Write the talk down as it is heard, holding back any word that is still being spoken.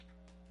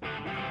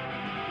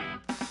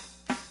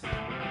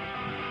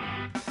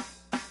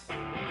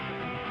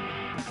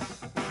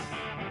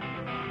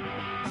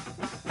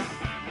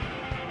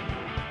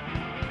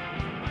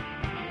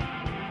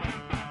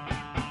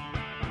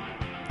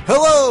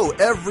Hello,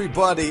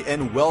 everybody,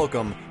 and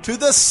welcome to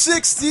the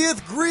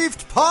 60th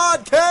Griefed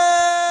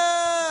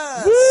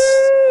Podcast!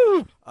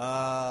 Woo!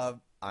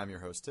 I'm your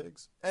host,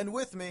 Tiggs, and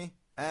with me,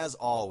 as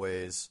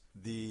always,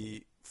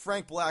 the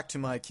Frank Black to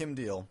my Kim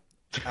Deal,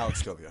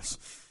 Alex Kovios.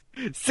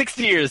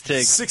 60 years,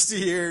 Tiggs. 60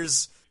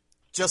 years,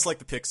 just like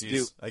the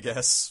Pixies, I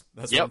guess.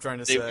 That's what I'm trying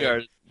to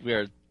say. We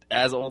are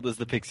as old as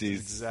the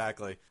Pixies.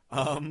 Exactly.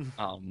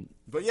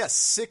 But yes,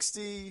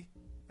 60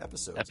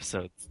 episodes.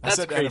 I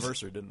said crazy.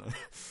 anniversary, didn't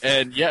I?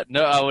 And yeah,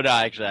 no,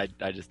 actually,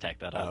 I just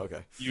tacked that on. Oh,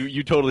 okay.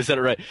 You totally said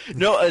it right.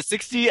 No,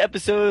 60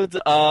 episodes,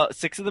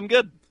 6 of them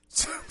good.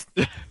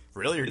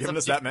 Really? You're giving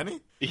us that many?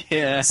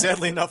 Yeah.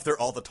 Sadly enough, they're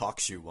all the talk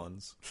shoe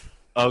ones.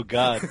 Oh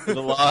God,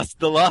 the lost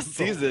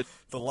season.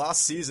 The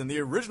lost season,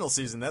 the original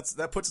season,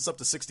 that puts us up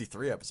to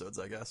 63 episodes,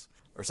 I guess.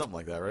 Or something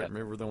like that, right? Yeah.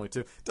 Maybe we're the only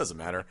two. Doesn't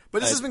matter. But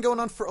this has been going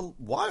on for a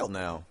while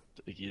now.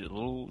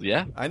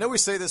 Yeah. I know we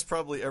say this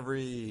probably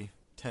every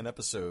 10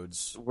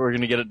 episodes. We're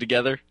gonna get it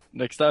together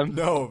next time.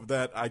 No,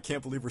 that I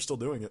can't believe we're still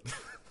doing it.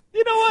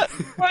 You know what?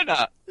 Why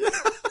not?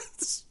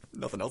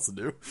 Nothing else to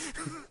do.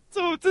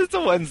 So it's a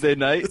Wednesday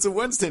night. It's a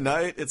Wednesday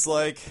night. It's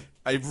like,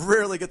 I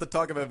rarely get to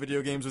talk about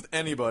video games with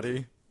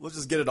anybody. Let's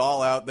just get it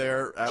all out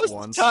there at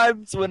once.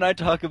 Times when I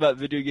talk about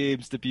video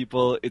games to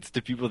people, it's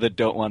to people that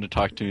don't want to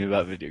talk to me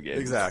about video games.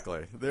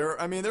 Exactly. There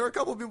are a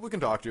couple of people we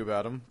can talk to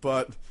about them,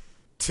 but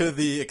to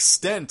the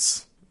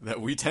extent that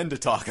we tend to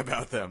talk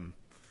about them.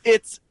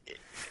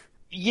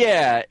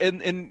 Yeah,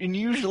 and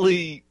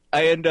usually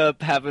I end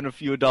up having a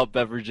few adult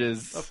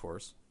beverages. Of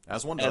course.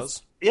 As one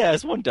does.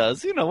 As one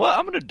does. You know what?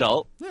 I'm an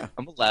adult. Yeah.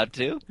 I'm allowed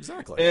to.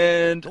 Exactly.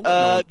 And Don't let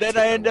no one then take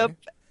I that end away. up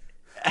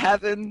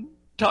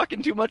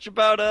talking too much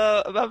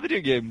about video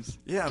games.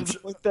 Yeah, I'm to the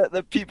point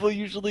that people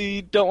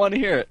usually don't want to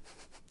hear it.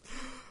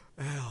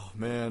 Oh,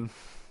 man.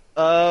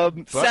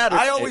 Saturday.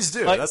 I always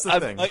do. That's the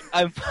thing.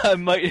 I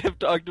might have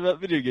talked about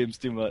video games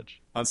too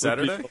much. On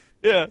Saturday? People.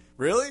 Yeah.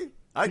 Really?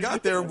 I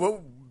got there.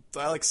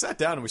 I sat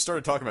down and we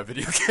started talking about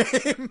video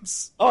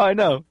games. Oh, I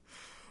know.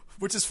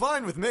 Which is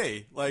fine with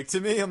me. Like,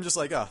 to me, I'm just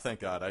like, oh, thank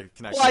God, I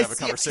can actually have a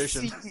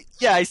conversation.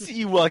 I see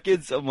you walk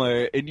in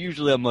somewhere, and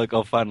usually I'm like,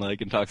 oh, finally, I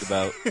can talk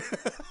about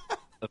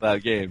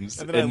games.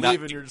 And then I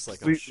leave, and you're just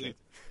like, oh, shit.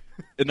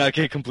 And I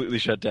get completely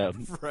shut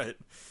down. Right.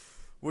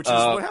 Which is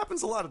what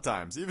happens a lot of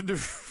times, even to,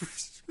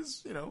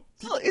 you know.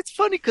 Well, it's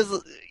funny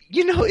because,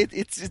 you know,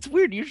 it's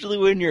weird. Usually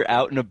when you're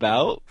out and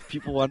about,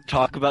 people want to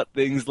talk about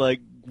things like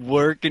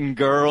work and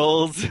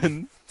girls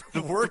and...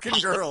 Working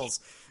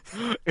girls.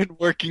 And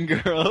working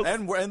girls.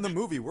 And the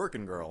movie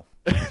Working Girl.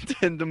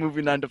 And the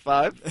movie 9 to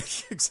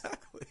 5.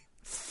 Exactly.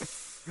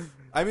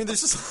 I mean,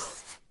 this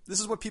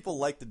is what people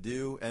like to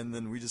do, and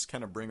then we just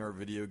kind of bring our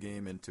video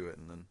game into it,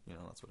 and then, you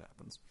know, that's what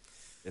happens.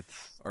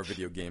 It's our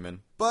video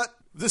gaming. But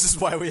this is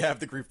why we have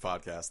the Grief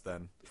Podcast,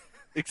 then.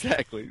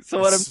 Exactly. So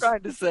what I'm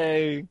trying to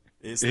say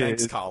is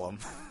thanks, Colin.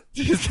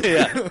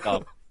 Yeah,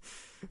 Colin.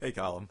 Hey,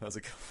 Colin. How's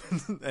it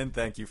going? And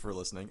thank you for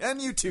listening.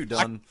 And you too,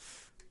 Dunn.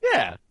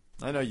 Yeah.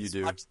 I know you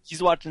do.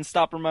 He's watching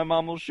Stop or My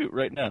Mom Will Shoot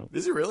right now.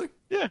 Is he really?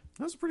 Yeah.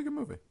 That was a pretty good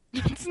movie.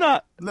 It's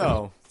not.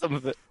 No. Some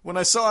of it. When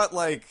I saw it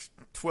like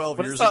 12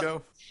 years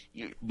ago.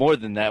 More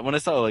than that. When I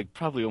saw it like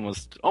probably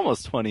almost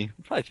 20,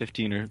 probably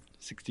 15 or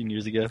 16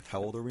 years ago.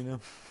 How old are we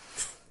now?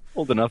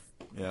 Old enough.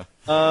 Yeah.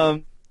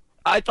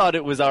 I thought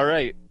it was all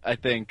right, I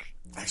think.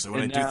 Actually,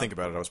 when I do think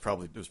about it, it was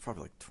probably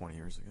like 20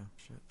 years ago.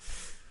 Shit.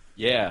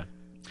 Yeah.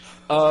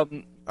 All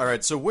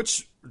right, so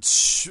which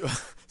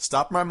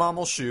Stop My Mom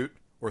Will Shoot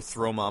or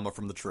Throw Mama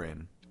from the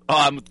Train? Oh,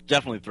 I'm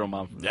definitely Throw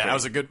Mama from the Train. That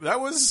was a good...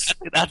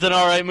 That's an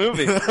all right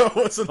movie. That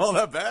wasn't all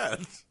that bad.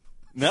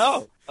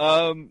 No.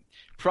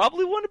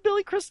 Probably one of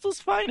Billy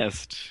Crystal's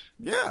finest.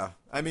 Yeah.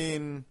 I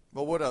mean,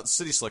 well, what else?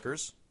 City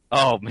Slickers.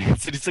 Oh, man.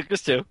 City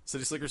Slickers 2.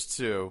 City Slickers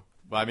 2.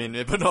 I mean,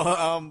 but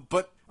all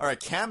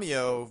right,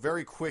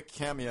 very quick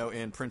cameo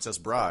in Princess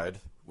Bride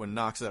when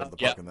knocks out of the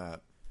park in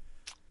that.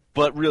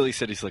 But really,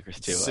 City Slickers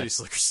 2. City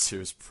Slickers 2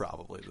 is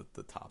probably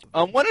the top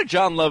of it. One of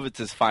John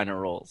Lovitz's finer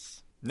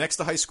roles. Next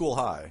to High School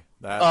High.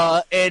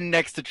 And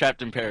next to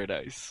Trapped in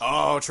Paradise.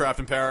 Oh, Trapped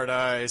in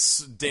Paradise.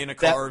 Dana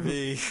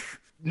Carvey.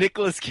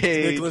 Nicolas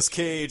Cage. Nicolas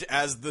Cage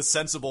as the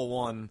sensible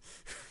one.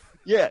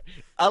 Yeah.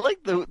 I like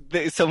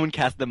someone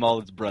cast them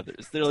all as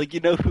brothers. They're like,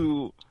 you know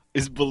who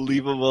is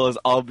believable as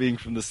all being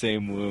from the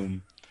same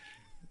womb?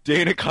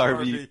 Dana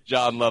Carvey,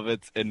 John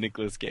Lovitz, and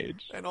Nicolas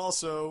Cage. And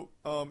also,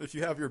 if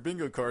you have your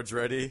bingo cards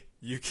ready,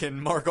 you can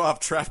mark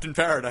off Trapped in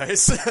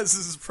Paradise, as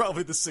this is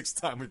probably the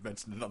 6th time we've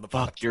mentioned it on the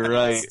podcast. Fuck, you're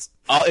right.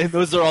 And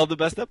those are all the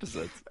best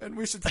episodes. And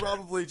we should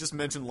probably just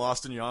mention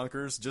Lost in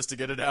Yonkers, just to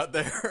get it out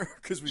there,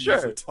 because we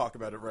usually talk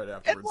about it right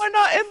afterwards. And why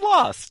not? And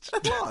Lost.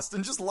 And Lost,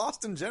 and just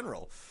Lost in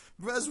general,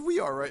 as we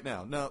are right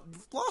now. Now,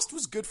 Lost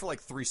was good for like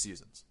 3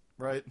 seasons,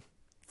 right?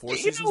 4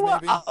 seasons,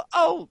 maybe?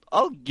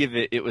 I'll give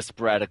it. It was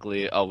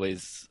sporadically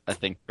always, I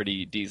think,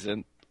 pretty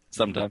decent.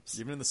 Sometimes.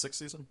 Even in the 6th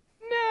season?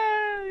 No.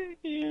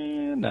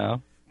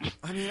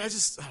 I mean, I don't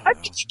know. I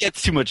think he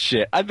gets too much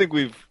shit. I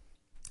think,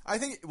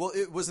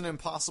 it was an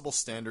impossible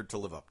standard to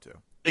live up to.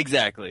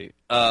 Exactly.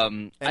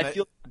 I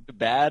feel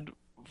bad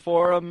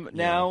for him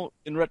now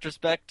in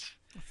retrospect.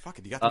 Fuck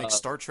it, you got to make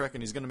Star Trek,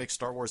 and he's going to make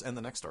Star Wars and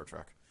the next Star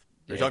Trek.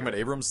 Are you Yeah. talking about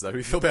Abrams? Is that who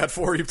you feel bad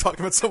for? Or are you talking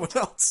about someone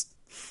else?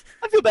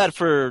 I feel bad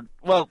for,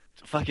 well,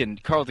 fucking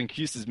Carlton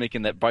Cuse is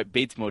making that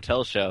Bates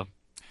Motel show.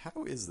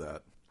 How is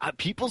that?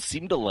 People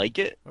seem to like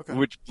it, Okay.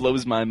 which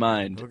blows my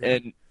mind. Okay.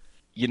 And,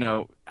 you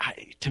know,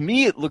 to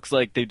me it looks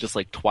like they just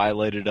like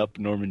Twilighted up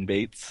Norman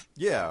Bates.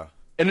 Yeah.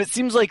 And it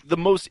seems like the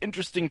most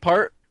interesting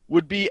part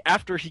would be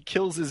after he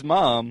kills his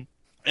mom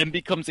and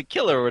becomes a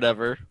killer or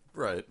whatever.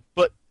 Right.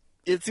 But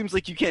it seems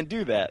like you can't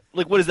do that.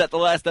 Like, what is that, the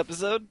last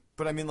episode?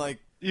 But I mean, like,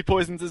 He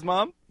poisons his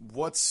mom?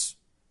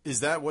 is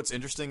that what's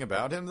interesting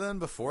about him then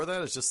before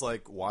that? It's just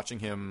like watching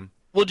him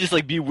Well, just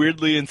like be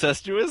weirdly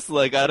incestuous?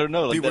 Like, I don't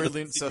know. Like, be that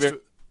weirdly doesn't seem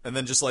incestuous and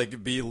then just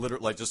like be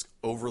like just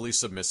overly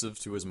submissive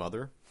to his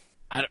mother.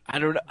 I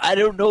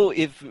don't know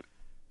if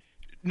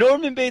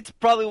Norman Bates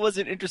probably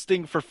wasn't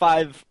interesting for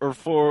 5 or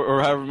 4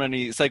 or however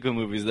many Psycho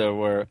movies there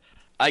were.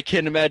 I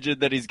can't imagine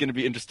that he's going to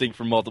be interesting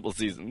for multiple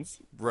seasons.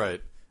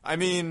 Right. I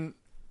mean,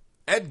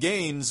 Ed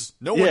Gaines,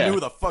 no one Yeah. knew who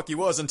the fuck he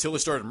was until he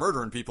started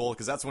murdering people,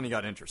 because that's when he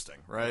got interesting,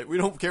 right? We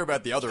don't care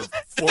about the other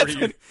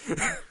 40.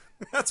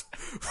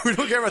 We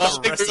don't care about I the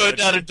think rest we're going of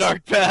down a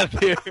dark path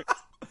here.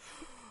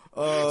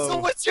 So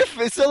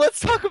let's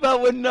talk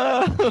about when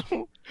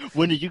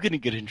are you going to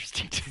get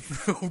interesting too?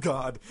 Oh,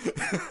 God.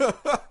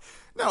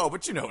 No,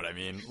 but you know what I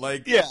mean.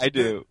 Like, Yeah, I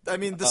do. I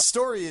mean, the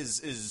story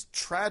is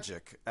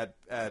tragic at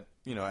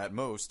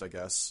most, I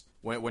guess.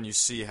 When you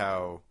see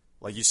how,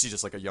 like, you see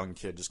just like a young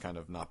kid just kind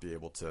of not be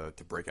able to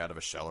break out of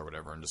a shell or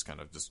whatever, and just kind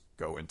of just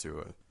go into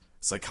a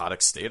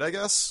psychotic state, I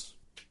guess.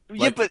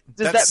 Yeah, Like, but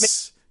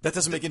does that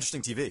doesn't make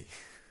interesting TV.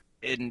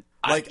 and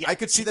I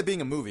could see that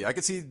being a movie. I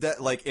could see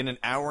that, like, in an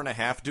hour and a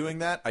half doing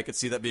that. I could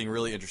see that being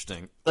really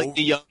interesting. like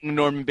the young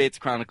Norman Bates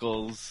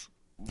Chronicles,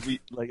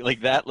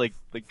 like that, like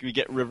we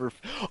get River.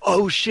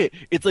 Oh shit!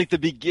 It's like the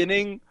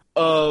beginning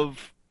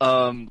of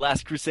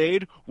Last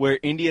Crusade, where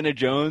Indiana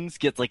Jones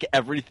gets like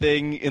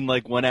everything in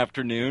like one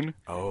afternoon.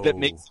 Oh. That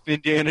makes him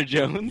Indiana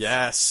Jones.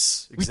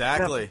 Yes,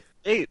 exactly.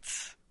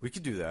 Bates. We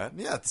could do that.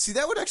 Yeah, see,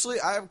 that would actually,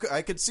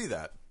 I could see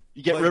that.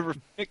 You get Like- River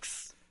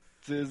Phoenix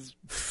to his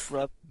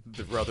brother.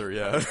 The brother,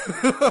 yeah.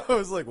 I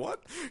was like, what?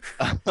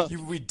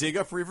 We dig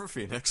up River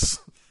Phoenix.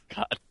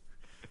 God.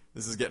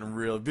 This is getting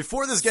real.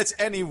 Before this gets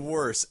any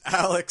worse,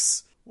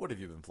 Alex, what have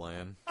you been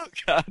playing? Oh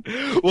God.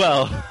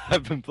 Well,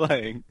 I've been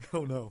playing.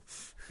 Oh, no.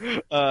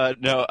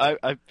 No,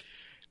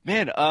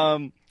 man,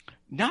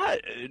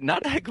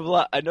 not a heck of a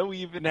lot. I know we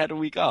even had a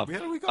week off. We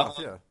had a week off,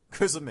 yeah.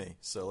 Because of me.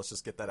 So let's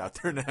just get that out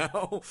there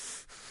now.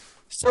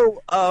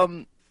 So,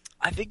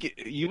 I think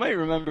you might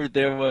remember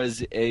there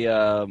was a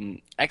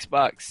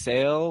Xbox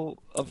sale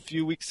a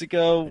few weeks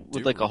ago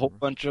with like a whole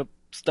bunch of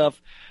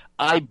stuff.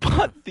 I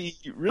bought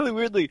really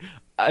weirdly,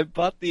 I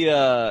bought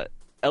the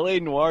LA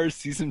Noire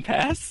season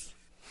pass.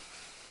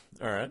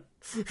 All right.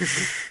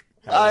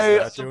 I-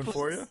 How's that doing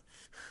for you?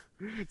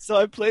 So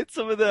I played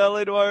some of the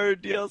LA Noire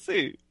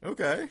DLC.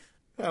 Okay.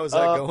 How's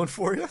that going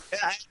for you?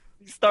 I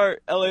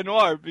start LA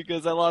Noire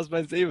because I lost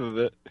my save of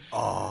it.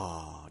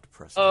 Oh,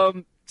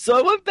 depressing. So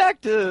I went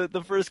back to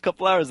the first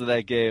couple hours of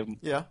that game.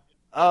 Yeah.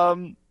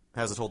 Um,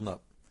 How's it holding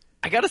up?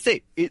 I gotta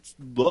say, it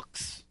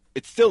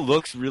still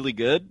looks really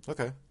good.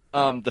 Okay.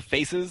 The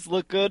faces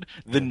look good.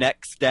 The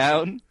neck's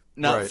down,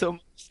 not Right. so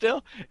much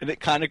still, and it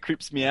kind of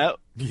creeps me out.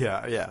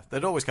 Yeah.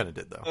 That always kind of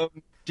did, though.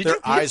 Did Their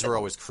you eyes were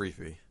always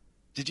creepy.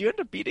 Did you end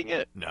up beating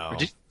it? No. Or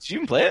did you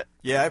even play it?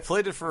 Yeah, I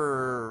played it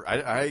for...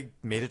 I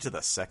made it to the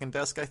second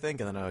desk, I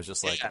think, and then I was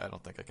just like, Yeah. I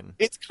don't think I can...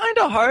 It's kind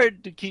of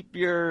hard to keep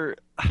your.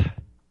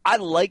 I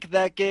like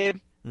that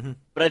game, Mhm.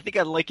 but I think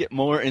I like it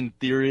more in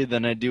theory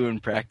than I do in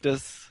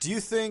practice. Do you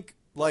think,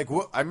 like,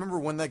 what? I remember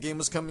when that game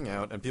was coming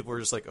out, and people were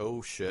just like,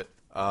 "Oh shit,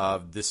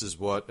 this is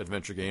what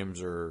adventure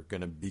games are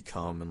gonna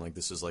become," and like,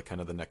 this is like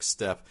kind of the next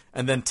step.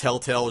 And then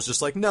Telltale was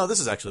just like, "No, this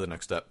is actually the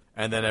next step."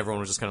 And then everyone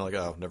was just kind of like,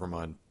 "Oh, never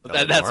mind."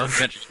 LA That's Noire." what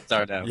adventure games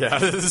are now. Yeah,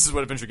 this is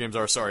what adventure games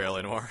are. Sorry,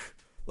 LA Noire.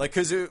 Like,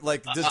 cause does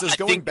I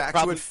going think back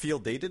probably- to it feel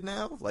dated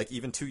now? Like,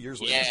 even 2 years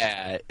later?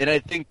 Yeah, and I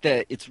think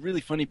that it's really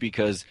funny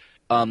because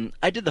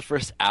I did the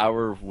first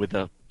hour with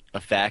a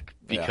FAQ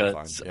Yeah,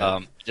 because fine, yeah.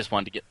 I just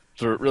wanted to get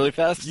through it really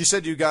fast. You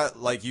said you got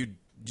like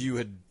you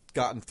had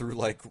gotten through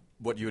like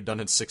what you had done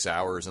in 6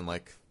 hours in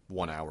like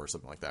 1 hour or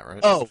something like that,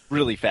 right? Oh,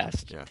 really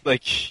fast. Yeah.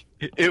 Like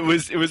it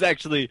was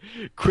actually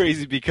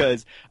crazy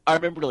because I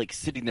remember like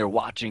sitting there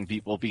watching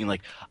people being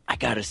like, I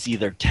gotta see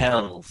their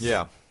tells.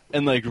 Yeah.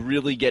 And like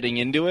really getting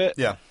into it.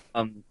 Yeah.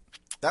 Um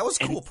That was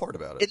the cool part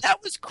about it. and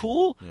that was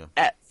cool Yeah.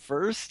 at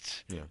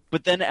first. Yeah.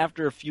 But then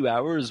after a few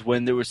hours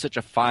when there was such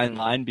a fine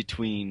line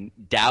between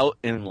doubt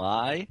and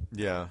lie,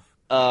 Yeah.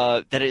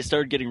 that it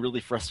started getting really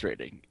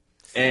frustrating.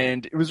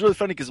 And it was really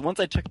funny because once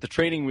I took the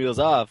training wheels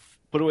off,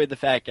 put away the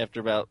FAQ after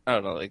about, I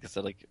don't know, like I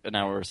said, like an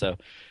hour or so,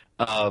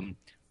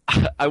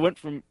 I went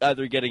from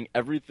either getting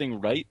everything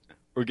right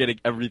or getting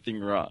everything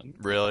wrong.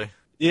 Really?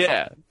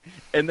 Yeah.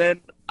 And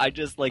then I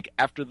just, like,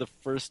 after the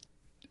first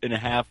and a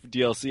half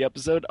DLC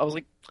episode, I was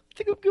like, I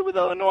think I'm good with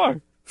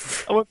Eleanor.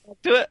 I went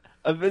back to it.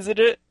 I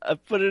visited it. I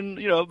put in,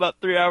 about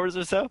 3 hours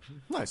or so.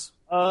 Nice.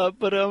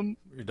 But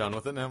You're done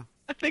with it now?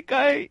 I think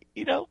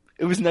it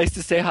was nice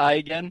to say hi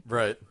again.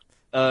 Right.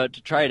 To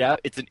try it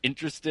out. It's an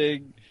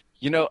interesting,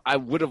 I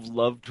would have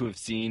loved to have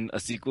seen a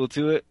sequel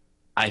to it.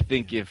 I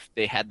think if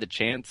they had the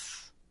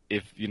chance,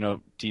 if,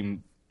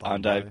 Team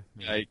Bondi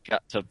I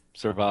got to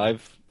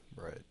survive.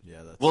 Right.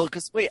 Yeah. That's... Well,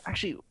 because wait,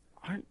 actually,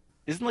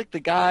 isn't like the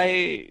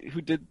guy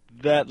who did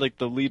that, like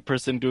the lead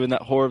person doing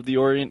that Horror of the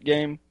Orient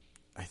game?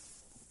 I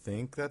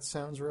think that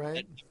sounds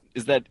right.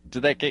 Did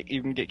that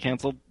even get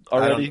canceled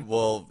already?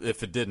 Well,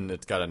 if it didn't,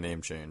 it's got a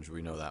name change.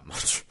 We know that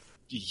much.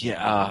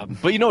 Yeah,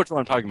 but you know which one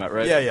I'm talking about,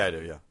 right? Yeah, I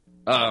do. Yeah.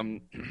 I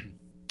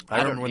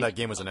remember when don't- that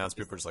game was announced,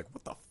 people were just like,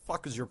 "What the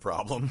fuck is your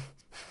problem?"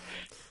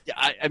 Yeah,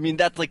 I mean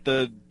that's like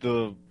the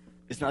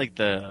it's not like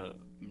the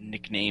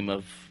nickname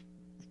of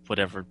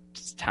whatever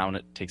town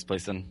it takes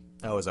place in.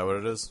 Oh, is that what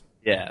it is?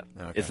 Yeah,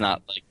 Okay. it's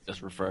not like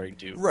just referring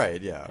to.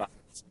 Right. Yeah.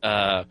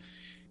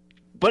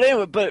 But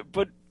anyway,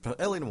 but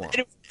L.A. Noire.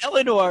 anyway,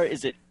 L.A. Noire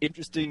is an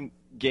interesting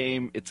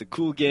game. It's a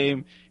cool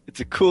game. It's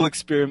a cool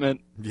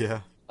experiment.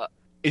 Yeah.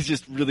 It's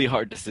just really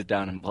hard to sit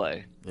down and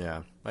play.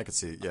 Yeah, I could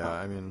see. Yeah,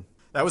 I mean,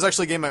 that was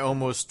actually a game I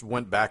almost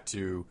went back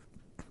to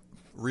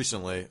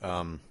recently.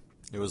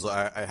 It was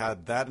I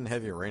had that and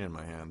Heavy Rain in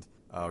my hand,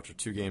 which are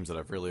two games that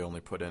I've really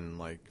only put in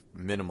like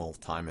minimal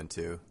time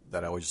into.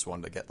 That I always just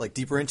wanted to get like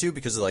deeper into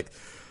because of like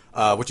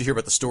what you hear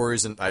about the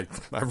stories, and I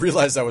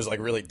realized I was like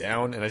really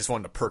down, and I just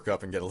wanted to perk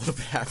up and get a little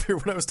bit happier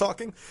when I was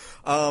talking.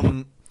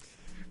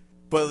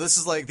 But this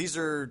is like these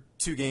are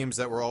two games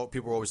that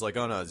people were always like,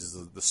 oh no, this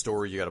is the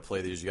story. You got to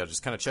play these. You got to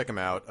just kind of check them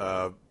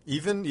out.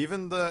 Even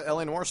the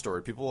L.A. Noire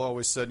story, people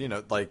always said,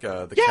 like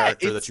the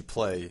character that you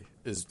play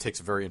takes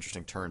very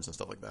interesting turns and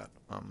stuff like that.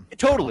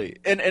 Totally,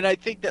 and I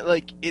think that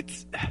like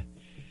it's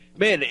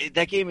man,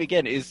 that game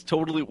again is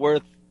totally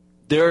worth.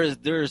 There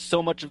is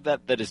so much of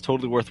that is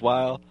totally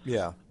worthwhile.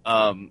 Yeah.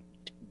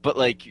 But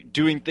like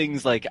doing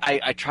things like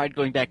I tried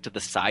going back to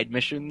the side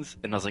missions,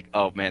 and I was like,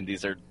 oh man,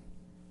 these are.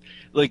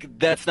 Like,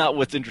 that's not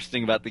what's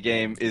interesting about the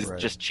game, is Right.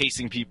 just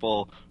chasing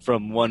people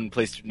from one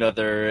place to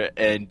another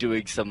and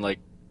doing some, like,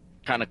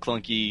 kind of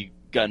clunky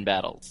gun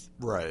battles.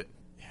 Right.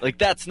 Like,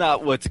 that's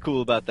not what's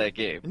cool about that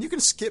game. And you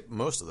can skip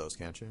most of those,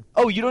 can't you?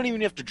 Oh, you don't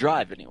even have to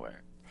drive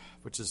anywhere.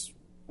 Which is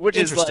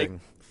Interesting.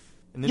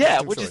 An Yeah,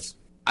 interesting which choice. is...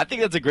 I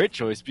think that's a great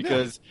choice,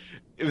 because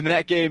in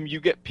that game, you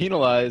get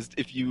penalized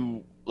if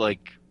you,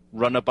 like,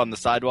 run up on the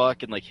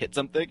sidewalk and, like, hit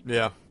something.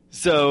 Yeah.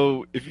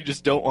 So, if you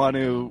just don't want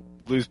to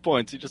lose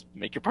points, you just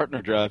make your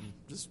partner drive.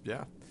 And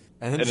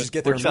then And just it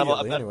get there works out a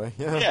lot immediately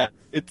better. anyway. Yeah,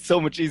 it's so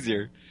much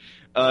easier.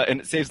 And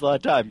it saves a lot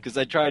of time, because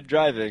I tried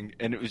driving,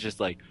 and it was just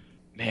like,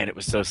 man, it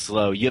was so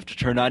slow. You have to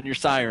turn on your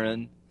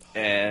siren,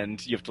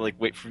 and you have to like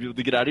wait for people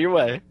to get out of your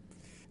way.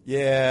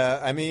 Yeah,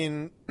 I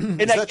mean, is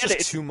I that get just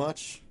it. too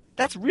much?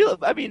 That's real.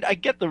 I mean, I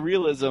get the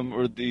realism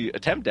or the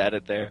attempt at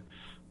it there,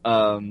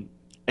 and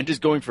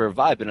just going for a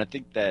vibe. And I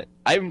think that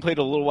I even played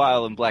a little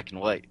while in black and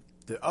white,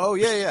 Oh,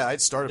 yeah, I'd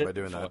started by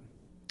doing that.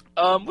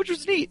 which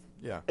was neat.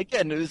 Yeah.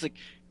 Again, it was like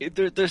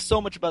there's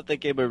so much about that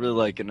game I really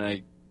like, and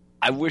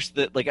I wish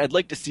that like I'd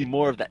like to see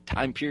more of that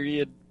time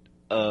period,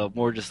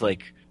 more just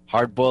like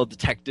hard-boiled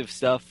detective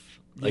stuff.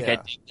 Like I Yeah.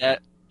 did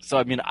that. So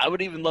I mean, I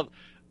would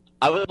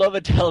love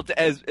a Telltale.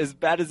 As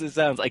bad as it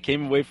sounds, I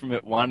came away from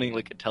it wanting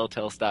like a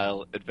Telltale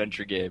style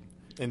adventure game.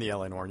 In the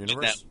L.A. Noire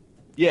universe?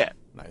 Yeah,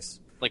 Nice.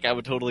 like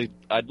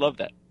I'd love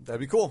that. That'd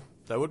be cool.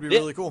 That would be Yeah.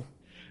 really cool.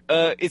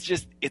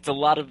 It's a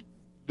lot of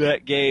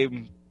that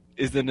game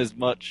isn't as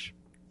much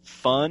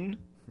fun.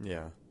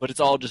 Yeah. But it's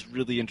all just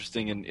really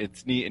interesting and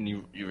it's neat and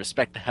you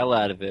respect the hell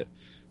out of it.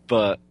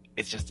 But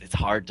it's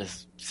hard to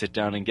sit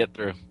down and get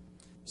through.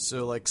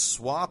 So, like,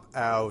 swap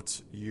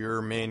out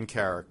your main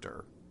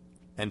character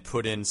and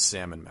put in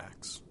Sam and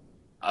Max.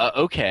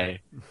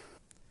 Okay.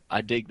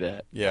 I dig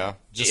that. Yeah.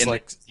 Just And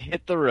like...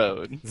 hit the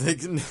road. They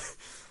can,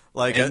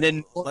 like And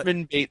then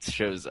Norman Bates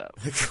shows up.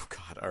 oh,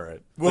 God, all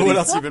right. Well, what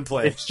else have you been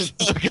playing?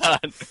 Oh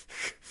god.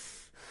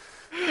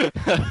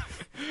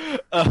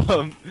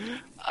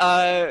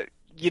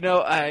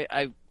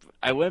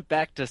 I went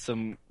back to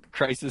some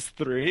Crisis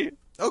 3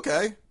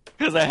 Okay.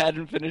 because I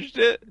hadn't finished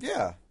it.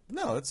 Yeah.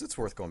 No, it's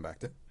worth going back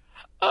to.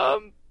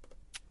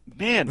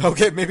 Man,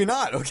 Okay, maybe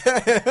not.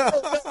 Okay.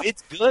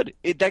 it's good.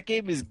 That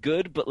game is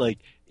good, but like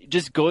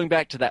just going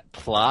back to that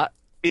plot,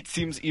 it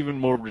seems even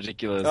more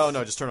ridiculous. Oh,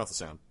 no, just turn off the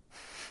sound.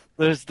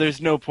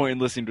 There's no point in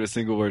listening to a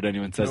single word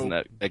anyone says in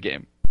Nope. that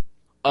game.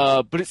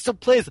 But it still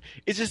plays.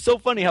 It's just so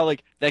funny how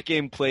like that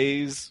game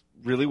plays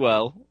really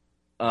well.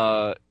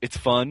 It's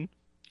fun,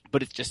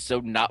 but it's just so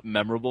not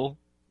memorable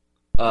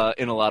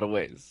in a lot of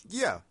ways.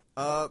 Yeah.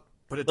 But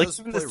it Like does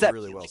even play the set,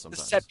 really well the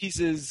sometimes. set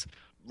pieces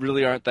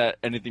really aren't that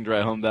anything to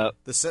write home about.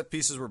 The set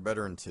pieces were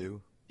better in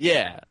 2.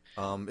 Yeah,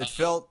 It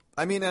felt.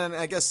 I mean, and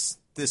I guess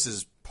this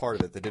is part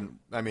of it. They didn't.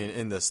 I mean,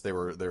 in this, they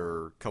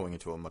were going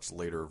into a much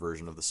later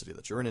version of the city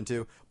that you're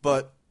into.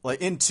 But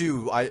like in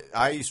 2,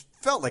 I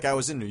felt like I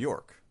was in New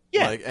York.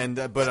 Yeah.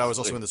 Like but I was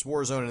also in this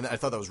war zone, and I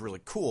thought that was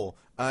really cool.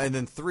 And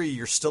then 3,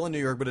 you're still in New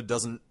York, but it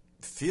doesn't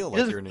feel It like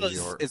doesn't you're in New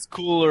feel York. as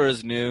cool or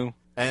as new.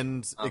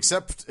 And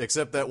except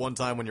that one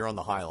time when you're on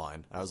the High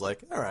Line, I was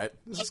like, all right,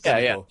 this is Yeah, kind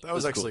of yeah, cool. That it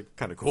was was actually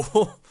kind of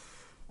cool.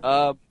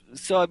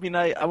 So I mean,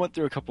 I went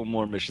through a couple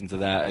more missions of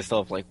that. I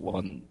still have like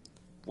one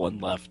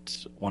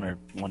left, one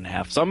and a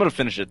half. So I'm gonna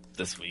finish it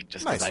this week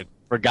just because Nice. I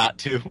forgot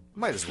to.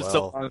 Might as For well.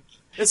 so long.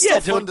 It's Yeah,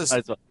 still fun totally to.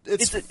 might as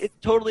well. It's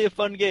totally a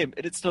fun game,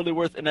 and it's totally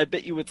worth. And I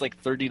bet you it's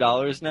like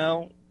 $30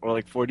 now, or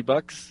like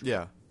 $40.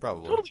 Yeah,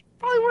 probably. Totally,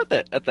 probably worth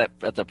it at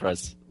that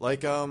price.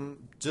 Like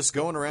just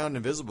going around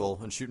invisible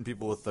and shooting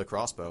people with the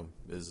crossbow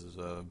is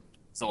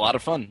It's a lot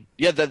of fun.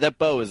 Yeah, that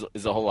bow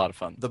is a whole lot of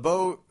fun. the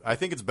bow. I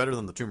think it's better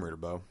than the Tomb Raider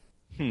bow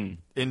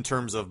in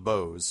terms of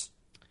bows,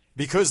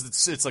 because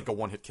it's like a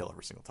one-hit kill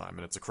every single time,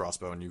 and it's a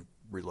crossbow, and you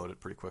reload it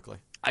pretty quickly.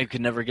 I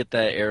could never get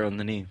that arrow in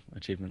the knee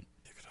achievement.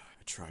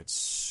 I tried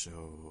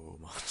so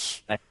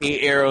much. I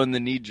hate arrow in the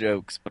knee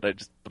jokes, but I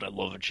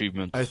love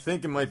achievements. I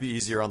think it might be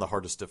easier on the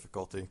hardest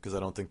difficulty because I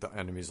don't think the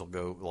enemies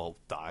will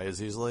die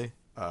as easily.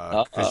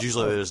 Because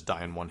usually they just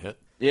die in one hit.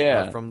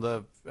 Yeah.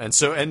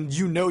 And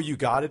you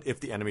got it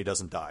if the enemy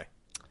doesn't die.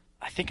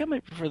 I think I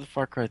might prefer the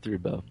Far Cry 3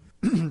 bow.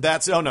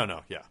 That's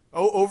no, yeah.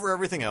 Over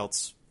everything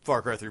else,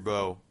 Far Cry 3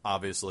 bow,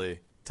 obviously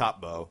top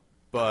bow.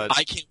 But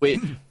I can't wait.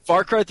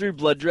 Far Cry 3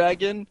 Blood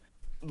Dragon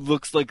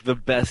looks like the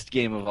best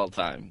game of all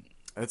time.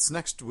 it's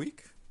next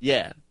week.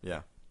 Yeah.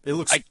 Yeah, it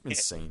looks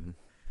insane.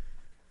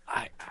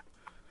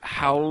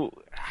 How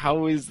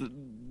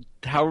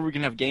are we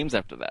gonna have games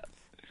after that?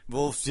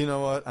 Well, you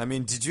know what? I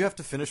mean, did you have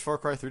to finish Far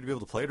Cry 3 to be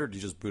able to play it, or did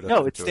you just boot up?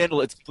 No, it's into it?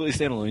 standalone. It's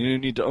completely standalone. You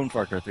don't need to own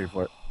Far Cry 3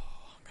 for it.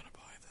 I'm gonna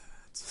buy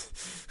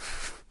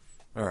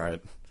that. All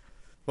right.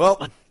 Well,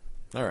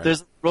 all right.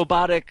 There's a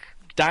robotic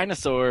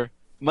dinosaur.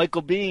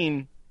 Michael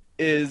Biehn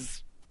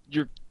is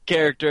your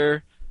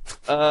character.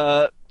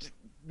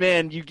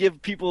 Man, you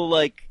give people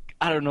like,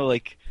 I don't know,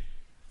 like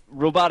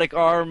robotic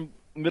arm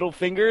middle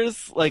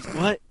fingers. Like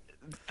what?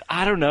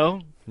 I don't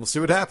know. We'll see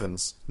what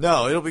happens.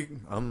 No, it'll be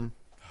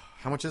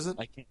how much is it?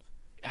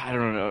 I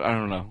don't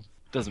know.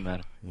 Doesn't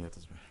matter. Yeah, it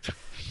doesn't matter.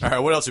 All right,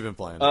 what else have you been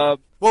playing? Uh,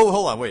 Whoa,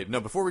 hold on, wait. No,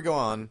 before we go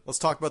on, let's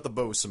talk about the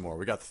bows some more.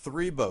 We got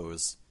 3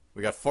 bows.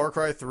 We got Far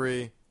Cry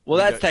 3. Well,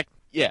 we that's got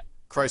yeah.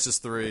 Crisis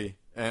 3,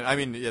 and I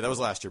mean, yeah, that was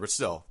last year, but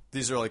still,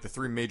 these are like the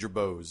 3 major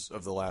bows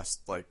of the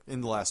last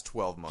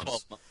 12 months.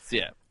 12 months.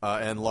 Yeah.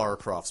 And Lara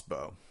Croft's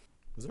bow.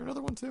 Was there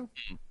another one too?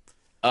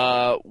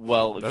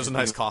 Well, That was a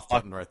nice cough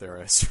button right there,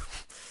 I assume.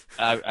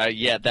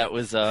 Yeah, that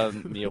was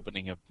me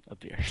opening up a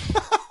beer.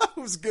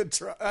 It was a good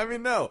try. I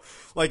mean, no,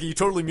 like you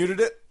totally muted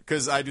it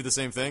because I do the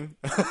same thing,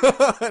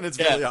 and it's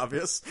really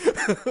obvious.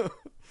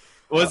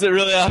 Was it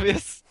really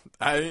obvious?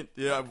 I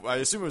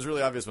assume it was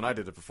really obvious when I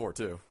did it before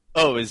too.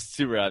 Oh, it was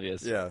super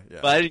obvious. Yeah.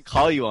 But I didn't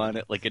call you on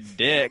it like a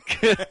dick.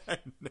 I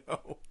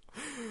know.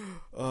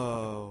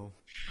 Oh.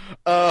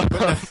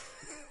 Uh,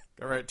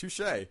 All right, touche.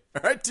 All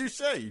right,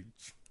 touche.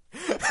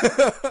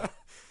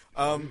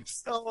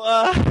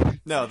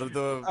 No,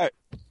 the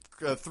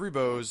right. 3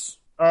 bows.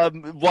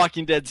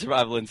 Walking Dead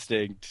Survival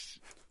Instinct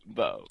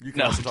bow. You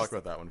can also talk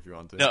about that one if you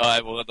want to. No,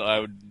 I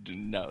would.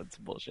 No, it's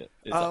bullshit.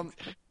 It's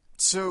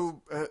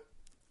So,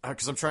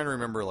 because I'm trying to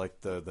remember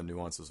like the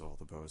nuances of all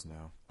the bows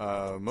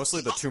now.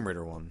 Mostly the Tomb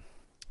Raider one.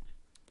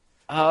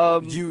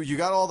 You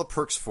got all the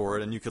perks for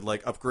it, and you could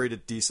like upgrade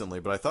it decently.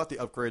 But I thought the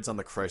upgrades on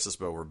the Crisis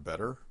bow were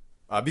better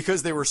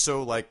because they were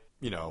so like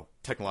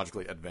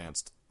technologically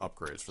advanced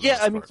upgrades. For the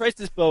most I mean, part.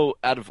 Crisis bow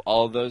out of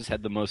all of those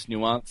had the most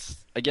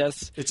nuance, I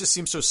guess. It just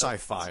seems so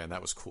sci-fi, and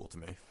that was cool to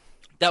me.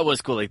 That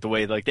was cool, like the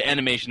way, like the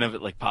animation of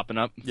it, like popping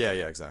up. Yeah,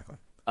 exactly.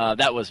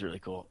 That was really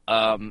cool.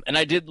 And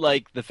I did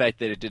like the fact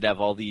that it did have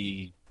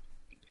it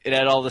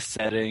had all the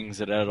settings,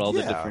 it had all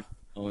the different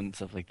and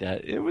stuff like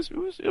that. It was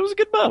a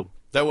good bow.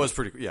 That was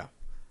pretty cool. Yeah.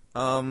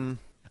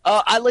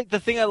 I like the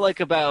thing I like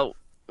about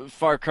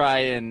Far Cry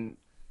and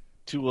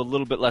to a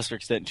little bit lesser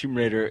extent Tomb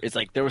Raider is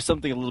like there was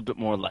something a little bit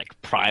more like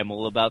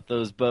primal about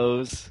those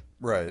bows.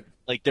 Right.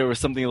 Like there was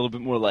something a little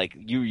bit more like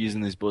you were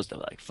using these bows to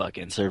like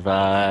fucking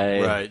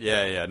survive. Right.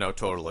 Yeah. No,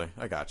 totally.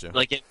 I got you.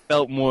 Like it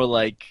felt more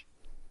like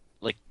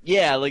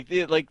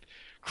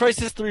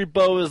Crisis 3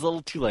 bow is a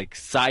little too like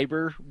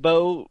cyber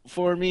bow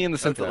for me in the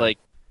sense that like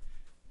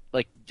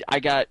I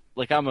got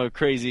like I'm a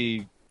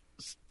crazy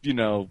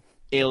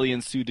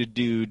alien suited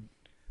dude.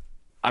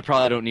 I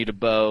probably don't need a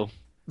bow.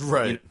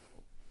 Right.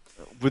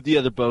 With the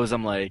other bows,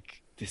 I'm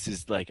like, this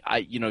is like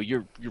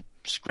you're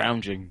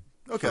scrounging.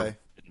 Okay.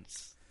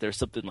 There's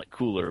something like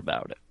cooler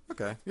about it.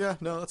 Okay. Yeah.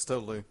 No, that's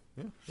totally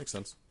makes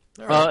sense.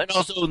 All right. And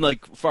also in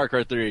like Far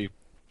Cry 3,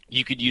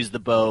 you could use the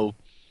bow,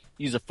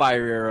 use a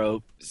fire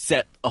arrow,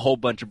 set a whole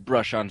bunch of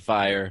brush on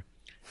fire,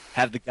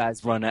 have the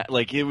guys run at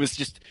like it was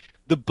just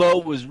the bow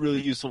was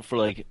really useful for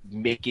like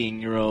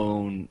making your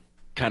own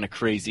kind of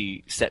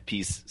crazy set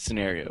piece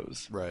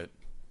scenarios. Right.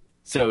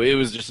 So it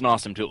was just an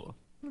awesome tool.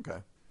 Okay.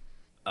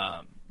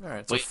 All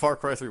right. So Far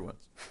Cry 3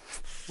 wins.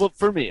 Well,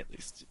 for me at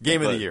least.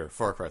 Game of the year,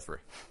 Far Cry 3.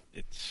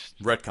 It's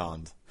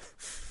retconned.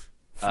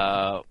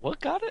 What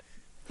got it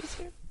this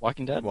year?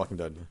 Walking Dead? Walking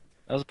Dead.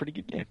 That was a pretty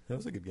good game. That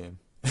was a good game.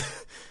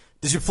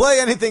 Did you play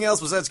anything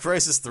else besides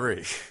Crisis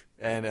 3?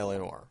 And L.A.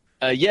 Noire.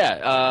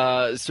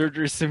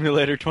 Surgery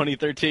Simulator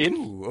 2013.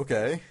 Ooh,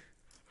 okay.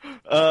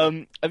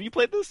 Have you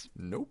played this?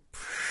 Nope.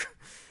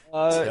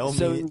 Tell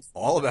me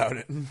all about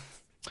it.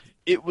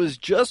 It was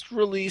just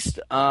released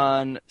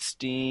on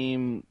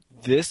Steam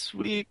this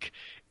week.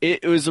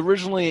 It was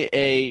originally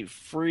a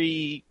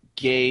free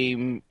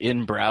game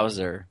in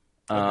browser,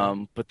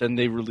 but then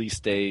they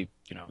released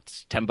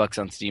it's $10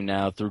 on Steam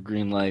now through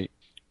Greenlight,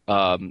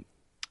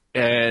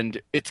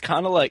 and it's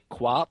kind of like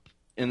QWOP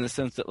in the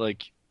sense that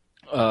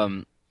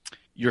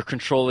you're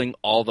controlling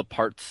all the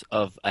parts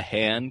of a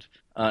hand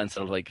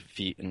instead of like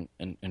feet and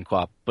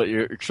QWOP, but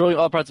you're controlling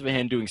all parts of a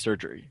hand doing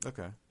surgery.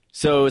 Okay.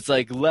 So it's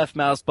like left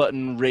mouse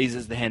button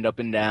raises the hand up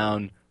and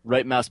down,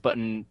 right mouse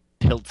button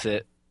tilts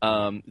it.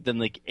 Then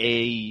like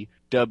A,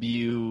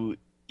 W,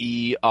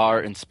 E, R,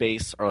 and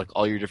space are like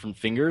all your different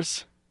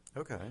fingers.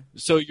 Okay.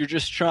 So you're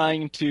just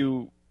trying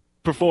to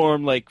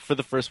perform, like for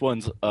the first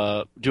ones,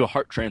 do a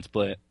heart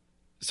transplant.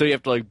 So you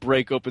have to like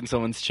break open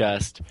someone's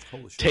chest,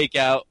 take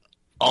out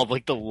all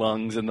like the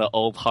lungs and the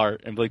old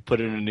heart, and like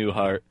put in a new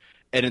heart.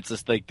 And it's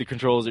just like the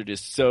controls are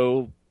just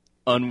so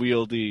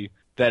unwieldy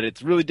that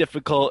it's really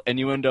difficult, and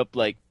you end up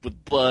like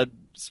with blood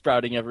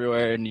sprouting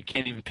everywhere, and you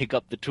can't even pick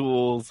up the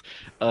tools.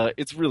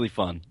 It's really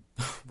fun.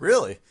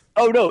 Really?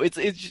 Oh no, it's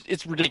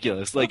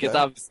ridiculous. Like It's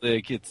Okay. obviously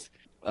like it's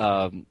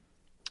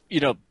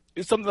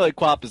it's something like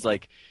QWOP is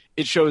like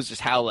it shows just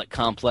how like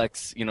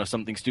complex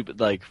something stupid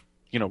like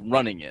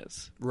running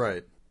is.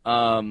 Right.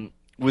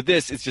 With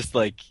this, it's just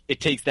like it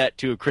takes that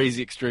to a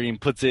crazy extreme,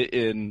 puts it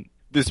in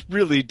this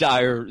really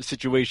dire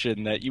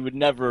situation that you would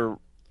never,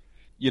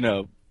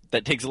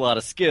 that takes a lot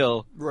of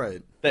skill.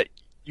 Right. That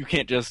you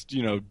can't just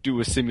do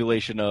a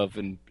simulation of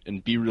and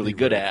be really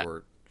good ready at. for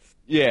it.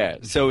 Yeah.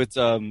 So it's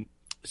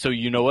So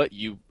you know what?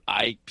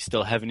 I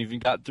still haven't even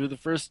gotten through the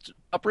first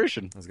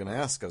operation. I was gonna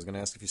ask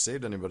if you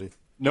saved anybody.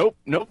 Nope.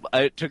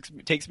 It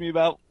takes me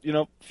about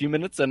a few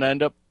minutes, and I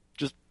end up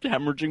just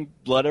hemorrhaging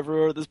blood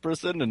everywhere with this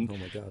person. And Oh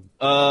my god.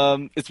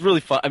 it's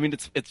really fun. I mean,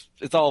 it's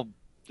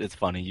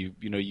funny. You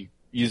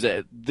use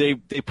it. They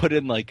put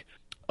in like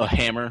a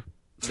hammer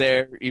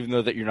there, even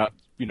though that you're not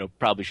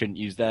probably shouldn't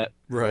use that.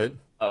 Right.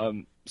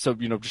 So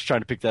just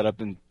trying to pick that up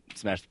and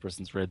smash the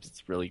person's ribs.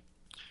 It's really.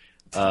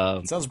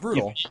 Sounds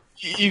brutal.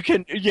 You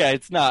can,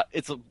 it's not.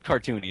 It's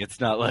cartoony. It's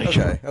not like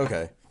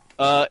Okay.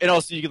 and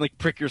also you can like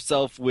prick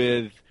yourself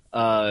with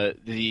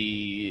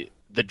the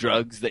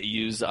drugs that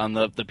you use on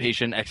the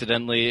patient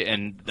accidentally,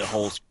 and the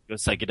whole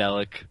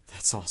psychedelic.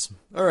 That's awesome.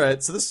 All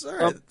right. So this. All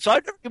right. So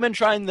I'd recommend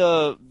trying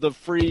the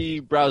free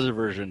browser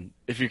version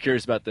if you're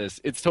curious about this.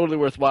 It's totally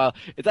worthwhile.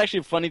 It's actually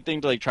a funny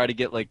thing to like try to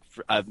get like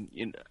I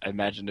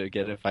imagine to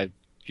get if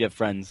you have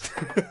friends.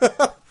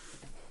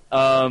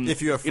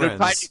 If you have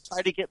friends,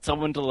 try to get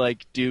someone to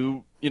like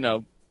do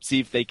see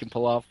if they can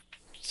pull off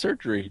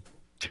surgery.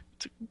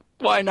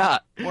 Why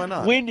not? Why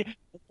not? Wait,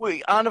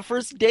 on a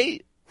first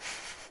date,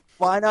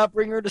 why not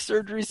bring her to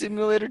Surgery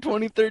Simulator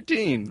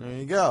 2013? there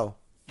you go.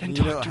 Then And,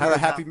 talk to have her a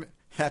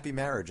happy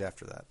marriage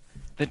after that.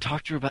 Then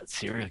talk to her about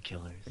serial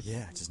killers.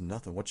 Yeah, just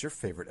nothing. What's your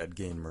favorite Ed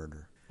Gein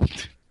murder?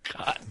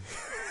 God.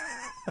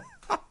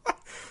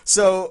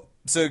 So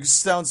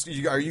sounds.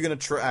 Are you going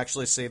to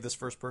actually save this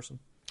first person?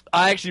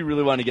 I actually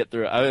really want to get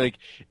through it.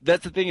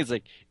 That's the thing is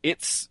like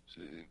it's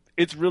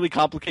really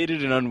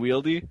complicated and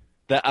unwieldy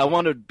that I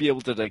want to be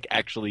able to like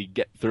actually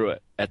get through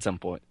it at some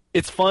point.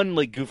 It's fun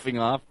like goofing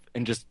off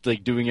and just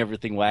like doing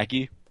everything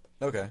wacky.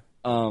 Okay.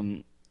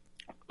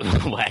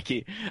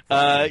 Wacky.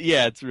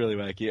 Yeah, it's really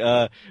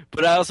wacky.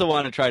 But I also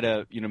want to try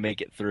to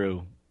make it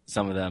through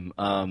some of them.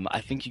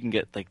 I think you can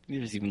get like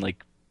there's even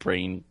like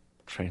brain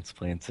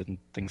transplants and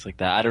things like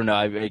that. I don't know.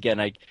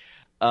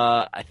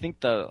 I think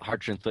the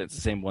heart transplant's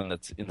the same one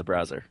that's in the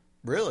browser.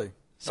 Really?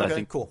 So okay, I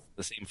think cool.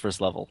 The same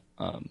first level.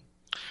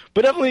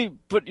 But definitely,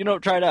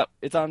 try it out.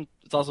 It's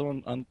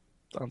also on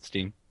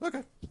Steam.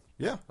 Okay.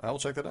 Yeah, I'll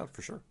check that out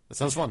for sure. That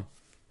sounds fun.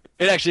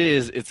 It actually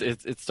is.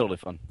 It's totally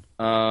fun.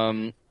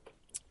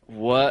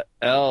 What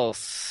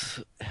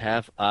else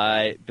have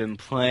I been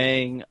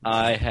playing?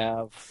 I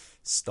have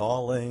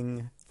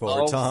Stalling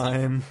for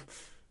time.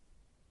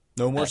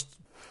 No more.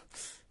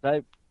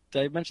 Did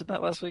I mention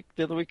that last week?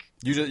 The other week?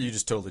 You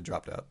just totally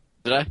dropped out.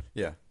 Did I?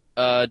 Yeah.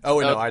 Oh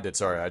wait, no, I did.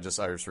 Sorry, I just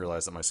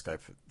realized that my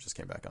Skype just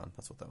came back on.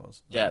 That's what that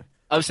was. Yeah,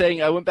 I was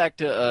saying I went back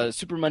to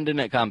Super Monday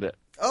Night Combat.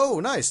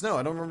 Oh, nice. No,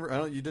 I don't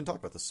remember. You didn't talk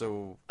about this.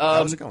 So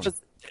how's it going?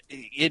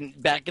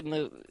 Back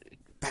in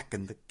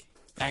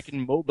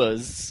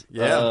MOBAs.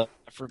 Yeah.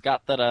 I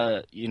forgot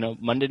that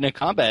Monday Night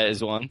Combat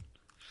is one.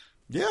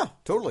 Yeah,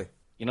 totally.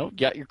 You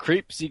got your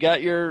creeps, you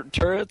got your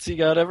turrets, you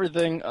got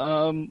everything.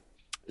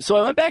 So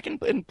I went back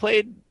and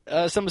played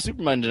some of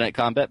Super Monday Night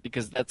Combat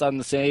because that's on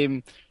the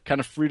same kind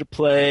of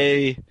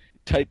free-to-play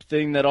type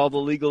thing that all the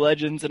League of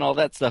Legends and all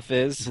that stuff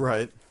is.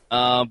 Right.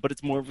 But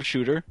it's more of a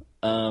shooter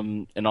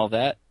and all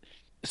that.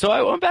 So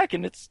I went back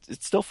and it's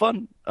still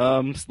fun.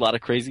 It's a lot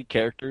of crazy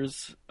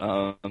characters.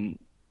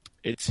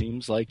 It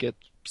seems like it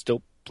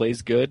still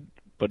plays good,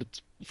 but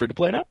it's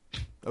free-to-play now.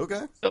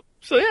 Okay.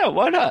 So yeah,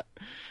 why not?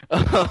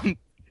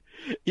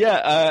 Yeah,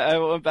 I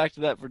went back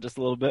to that for just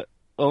a little bit,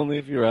 only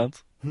a few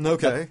rounds.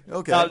 Okay,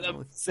 okay. Not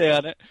enough to say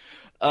on it.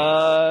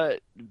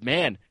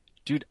 Man,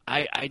 dude,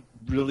 I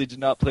really did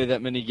not play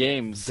that many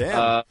games.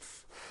 Damn.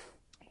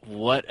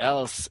 What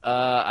else?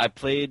 I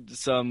played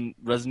some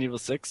Resident Evil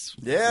 6.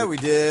 Yeah, we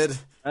did.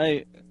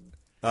 I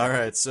All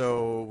right,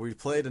 so we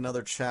played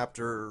another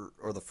chapter,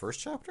 or the first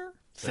chapter?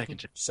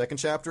 Second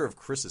chapter of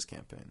Chris's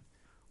campaign,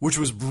 which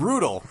was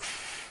brutal.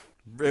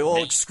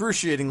 Well,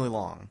 excruciatingly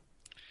long.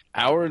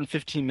 Hour and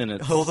 15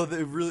 minutes. Although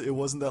it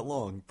wasn't that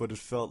long, but it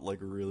felt like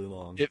really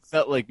long. It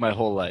felt like my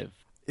whole life.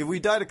 We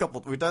died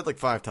like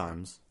 5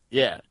 times,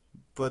 Yeah.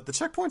 but the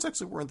checkpoints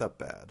actually weren't that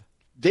bad.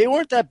 They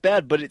weren't that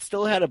bad, but it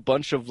still had a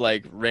bunch of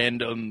like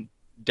random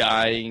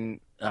dying,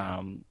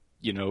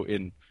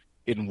 in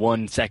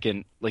 1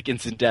 second, like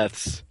instant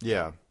deaths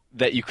Yeah.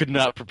 that you could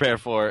not prepare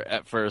for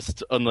at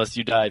first unless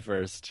you die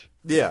first.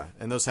 Yeah,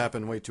 and those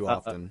happen way too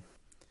often.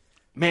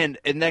 Man,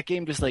 and that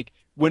game just like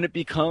when it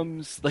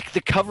becomes like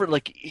the cover,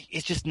 like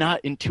it's just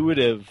not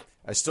intuitive.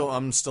 I'm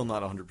still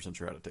not 100%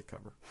 sure how to take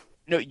cover.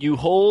 No, you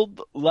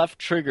hold left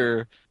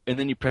trigger and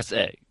then you press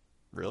A.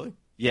 Really?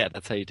 Yeah,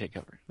 that's how you take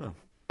cover. Oh.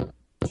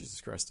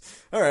 Jesus Christ.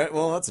 All right,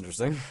 well, that's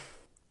interesting.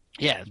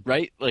 Yeah,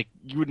 right? Like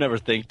you would never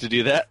think to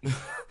do that.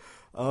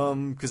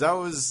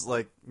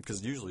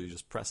 Because usually you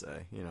just press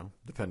A,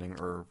 depending,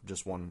 or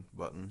just one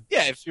button.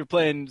 Yeah, if you're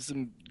playing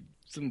some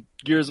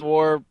Gears of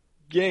War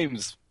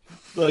games,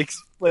 like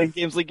playing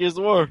games like Gears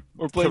of War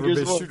or playing Gears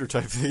of War. Cover-based shooter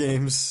type of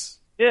games.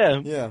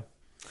 Yeah. Yeah.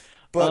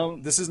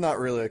 But this is not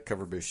really a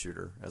cover-based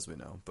shooter, as we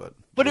know. But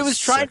it was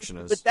trying.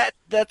 But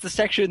that's the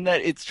section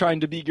that it's trying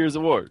to be Gears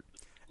of War.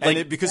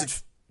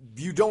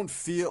 You don't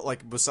feel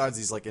like, besides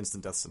these like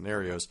instant death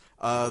scenarios,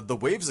 the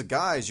waves of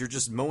guys, you're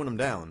just mowing them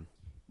down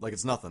like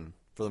it's nothing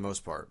for the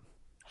most part.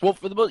 Well,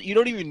 for the most, you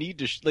don't even need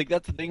to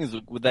that's the thing is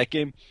with that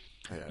game,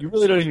 you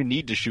really don't even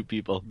need to shoot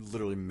people.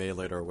 Literally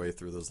meleeed our way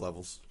through those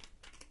levels,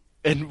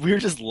 and we were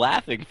just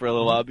laughing for a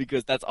little while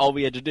because that's all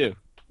we had to do,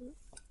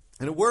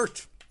 and it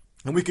worked.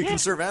 And we could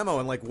conserve ammo,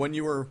 and like when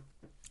you were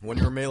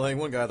meleeing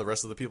one guy, the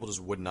rest of the people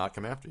just would not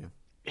come after you.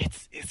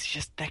 It's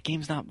just that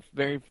game's not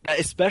very,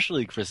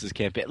 especially Chris's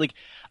campaign. Like,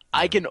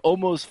 I can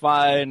almost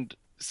find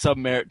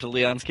some merit to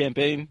Leon's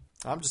campaign.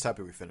 I'm just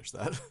happy we finished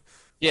that.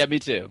 Yeah, me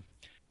too.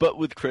 But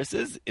with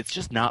Chris's, it's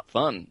just not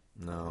fun.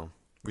 No,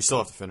 we still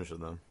have to finish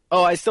it though.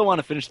 Oh, I still want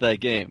to finish that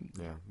game.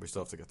 Yeah, we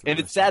still have to get through. And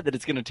it's sad that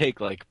it's going to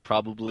take like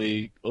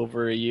probably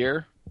over a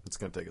year. It's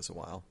going to take us a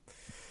while.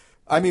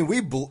 I mean,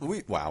 we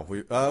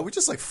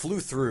just like flew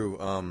through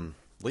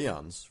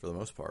Leon's for the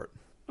most part.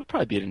 We'll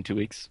probably beat it in 2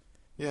 weeks.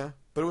 Yeah,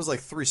 but it was like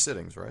 3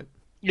 sittings, right?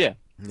 Yeah,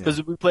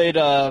 because we played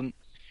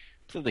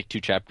like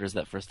 2 chapters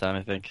that first time,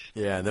 I think.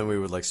 Yeah, and then we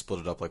would like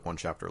split it up like 1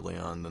 chapter of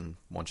Leon, then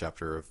 1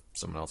 chapter of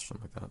someone else or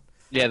something like that.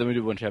 Yeah, then we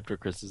did 1 chapter of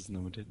Chris's, and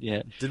then we did.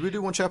 Yeah. Did we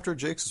do 1 chapter of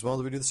Jake's as well?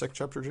 Did we do the second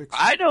chapter of Jake's?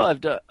 I know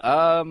I've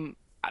done.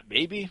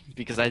 Maybe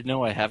because I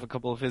know I have a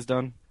couple of his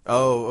done.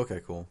 Oh,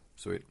 okay, cool,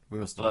 sweet. We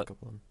must have done a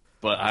couple of them.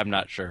 But I'm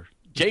not sure.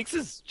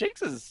 Jake's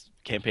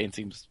campaign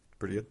seems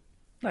pretty good.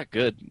 Not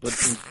good,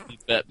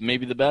 but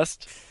maybe the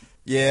best.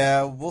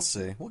 Yeah, we'll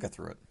see. We'll get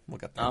through it.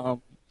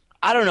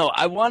 I don't know.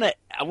 I want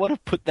to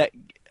put that.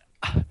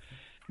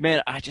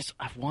 Man, I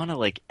want to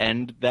like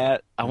end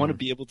that. I want to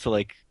be able to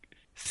like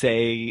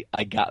say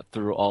I got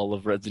through all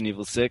of Resident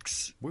Evil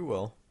 6. We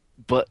will.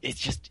 But it's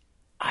just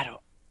I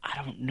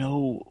don't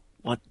know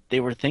what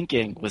they were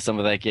thinking with some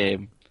of that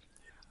game.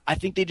 I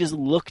think they just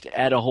looked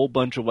at a whole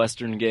bunch of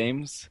Western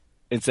games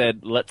and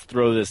said, "Let's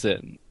throw this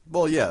in."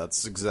 Well, yeah,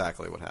 that's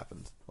exactly what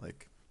happened.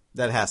 Like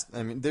that has.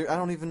 I mean, I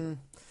don't even.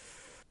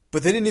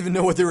 But they didn't even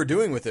know what they were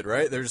doing with it,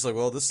 right? They're just like,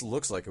 "Well, this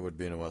looks like it would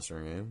be in a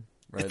Western game."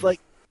 Right?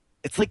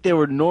 It's like they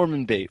were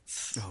Norman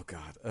Bates. Oh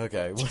God.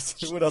 Okay.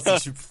 What else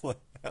did you play,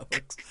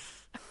 Alex?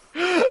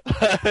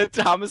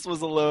 Thomas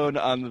Was Alone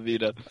on the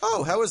Vita.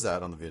 Oh, how is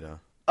that on the Vita?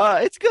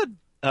 It's good.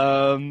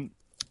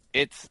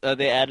 It's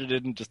they added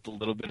in just a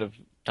little bit of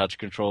touch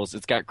controls.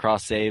 It's got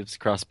cross saves,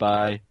 cross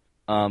buy.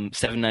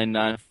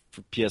 $7.99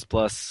 for PS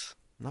Plus.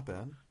 Not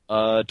bad.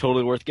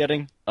 Totally worth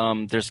getting.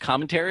 There's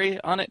commentary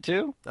on it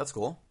too. That's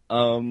cool.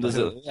 There's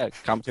a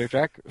commentary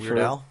track. Weird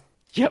Al?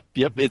 Yep.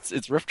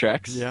 It's riff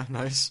tracks. Yeah,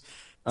 nice.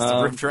 It's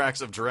the riff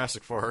tracks of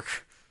Jurassic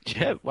Park.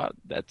 Yeah, wow,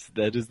 that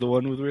is the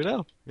one with Weird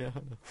Al. Yeah,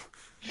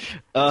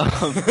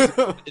 I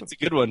know. It's a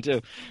good one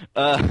too.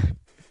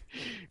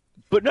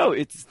 But no,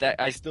 it's that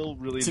I still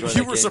really enjoy that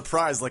You were game.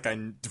 surprised, like I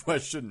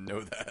shouldn't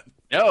know that.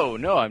 No,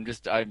 I'm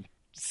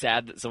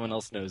sad that someone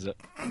else knows it.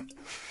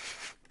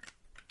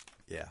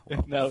 Yeah,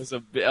 well. That was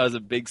a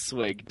big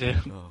swig, too.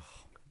 Oh,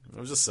 it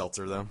was just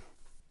seltzer, though.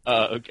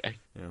 Okay.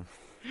 Yeah.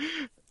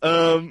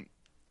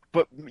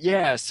 But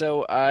yeah,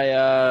 so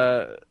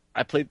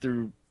I played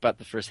through about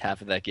the first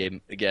half of that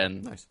game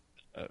again. Nice.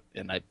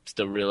 And I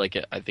still really like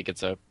it. I think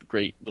it's a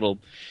great little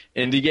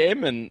indie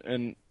game,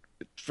 and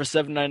for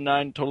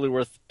 $7.99, totally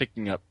worth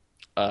picking up.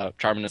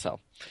 Charming as hell.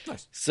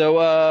 Nice.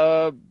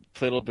 So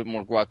played a little bit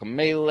more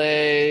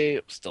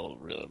Guacamelee. Still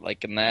really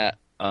liking that.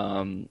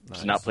 Nice.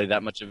 Did not play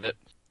that much of it.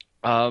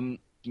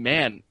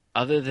 Man,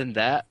 other than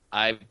that,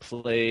 I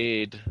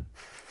played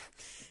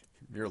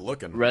You're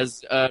looking.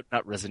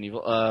 not Resident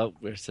Evil.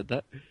 Where said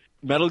that?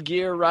 Metal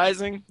Gear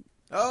Rising.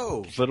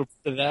 Oh, A little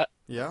bit of that.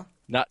 yeah.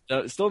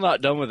 Still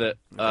not done with it.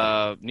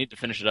 Okay. Need to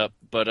finish it up,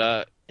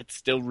 but it's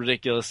still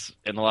ridiculous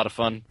and a lot of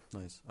fun.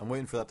 Nice. I'm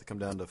waiting for that to come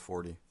down to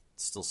 40.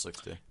 It's still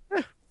 60.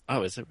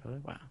 Oh, is it really?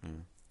 Wow.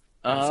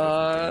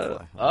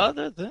 Gamefly.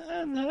 Other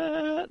than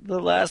that, the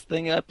last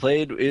thing I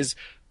played is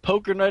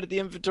Poker Night at the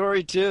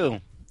Inventory 2.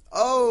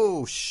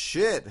 Oh,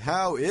 shit.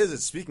 How is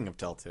it? Speaking of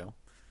Telltale.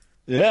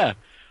 Yeah.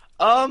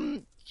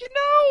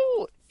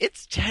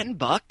 It's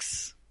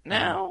 $10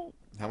 now.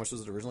 How much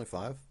was it originally?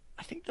 5?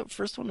 I think the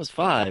first one was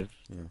 5.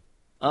 Yeah.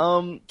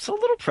 It's a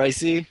little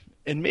pricey,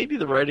 and maybe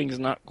the writing is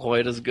not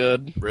quite as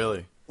good.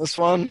 Really? This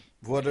one.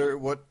 What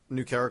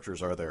new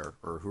characters are there,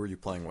 or who are you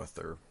playing with?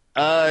 Or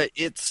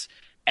It's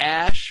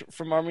Ash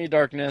from Army of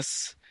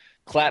Darkness,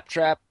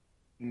 Claptrap,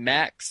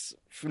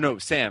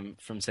 Sam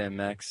from Sam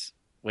Max.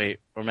 Wait,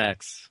 or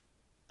Max,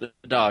 the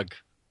dog.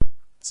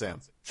 Sam.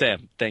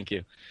 Thank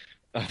you.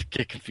 I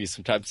get confused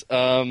sometimes.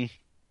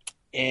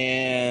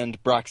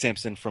 And Brock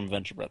Sampson from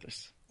Venture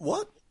Brothers.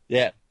 What?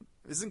 Yeah.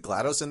 Isn't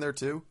GLaDOS in there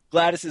too?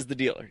 GLaDOS is the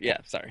dealer. Yeah,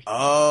 sorry.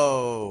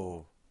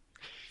 Oh.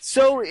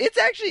 So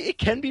it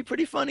can be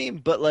pretty funny,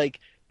 but like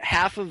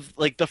half of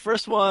like the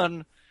first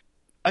one,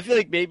 I feel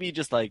like maybe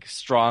just like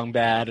Strong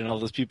Bad and all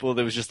those people,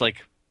 there was just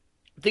like,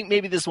 I think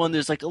maybe this one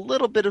there's like a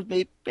little bit of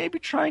maybe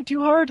trying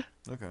too hard.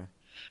 Okay.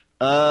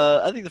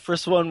 I think the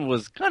first one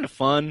was kind of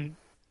fun,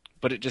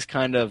 but it just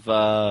kind of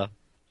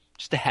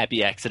just a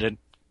happy accident.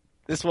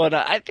 This one,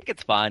 I think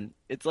it's fun.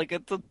 It's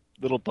a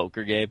little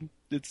poker game.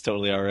 It's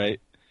totally all right.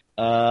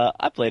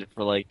 I played it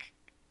for like,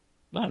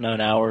 I don't know,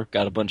 an hour.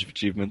 Got a bunch of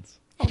achievements.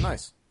 Oh,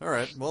 nice. All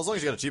right. Well, as long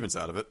as you got achievements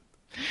out of it.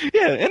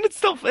 Yeah, and it's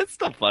still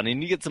funny.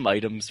 And you get some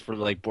items for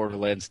like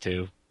Borderlands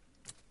 2.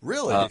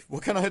 Really?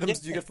 What kind of items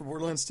do you get for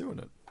Borderlands 2 in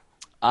it?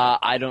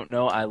 I don't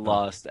know. I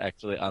lost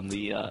actually on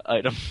the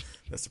item.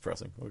 That's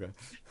depressing.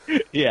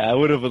 Okay. Yeah, I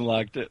would have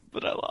unlocked it,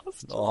 but I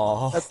lost.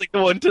 Oh. That's like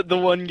the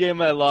one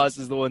game I lost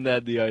is the one that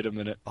had the item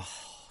in it. Oh,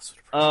 so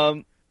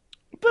depressing.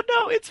 But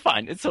no, it's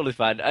fine. It's totally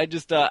fine. I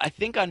just I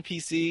think on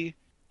PC,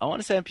 I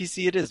want to say on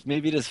PC it is.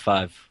 Maybe it is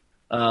 5.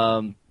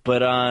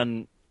 But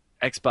on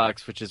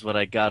Xbox, which is what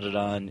I got it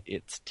on,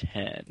 it's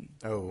 10.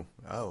 Oh.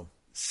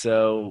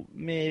 So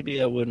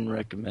maybe I wouldn't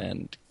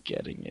recommend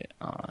getting it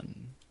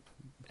on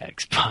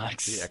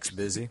Xbox. The X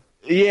busy.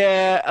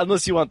 Yeah,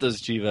 unless you want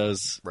those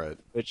Chivos. Right.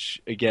 Which,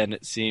 again,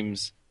 it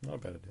seems Not a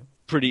bad idea.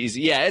 pretty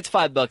easy. Yeah, it's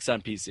 $5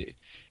 on PC.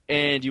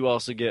 And you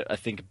also get, I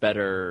think,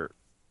 better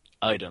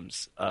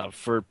items.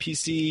 For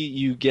PC,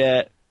 you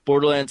get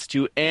Borderlands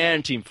 2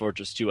 and Team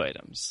Fortress 2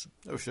 items.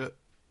 Oh, shit.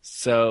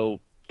 So,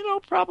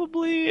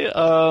 probably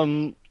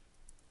Team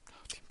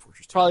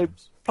Fortress 2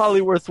 items.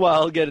 probably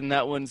worthwhile getting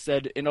that one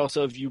instead. And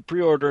also, if you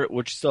pre-order it,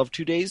 which you still have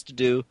 2 days to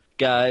do,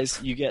 guys,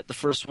 you get the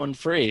first one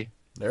free.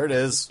 There it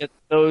is. Get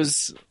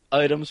those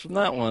items from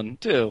that one,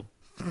 too,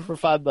 for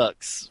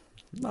 $5.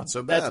 Not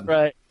so bad. That's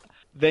right.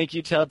 Thank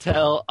you,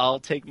 Telltale. I'll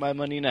take my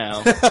money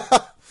now.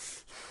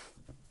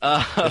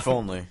 If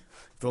only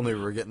we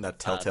were getting that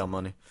Telltale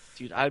money.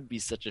 Dude, I'd be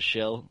such a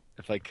shill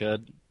if I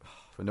could.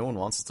 But no one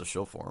wants us to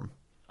shill for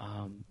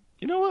him.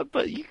 You know what?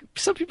 But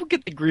some people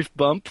get the grief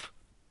bump.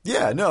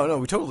 Yeah, no,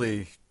 we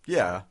totally.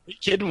 Yeah. Are you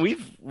kidding?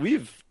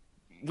 We've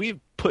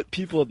put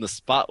people in the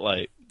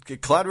spotlight.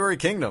 Cloudberry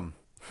Kingdom.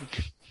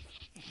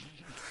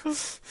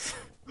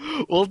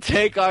 We'll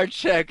take our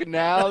check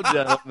now,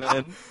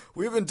 gentlemen.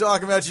 We've been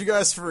talking about you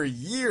guys for a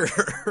year.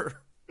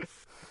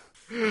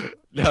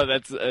 No,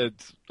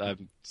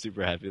 I'm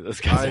super happy those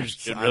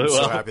guys are doing really I'm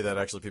well. so happy that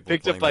actually people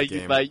Picked are up playing that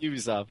game. by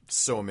Ubisoft.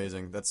 So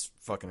amazing. That's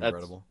fucking That's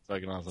incredible.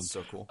 fucking awesome.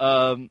 So cool.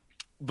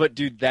 But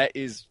dude,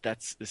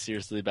 that's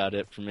seriously about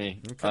it for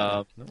me.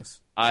 Okay.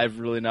 Nice. I've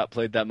really not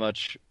played that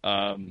much.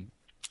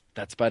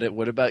 That's about it.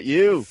 What about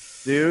you,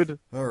 dude?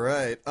 All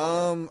right.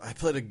 I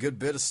played a good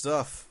bit of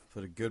stuff.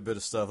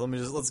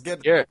 Let's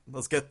get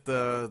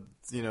the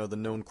the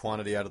known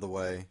quantity out of the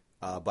way.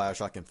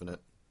 BioShock Infinite.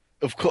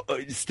 Of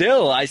course.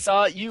 Still, I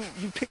saw you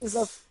picked this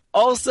up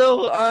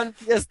also on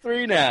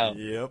PS3 now.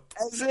 Yep.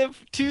 As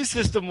if 2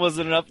 system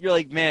wasn't enough. You're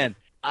like, man,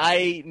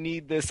 I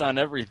need this on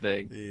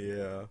everything.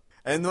 Yeah.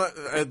 And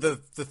the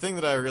thing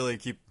that I really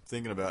keep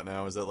thinking about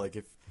now is that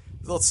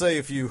let's say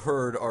if you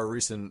heard our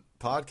recent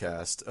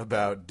podcast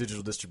about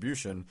digital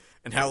distribution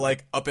and how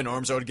up in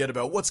arms I would get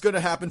about what's going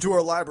to happen to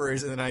our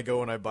libraries, and then I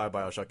go and I buy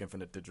BioShock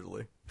Infinite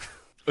digitally.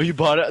 Oh, you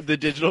bought it, the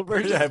digital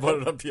version? Yeah, I bought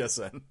it on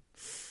PSN.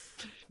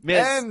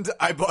 Man, And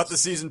I bought the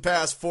season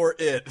pass for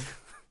it.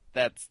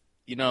 that's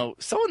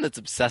someone that's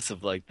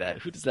obsessive like that.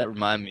 Who does that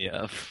remind me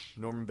of?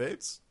 Norman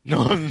Bates?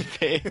 Norman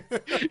Bates.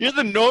 You're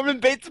the Norman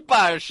Bates of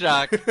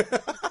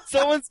BioShock.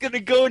 Someone's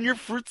gonna go in your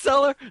fruit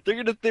cellar.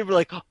 They're be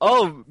like,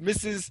 "Oh,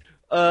 Mrs.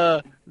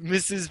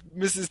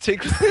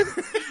 Tinkler."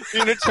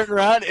 You're gonna turn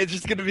around. It's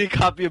just gonna be a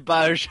copy of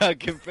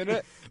BioShock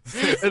Infinite,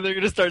 and they're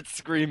gonna start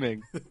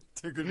screaming.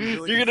 They're gonna be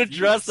really You're gonna confused.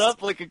 dress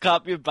up like a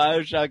copy of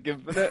BioShock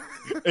Infinite,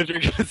 and you're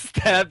gonna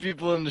stab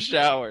people in the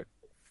shower.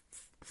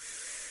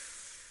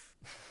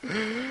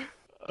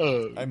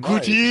 I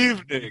might. Good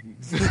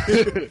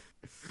evening.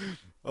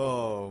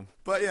 Oh,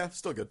 but yeah,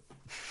 still good.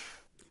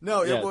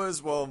 No, Yeah. it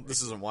was, well,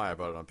 this isn't why I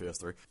bought it on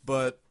PS3,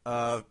 but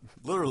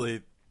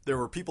literally, there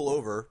were people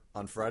over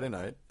on Friday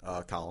night,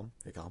 Colin,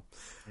 hey Colin,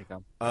 Here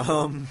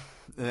you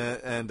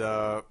and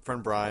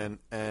friend Brian,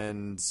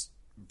 and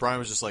Brian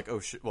was just like, oh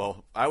shit,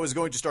 well, I was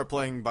going to start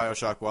playing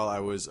BioShock while I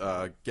was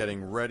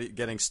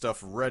getting stuff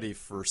ready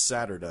for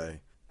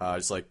Saturday,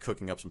 just like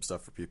cooking up some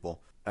stuff for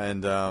people,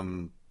 and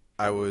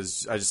I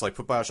just like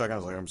put BioShock on. I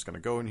was like, I'm just gonna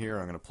go in here.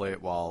 I'm gonna play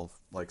it while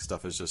like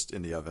stuff is just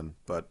in the oven.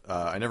 But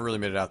I never really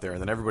made it out there. And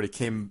then everybody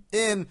came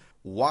in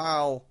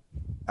while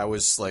I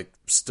was like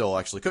still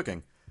actually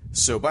cooking.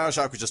 So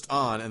BioShock was just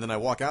on, and then I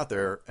walk out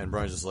there, and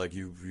Brian's just like,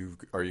 "You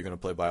are you gonna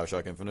play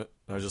BioShock Infinite?"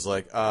 And I was just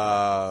like,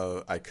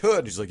 I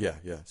could." He's like, "Yeah,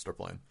 start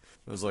playing."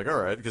 I was like, "All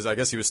right," because I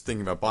guess he was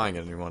thinking about buying it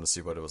and he wanted to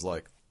see what it was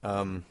like.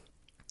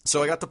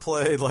 So I got to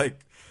play like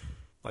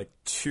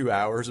 2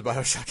 hours of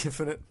BioShock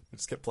Infinite. I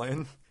just kept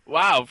playing.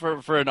 Wow,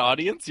 for an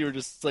audience, you were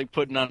just like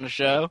putting on a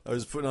show. I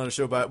was putting on a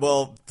show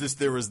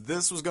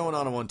this was going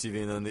on one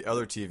TV, and then the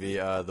other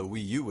TV, the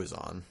Wii U was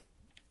on.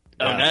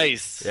 Oh, Yeah.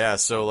 nice. Yeah,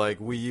 so like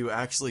Wii U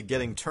actually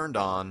getting turned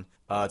on.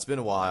 It's been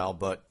a while,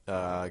 but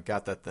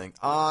got that thing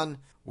on.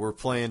 We're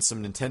playing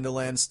some Nintendo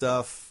Land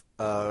stuff,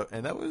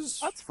 and that was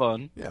That's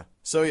fun. yeah.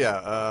 So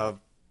yeah,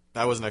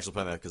 I wasn't actually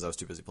playing that because I was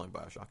too busy playing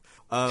BioShock.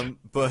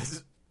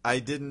 But I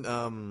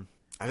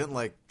didn't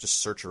like just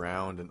search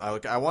around, and I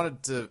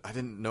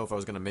didn't know if I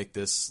was gonna make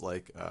this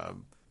like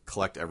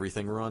collect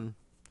everything run.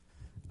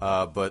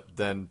 But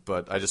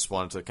I just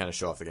wanted to kind of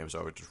show off the game, so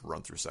I would just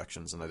run through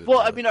sections, and I didn't. Well,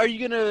 really- I mean, are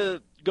you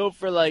gonna go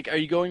for like? Are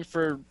you going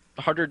for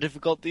harder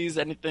difficulties?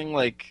 Anything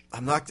like?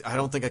 I'm not. I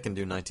don't think I can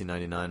do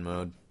 1999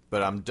 mode,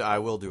 but I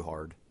will do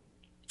hard.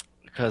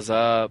 Because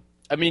I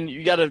mean,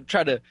 you got to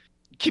try to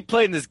keep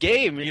playing this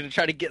game. You're gonna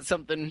try to get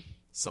something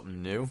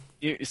Something new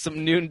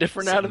and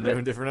different out of new it.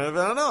 and different out of it.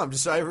 I don't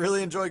know. I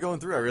really enjoy going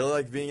through. I really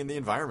like being in the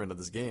environment of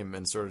this game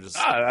and sort of just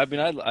I mean,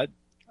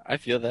 I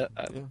feel that.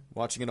 yeah,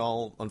 watching it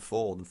all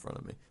unfold in front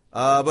of me.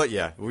 But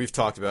yeah, we've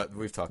talked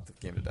the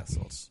game to death,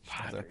 so let's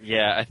stop there.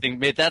 Yeah, I think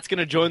mate, that's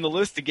gonna join the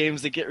list of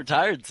games that get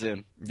retired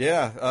soon.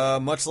 Yeah,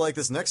 much like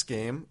this next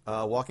game,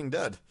 Walking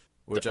Dead,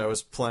 which I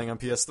was playing on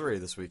PS3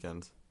 this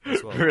weekend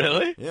as well.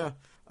 Really? Yeah,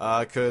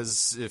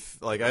 because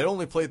if like I'd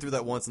only played through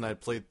that once, and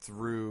I'd played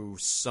through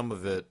some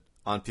of it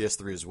on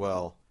PS3 as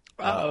well.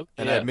 And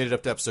I yeah. had made it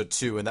up to episode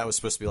 2, and that was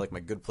supposed to be like my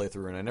good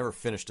playthrough, and I never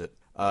finished it.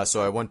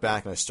 So I went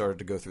back and I started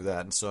to go through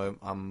that, and so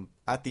I'm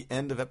at the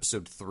end of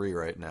episode 3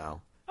 right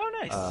now. Oh,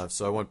 nice.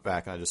 So I went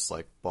back and I just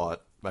like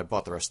bought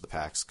the rest of the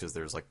packs because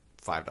there's like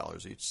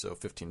 $5 each, so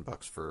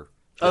 $15 for.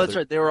 Oh, that's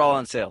right. They were all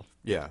on sale.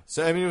 Yeah.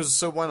 So I mean,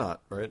 why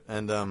not, right?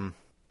 And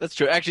That's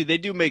true. Actually, they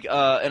do make.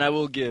 And I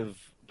will give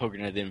Poker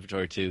Night the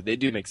inventory too. They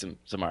do make some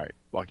alright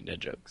Walking Dead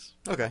jokes.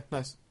 okay,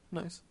 nice.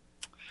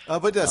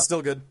 But yeah, it's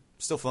still good,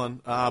 still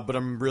fun. But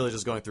I'm really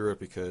just going through it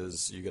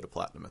because you get a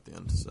platinum at the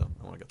end, so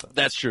I want to get that.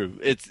 That's true.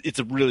 It's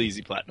a really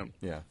easy platinum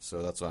Yeah.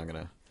 So that's why I'm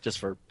gonna. just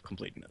for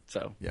completing it.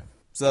 So Yeah.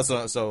 So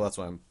that's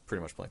why I'm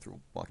pretty much playing through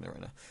Walking Dead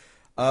right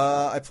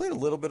now. I played a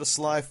little bit of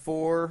Sly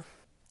 4,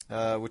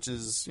 which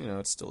is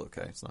it's still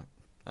okay. It's not.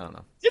 I don't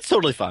know. it's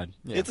totally fine.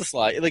 Yeah. It's a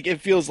Sly. Like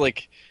it feels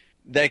like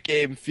that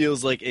game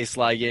feels like a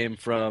Sly game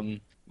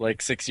from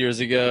like 6 years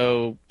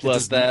ago.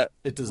 Plus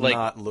It does like,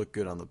 not look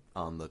good on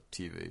the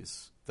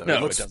TVs. Though. No, it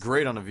it looks doesn't.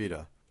 great on a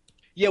Vita.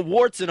 Yeah,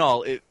 warts and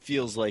all. It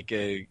feels like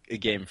a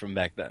game from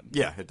back then.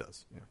 Yeah, it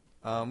does. Yeah.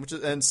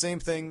 And same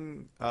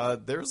thing.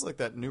 There's like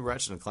that new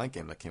Ratchet and Clank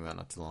game that came out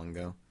not too long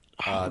ago.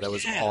 That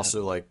was yeah.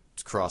 also like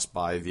crossed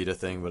by Vita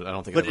thing, but I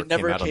don't think But it it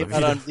never came out came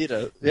on out the Vita.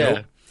 on Vita.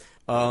 Yeah.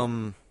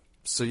 Nope.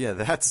 So yeah,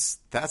 that's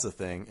a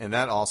thing, and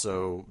that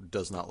also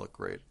does not look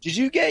great. Did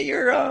you get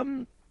your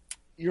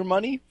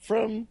money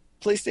from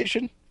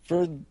PlayStation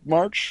for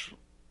March?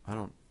 I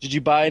don't Did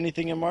you buy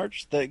anything in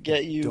March that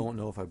get you? don't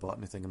know if I bought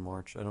anything in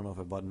March. I don't know if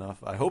I bought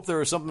enough. I hope there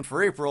was something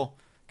for April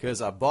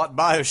because I bought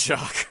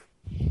BioShock.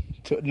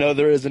 No,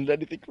 there isn't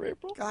anything for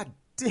April. God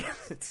damn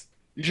it!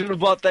 You should have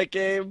bought that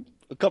game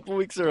a couple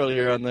weeks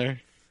earlier on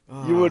there.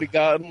 You would have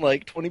gotten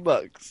like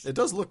 $20. It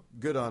does look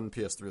good on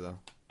PS3 though.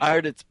 I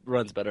heard it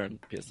runs better on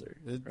PS3.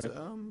 It,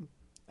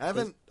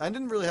 I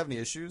didn't really have any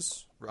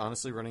issues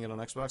honestly running it on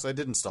Xbox. I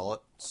did install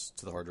it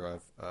to the hard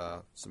drive,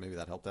 so maybe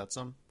that helped out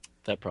some.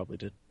 That probably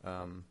did.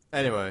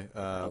 Anyway,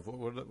 what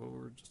were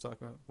we just talking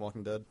about?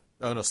 Walking Dead?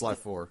 Oh no, Sly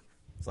 4.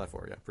 Sly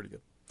 4, yeah, pretty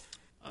good.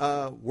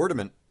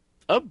 Wordament.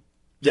 Oh,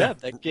 yeah,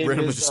 that game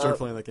randomly is just started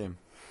playing that game.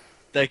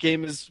 that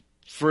game is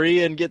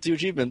free and gets you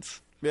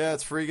achievements. Yeah,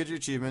 it's free, get you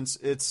achievements.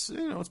 It's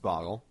it's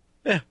Boggle.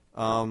 Yeah.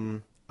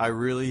 I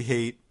really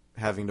hate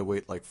having to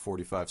wait like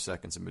 45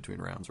 seconds in between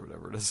rounds or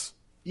whatever it is.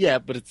 Yeah,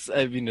 but it's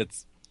Boggle.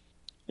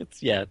 It's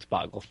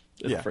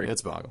yeah, free.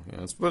 it's Boggle.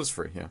 Yeah, but it's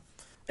free. Yeah.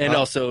 And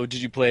also,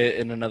 did you play it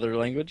in another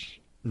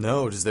language?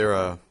 No, is there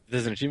a?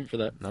 There's an achievement for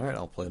that. All right,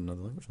 I'll play it in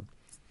another language.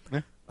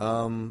 Yeah.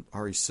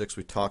 RE6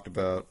 we talked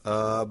about.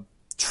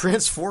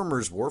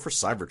 Transformers War for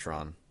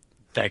Cybertron.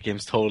 That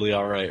game's totally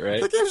all right,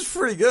 right? That game's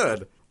pretty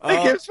good.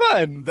 That game's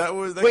fun.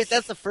 Wait,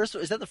 that's the first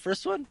one. Is that the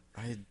first one?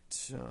 I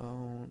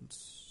don't.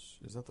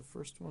 Is that the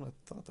first one? I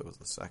thought that was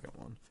the second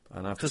one. I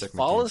have to Because check my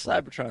Fall game of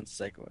plan. Cybertron's the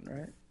second one,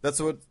 right? That's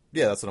what.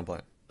 Yeah, that's what I'm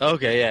playing.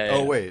 Okay, yeah.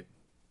 Oh wait,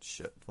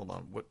 shit. Hold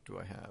on. What do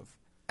I have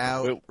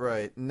out Wait.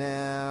 right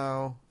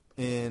now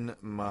in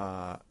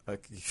my?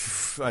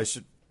 I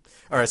should.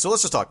 All right, so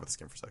let's just talk about this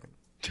game for a second.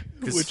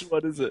 'Cause Which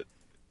one is it?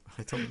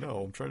 I don't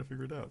know. I'm trying to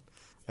figure it out.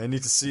 I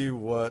need to see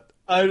what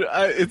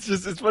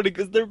It's funny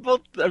because they're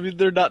both. I mean,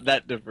 they're not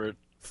that different.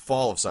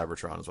 Fall of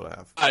Cybertron is what I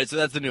have. All right, so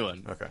that's the new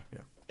one. Okay,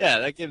 yeah. Yeah,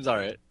 that game's all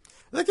right.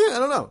 That game, I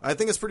don't know. I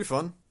think it's pretty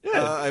fun.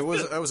 Yeah, I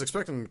was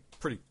expecting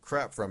pretty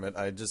crap from it.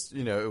 I just,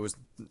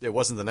 it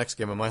wasn't the next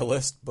game on my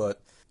list,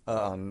 but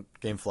on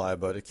GameFly,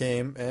 but it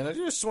came, and I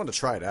just wanted to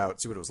try it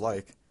out, see what it was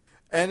like,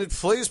 and it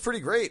plays pretty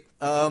great.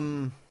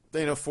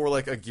 For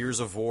like a Gears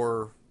of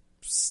War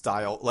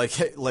style,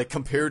 like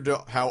compared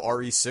to how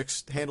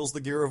RE6 handles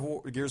the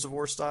Gears of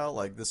War style,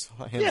 like this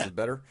handles it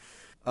better.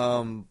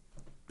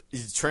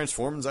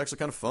 Transforming is actually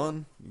kind of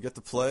fun. You get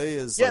to play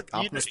as like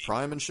Optimus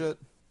Prime and shit.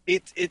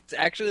 It's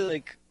actually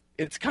like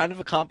it's kind of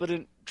a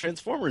competent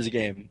Transformers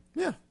game.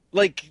 Yeah.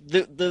 Like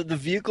the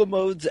vehicle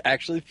modes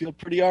actually feel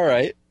pretty all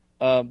right.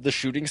 The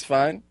shooting's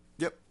fine.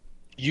 Yep.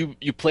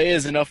 You play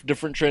as enough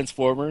different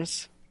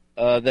Transformers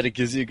that it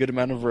gives you a good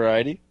amount of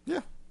variety.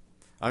 Yeah.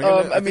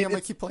 I think I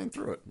might keep playing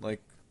through it.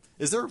 Like,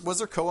 was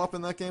there co-op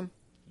in that game?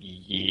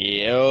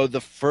 Yeah,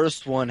 the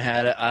first one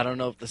had it. I don't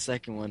know if the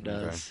second one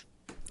does.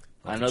 Okay.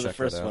 I know the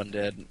first one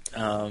did.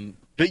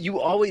 But you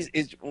always,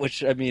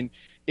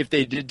 if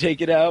they did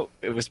take it out,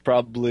 it was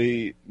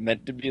probably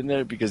meant to be in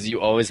there because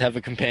you always have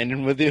a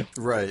companion with you.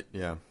 Right,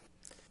 yeah.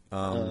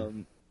 I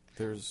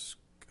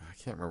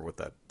can't remember what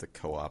the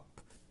co-op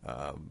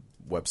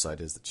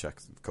website is that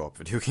checks co-op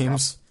video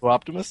games.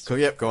 Co-Optimus?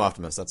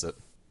 Co-Optimus, that's it.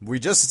 We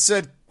just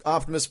said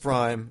Optimus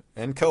Prime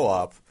and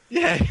co-op.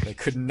 Yeah. They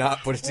could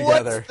not put it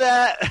together. What's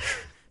that?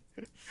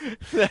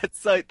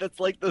 That's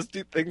like those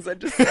two things I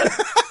just said.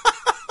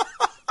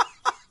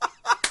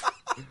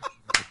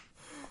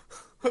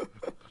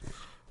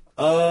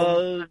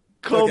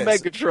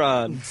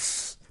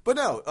 Megatron. But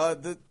no,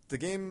 the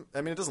game.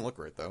 I mean, it doesn't look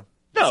great though.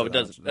 No, it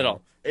doesn't at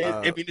all.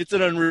 It's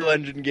an Unreal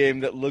Engine game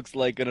that looks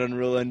like an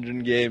Unreal Engine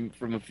game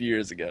from a few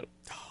years ago.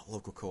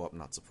 Local co-op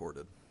not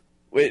supported.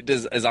 Wait,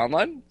 is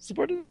online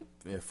supported?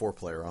 Yeah,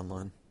 4-player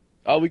online.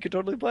 Oh, we could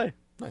totally play.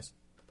 Nice.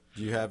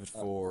 Do you have it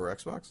for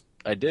Xbox?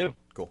 I do.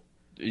 Cool.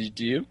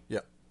 Do you?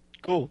 Yeah.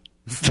 Cool.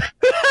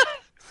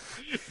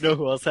 Know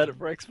who else had it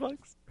for Xbox?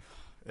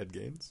 Ed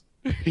Gaines.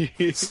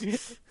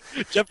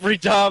 Jeffrey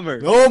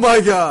Dahmer. Oh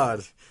my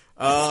god.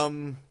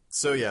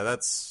 So yeah,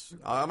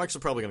 I'm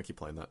actually probably gonna keep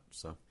playing that.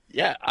 So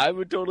yeah, I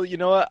would totally. You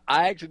know what?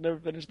 I actually never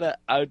finished that.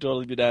 I would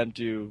totally be down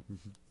to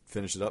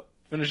finish it up.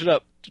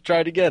 To try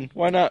it again.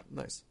 Why not?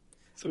 Nice.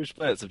 So we should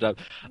play it sometime.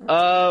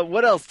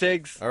 What else,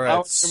 Tiggs? All right. I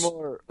want to hear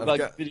more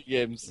about video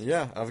games.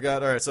 Yeah, I've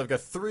got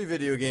 3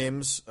 video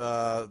games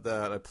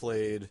that I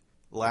played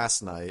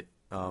last night.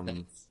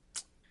 Nice.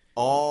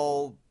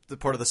 All the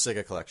part of the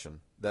Sega collection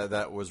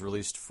that was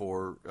released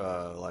for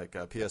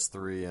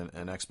PS3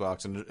 and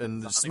Xbox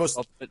and most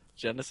Ultimate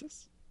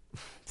Genesis.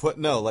 What?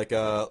 No,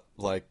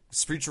 like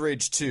Streets of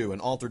Rage 2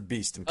 and Altered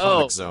Beast and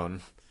Comic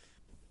Zone.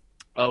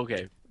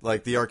 Okay.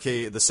 Like the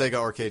Sega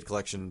arcade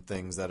collection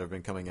things that have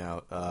been coming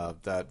out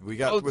that we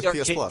got with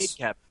PS Plus.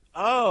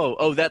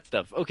 Oh, that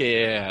stuff.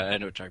 Okay, yeah, I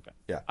know what you're talking about.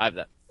 Yeah, I have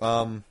that.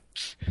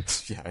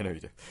 Yeah, I know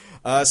you do.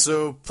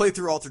 So play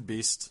through Altered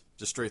Beast,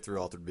 just straight through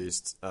Altered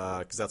Beast,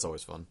 because that's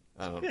always fun.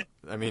 I don't know.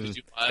 I mean,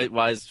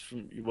 Rise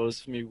from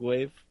your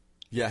grave.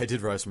 Yeah, I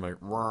did rise from your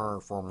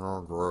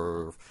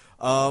grave.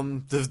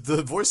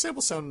 The voice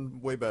samples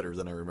sound way better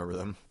than I remember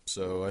them,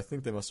 so I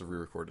think they must have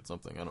re-recorded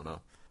something. I don't know.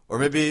 Or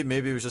maybe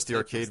it was just the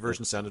arcade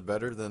version sounded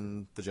better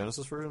than the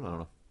Genesis version. I don't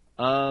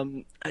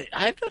know.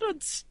 I have that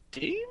on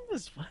Steam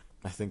as well.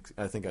 I think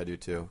I do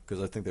too,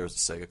 because I think there was a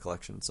Sega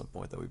collection at some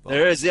point that we bought.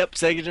 There is, yep,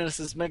 Sega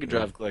Genesis Mega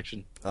Drive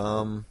collection.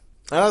 I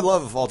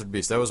love Altered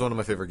Beast. That was one of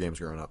my favorite games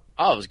growing up.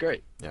 Oh, it was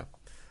great. Yeah.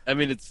 I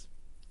mean, it's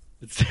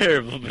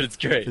terrible, but it's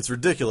great. It's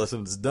ridiculous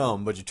and it's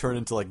dumb, but you turn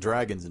into like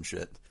dragons and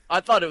shit.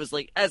 I thought it was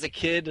like, as a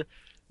kid,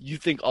 you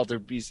think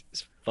Altered Beast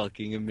is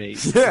fucking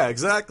amazing. Yeah,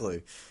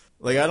 exactly.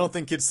 Like, I don't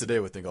think kids today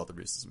would think Altered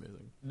Beast is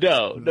amazing.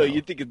 No,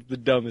 you think it's the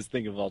dumbest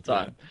thing of all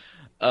time.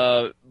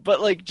 Yeah.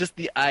 But, like, just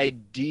the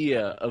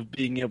idea of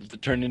being able to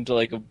turn into,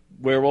 like, a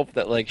werewolf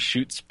that, like,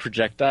 shoots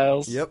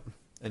projectiles. Yep.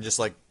 And just,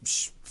 like,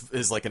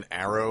 is like an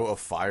arrow of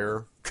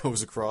fire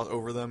goes across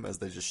over them as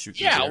they just shoot.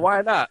 Yeah,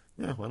 why not?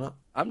 Yeah, why not?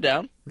 I'm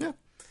down. Yeah.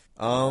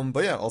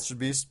 But yeah, Altered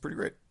Beast, pretty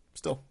great.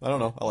 Still, I don't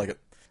know. I like it.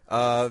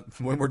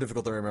 Way more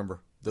difficult than I remember.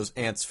 Those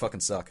ants fucking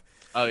suck.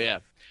 Oh,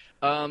 yeah.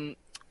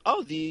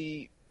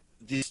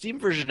 The Steam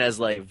version has,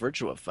 like,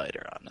 Virtua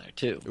Fighter on there,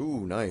 too.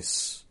 Ooh,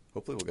 nice.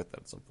 Hopefully we'll get that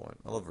at some point.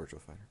 I love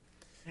Virtua Fighter.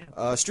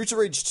 Yeah. Streets of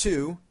Rage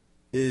 2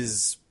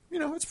 is,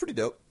 it's pretty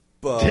dope.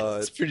 But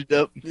it's pretty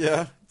dope.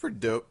 Yeah, pretty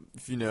dope.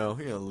 If you know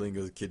the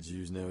lingo the kids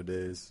use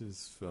nowadays.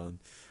 It's fun.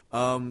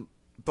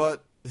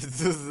 But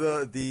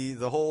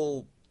The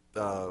whole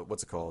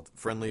what's it called?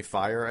 Friendly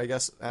fire, I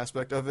guess,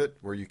 aspect of it,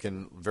 where you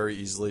can very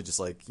easily just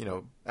like,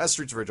 as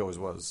Streets of Rage always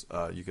was,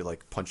 you could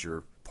like punch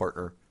your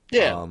partner,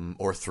 Yeah.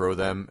 or throw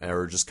them,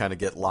 or just kind of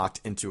get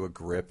locked into a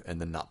grip and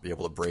then not be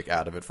able to break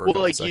out of it for a Well,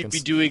 couple like seconds. you'd be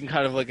doing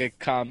kind of like a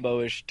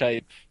combo-ish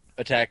type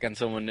attack on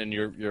someone, and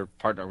your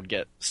partner would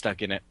get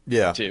stuck in it.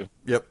 Yeah. Too.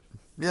 Yep.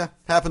 Yeah.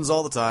 Happens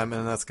all the time,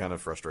 and that's kind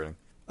of frustrating.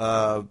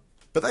 But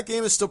that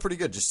game is still pretty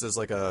good, just as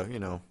like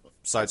a,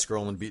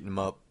 side-scrolling, beating them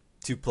up,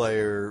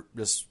 2-player,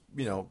 just,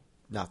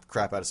 knock the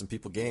crap out of some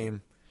people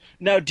game.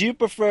 Now, do you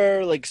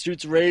prefer like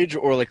Streets of Rage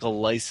or like a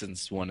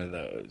licensed one of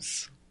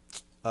those?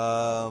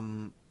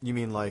 You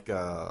mean like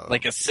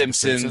Like a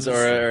Simpsons,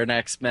 or an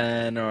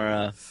X-Men or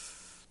a...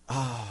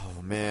 Oh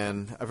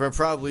man, I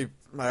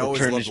always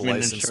Return loved of the Ninja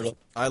licensed. Turtle.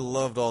 I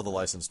loved all the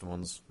licensed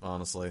ones.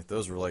 Honestly,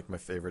 those were like my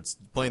favorites.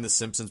 Playing the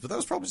Simpsons, but that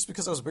was probably just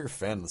because I was a bigger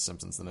fan of the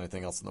Simpsons than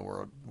anything else in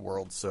the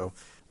world. So,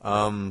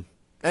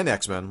 and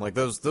X-Men, like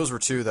those were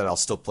two that I'll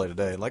still play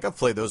today. Like I've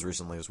played those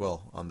recently as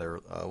well on their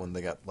when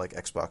they got like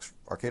Xbox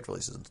arcade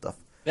releases and stuff.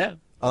 Yeah.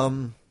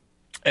 And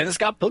the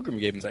Scott Pilgrim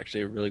game is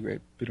actually a really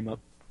great beat 'em up.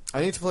 I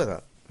need to play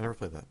that. I never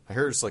played that. I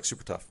heard it's like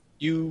super tough.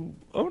 You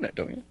own it,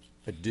 don't you?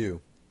 I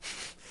do,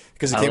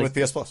 because it I came like-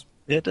 with PS Plus.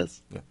 Yeah, it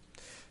does.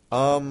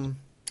 And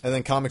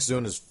then Comic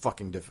Zone is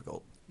fucking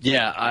difficult.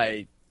 Yeah,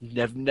 I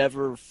have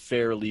never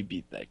fairly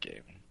beat that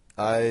game.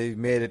 I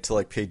made it to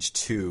like page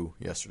 2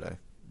 yesterday.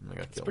 I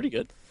got It's killed. pretty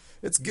good.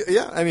 It's good.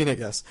 Yeah, I mean, I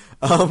guess.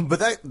 But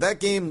that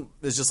game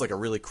is just like a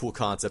really cool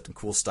concept and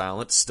cool style,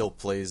 and it still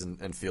plays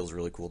and feels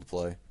really cool to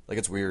play. Like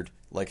it's weird,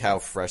 like how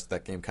fresh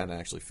that game kind of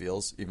actually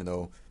feels, even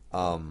though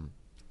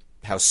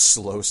how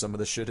slow some of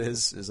the shit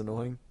is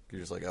annoying.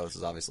 You're just like, oh, this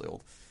is obviously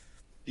old.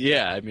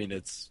 Yeah, I mean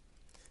it's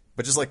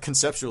But just like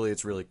conceptually,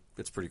 it's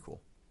pretty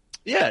cool.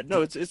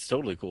 it's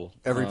totally cool.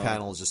 Every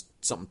panel is just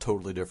something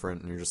totally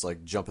different, and you're just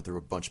like jumping through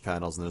a bunch of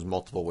panels, and there's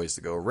multiple ways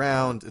to go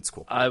around. It's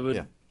cool.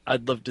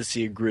 I'd love to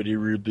see a gritty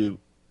reboot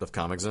Of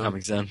Comic Zone.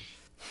 Comic Zone.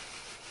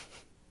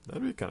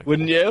 That'd be kind of cool.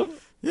 Wouldn't you?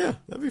 Yeah,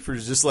 that'd be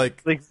pretty. Just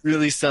like Like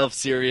really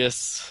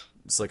self-serious.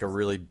 it's like a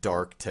really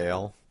dark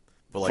tale,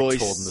 but like Voice.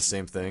 told in the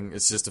same thing.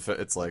 It's just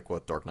it's like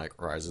what Dark Knight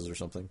Rises or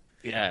something.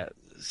 Yeah,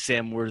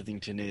 Sam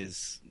Worthington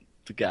is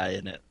the guy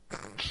in it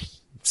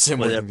Sam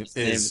Whatever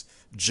Worthington his is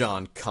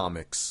John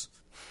Comics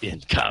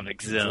in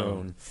Comic Zone.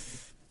 Zone.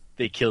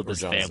 They killed Or his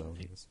John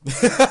family.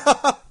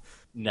 Zone.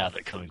 Now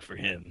they're coming for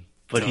him,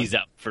 but John. he's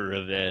out for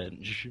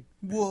revenge.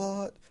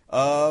 What?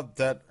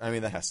 That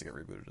has to get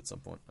rebooted at some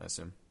point, I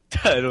assume.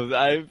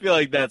 I feel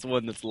like that's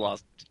one that's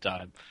lost to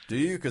time. Do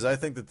you? Because I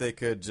think that they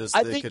could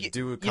I they think could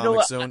do a you know Comic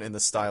what? Zone in the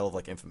style of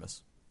like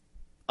Infamous.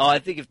 Oh, I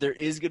think if there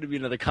is going to be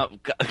another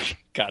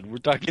God, we're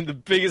talking the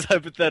biggest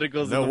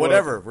hypotheticals. in No, the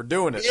whatever. world. We're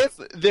doing it. If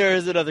there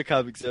is another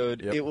Comic Zone,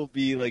 Yep. it will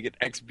be like an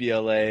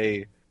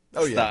XBLA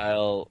Oh, yeah.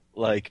 style,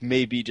 like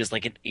maybe just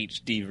like an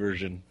HD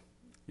version.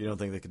 You don't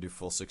think they could do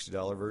full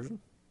 $60 version?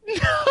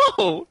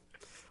 No.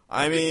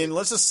 I mean,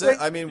 let's just say.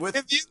 I mean, with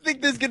If you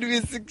think there's going to be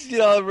a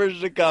 $60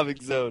 version of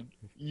Comic Zone,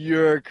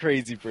 you're a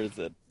crazy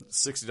person.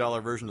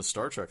 $60 version of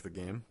Star Trek the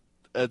game.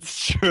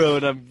 That's true,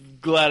 and I'm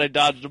glad I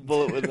dodged a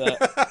bullet with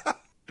that.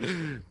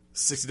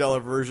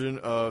 $60 version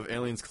of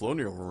Aliens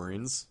Colonial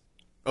Marines.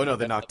 Oh no,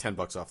 they knocked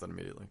 $10 off that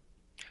immediately.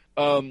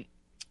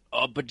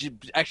 But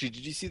actually,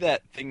 did you see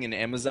that thing in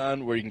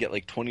Amazon where you can get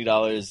like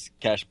 $20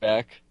 cash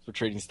back for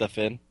trading stuff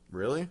in?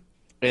 Really?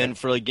 And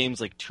for like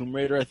games like Tomb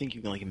Raider, I think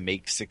you can like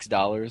make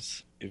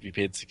 $6 if you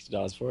paid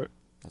 $60 for it.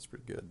 That's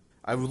pretty good.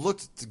 I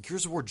looked at the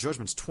Gears of War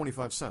Judgment's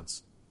 25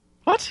 cents.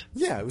 What?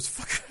 Yeah, it was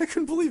fucking. I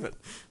couldn't believe it.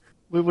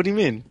 Wait, what do you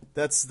mean?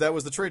 That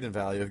was the trade-in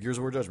value of Gears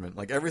of War Judgment.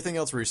 Like everything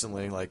else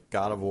recently, like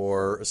God of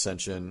War,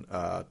 Ascension,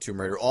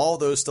 Tomb Raider, all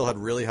those still had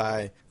really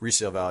high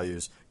resale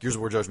values. Gears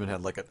of War Judgment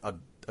had like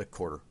a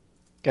quarter.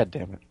 God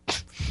damn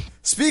it!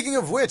 Speaking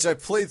of which, I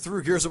played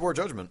through Gears of War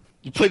Judgment.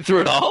 You played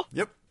through it all?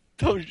 Yep.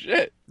 Oh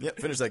shit! Yep.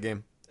 Finished that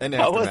game. And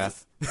How was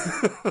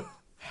Aftermath.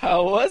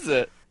 How was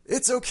it?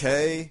 It's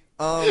okay.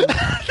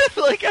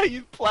 Like how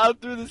you plowed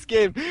through this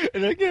game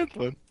and I can't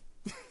one.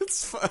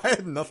 I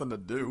had nothing to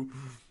do.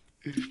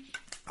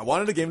 I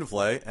wanted a game to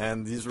play,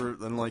 and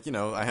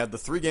I had the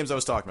 3 games I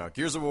was talking about: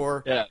 Gears of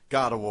War, Yeah.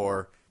 God of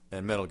War,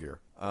 and Metal Gear.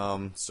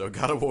 So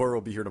God of War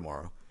will be here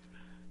tomorrow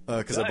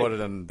because I bought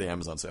it on the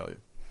Amazon sale,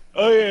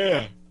 Oh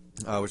yeah.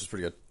 which is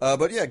pretty good.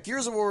 But yeah,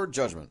 Gears of War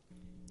Judgment.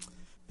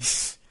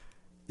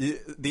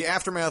 The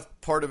Aftermath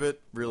part of it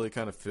really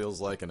kind of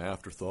feels like an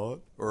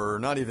afterthought, or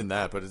not even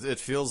that, but it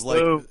feels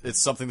like it's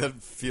something that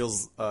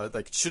feels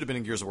like it should have been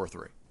in Gears of War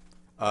 3.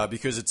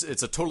 Because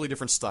it's a totally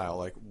different style.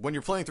 Like when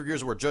you're playing through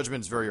Gears of War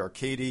Judgment, it's very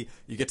arcadey.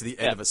 You get to the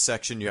end of a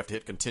section, you have to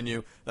hit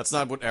continue. That's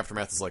not what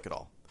Aftermath is like at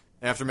all.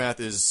 Aftermath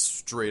is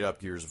straight up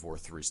Gears of War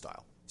 3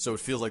 style. So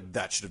it feels like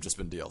that should have just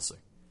been DLC.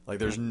 Like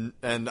there's and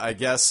I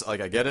guess like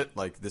I get it.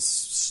 Like this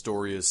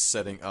story is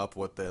setting up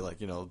what they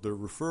they're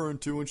referring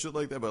to and shit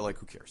like that. But like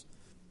who cares?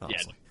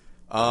 Honestly,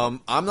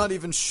 I'm not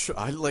even sure.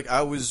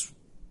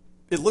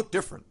 It looked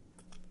different.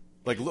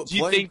 Like look. Do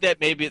you think that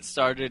maybe it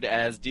started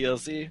as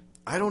DLC?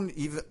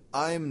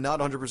 I'm not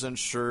 100%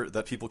 sure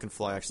that People Can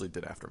Fly actually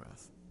did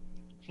Aftermath.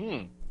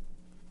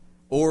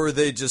 Or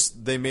they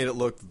made it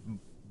look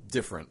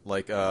different,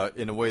 like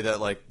in a way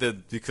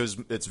that because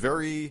it's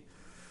very,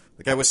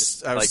 like I was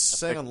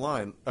saying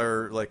online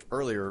or like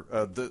earlier,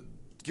 the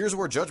Gears of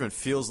War Judgment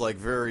feels like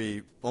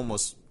very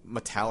almost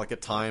metallic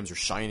at times or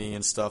shiny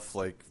and stuff.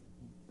 Like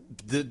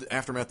the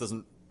Aftermath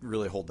doesn't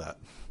really hold that,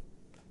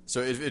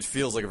 so it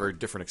feels like a very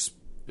different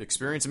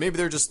experience. And maybe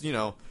they're just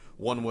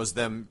one was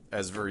them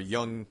as very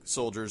young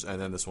soldiers, and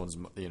then this one's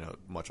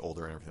much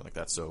older and everything like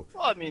that. So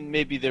well, I mean,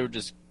 maybe they were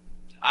just.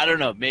 I don't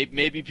know.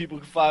 Maybe People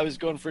Can Fly was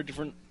going for a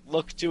different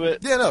look to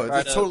it. Yeah, no,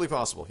 it's totally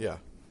possible. Yeah,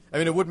 I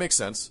mean, it would make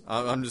sense.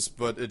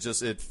 But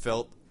it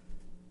felt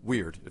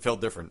weird. It felt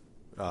different.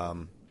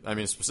 I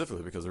mean,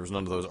 specifically because there was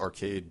none of those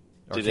arcade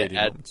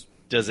moments.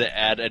 Does it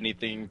add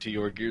anything to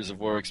your Gears of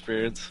War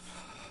experience?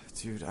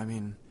 Dude, I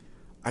mean,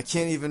 I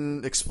can't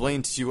even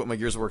explain to you what my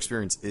Gears of War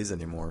experience is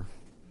anymore.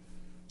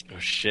 Oh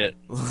shit.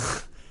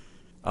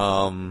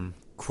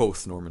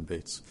 Quoth Norman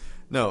Bates.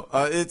 No,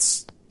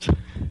 it's.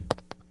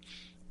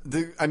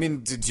 I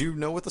mean, did you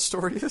know what the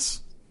story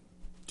is?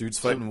 Dudes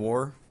fighting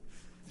war?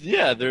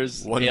 Yeah,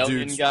 there's One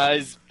alien dude's-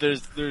 guys.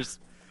 There's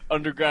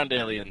underground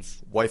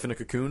aliens. Wife in a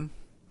cocoon?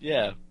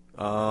 Yeah.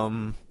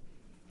 One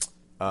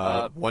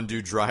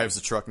dude drives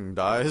a truck and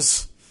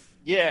dies,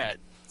 Yeah.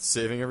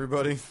 saving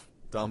everybody.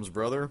 Dom's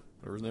brother,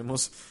 whatever his name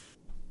was.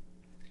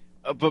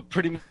 But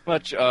pretty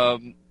much,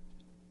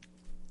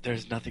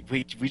 there's nothing.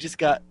 We just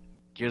got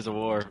Gears of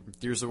War.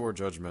 Gears of War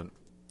Judgment.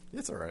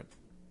 It's alright.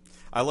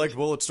 I liked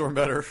Bulletstorm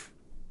better.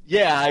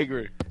 Yeah, I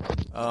agree.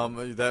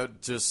 That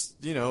just,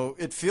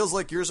 it feels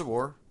like Gears of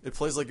War. It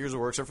plays like Gears of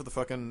War, except for the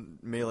fucking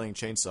meleeing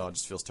chainsaw. It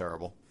just feels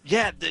terrible.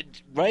 Yeah,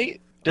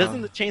 right?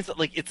 Doesn't the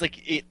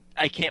chainsaw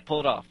I can't pull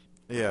it off.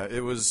 Yeah,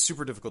 it was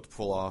super difficult to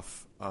pull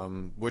off,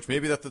 which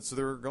maybe that's what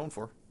they were going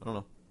for. I don't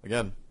know.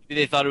 Again.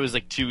 They thought it was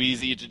too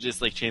easy to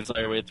just chainsaw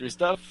your way through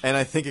stuff. And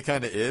I think it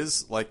kind of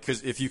is,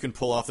 because if you can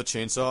pull off the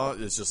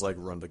chainsaw, it's just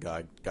run to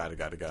guy to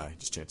guy,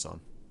 just chainsaw.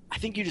 I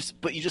think you just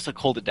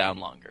hold it down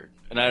longer,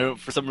 and I don't.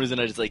 For some reason,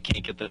 I just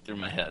can't get that through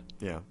my head.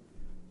 Yeah.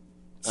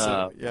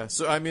 So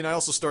So I mean, I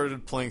also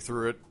started playing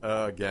through it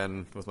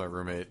again with my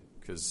roommate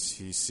because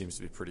he seems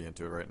to be pretty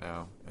into it right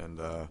now, and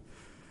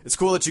it's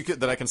cool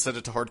that I can set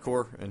it to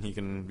hardcore and he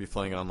can be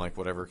playing it on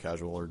whatever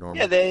casual or normal.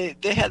 Yeah,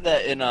 they had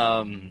that in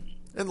And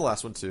the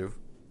last one too.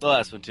 the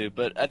last one too,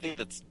 but I think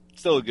that's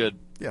still a good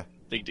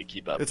thing to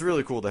keep up. It's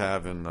really cool to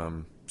have,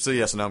 and so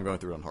now I'm going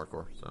through it on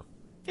hardcore. So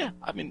yeah,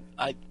 I mean,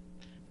 I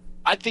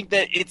think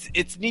that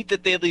it's neat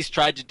that they at least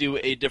tried to do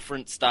a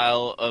different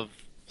style of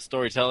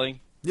storytelling.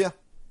 Yeah.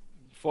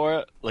 For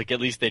it, at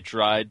least they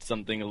tried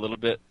something a little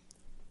bit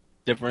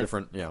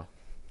different. Yeah.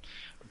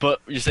 But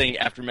you're saying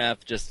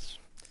Aftermath just.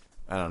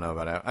 I don't know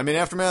about it. I mean,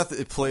 Aftermath,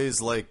 it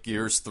plays like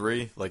Gears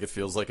 3. It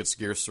feels like it's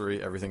Gears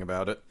 3, everything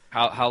about it.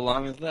 How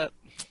long is that?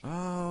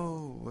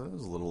 Oh, it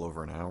was a little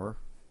over an hour.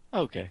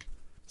 Okay.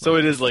 So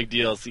it is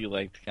DLC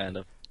length, kind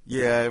of.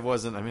 Yeah, it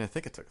wasn't. I mean, I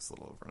think it took us a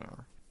little over an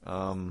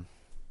hour.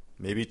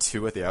 Maybe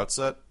 2 at the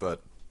outset,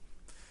 but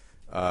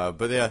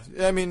yeah.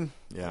 I mean,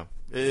 yeah,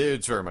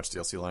 it's very much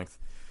DLC length.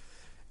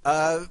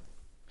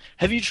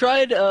 Have you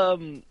tried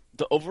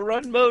the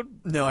Overrun mode?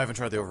 No, I haven't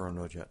tried the Overrun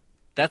mode yet.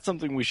 That's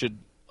something we should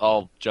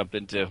all jump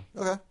into.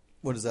 Okay.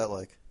 What is that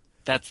like?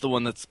 That's the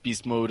one that's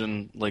Beast mode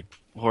and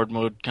Horde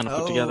mode kind of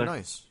put together. Oh,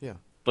 nice. Yeah.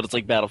 But it's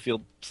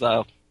Battlefield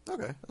style.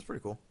 Okay, that's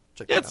pretty cool.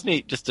 Check Yeah, that it's out.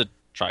 neat just to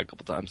try a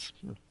couple times.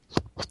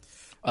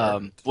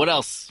 What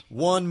else?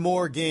 One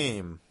more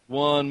game.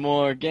 One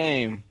more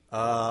game.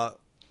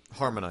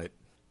 Harmonite.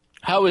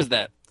 How is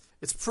that?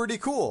 It's pretty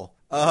cool.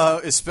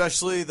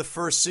 Especially the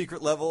first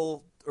secret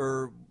level,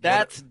 or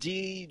That's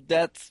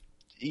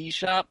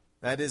eShop.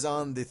 that is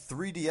on the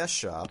 3DS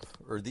shop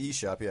or the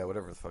eShop, yeah,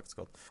 whatever the fuck it's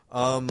called.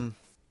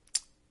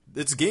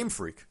 It's Game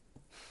Freak,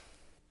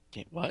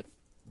 What?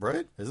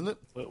 right? Isn't it?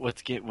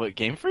 What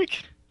Game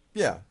Freak?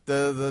 Yeah,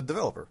 the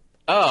developer.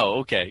 Oh,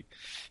 okay.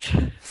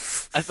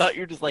 I thought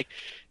you were just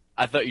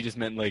I thought you just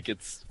meant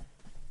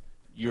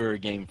you're a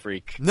Game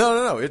Freak.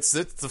 No. It's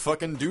the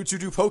fucking dudes who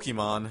do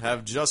Pokemon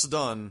have just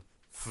done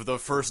for the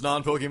first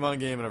non-Pokemon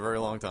game in a very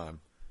long time.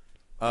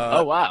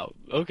 Oh wow.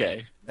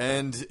 Okay.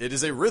 And it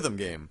is a rhythm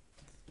game.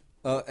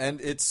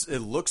 And it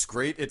looks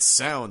great. It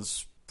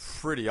sounds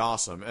pretty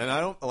awesome. And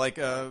I don't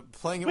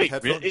playing it with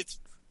headphones.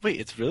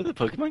 It's really the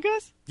Pokemon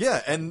guys?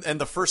 Yeah, and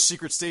the first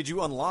secret stage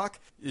you unlock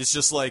is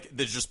just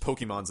there's just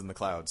Pokemons in the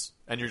clouds,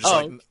 and you're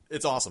just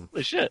it's awesome.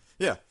 Holy shit.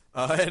 Yeah,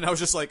 and I was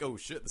just oh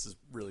shit, this is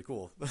really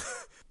cool.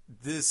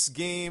 This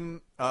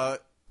game,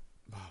 what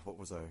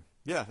was I?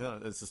 Yeah,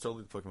 this is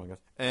totally the Pokemon guys.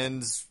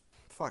 And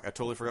fuck, I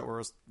totally forgot what I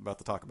was about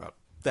to talk about.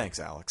 Thanks,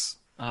 Alex.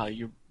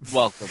 You're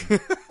welcome.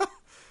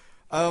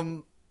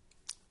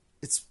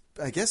 It's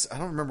I guess I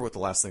don't remember what the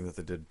last thing that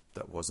they did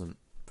that wasn't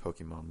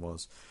Pokemon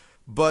was.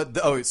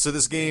 But so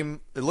this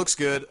game, it looks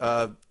good.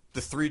 The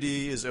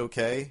 3D is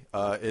okay.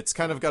 It's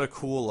kind of got a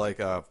cool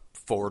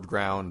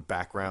foreground,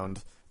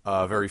 background,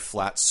 very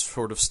flat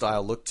sort of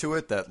style look to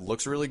it that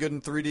looks really good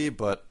in 3D.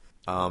 But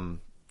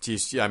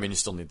Geez, yeah, I mean, you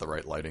still need the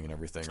right lighting and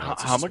everything. Right?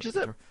 How much is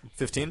it?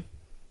 15.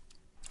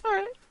 All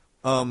right.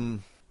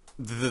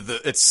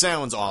 It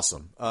sounds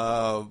awesome.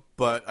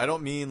 But I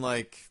don't mean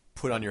like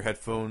put on your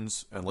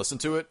headphones and listen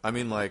to it. I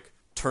mean like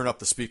turn up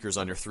the speakers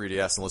on your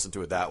 3DS and listen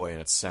to it that way,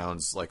 and it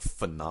sounds like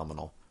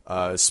phenomenal.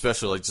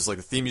 Especially like just like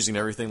the theme music and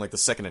everything. Like the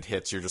second it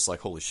hits, you're just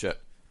like, holy shit!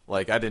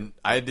 Like I didn't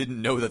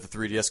know that the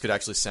 3DS could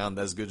actually sound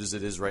as good as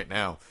it is right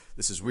now.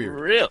 This is weird.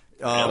 Really?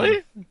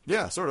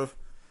 Yeah, sort of.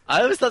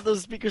 I always thought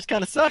those speakers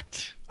kind of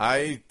sucked.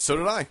 So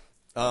did I.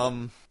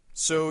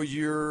 So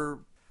you're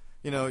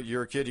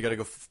a kid. You got to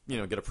go,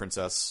 get a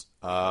princess.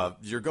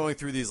 You're going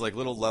through these like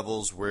little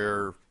levels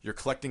where you're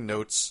collecting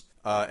notes,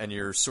 and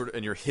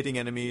you're hitting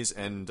enemies,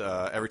 and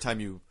every time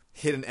you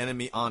hit an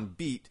enemy on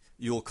beat,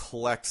 you'll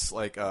collect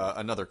like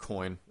another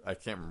coin. I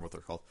can't remember what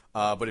they're called.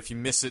 But if you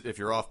miss it, if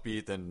you're off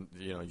beat, then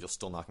you'll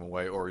still knock them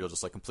away, or you'll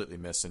just like completely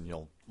miss and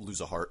you'll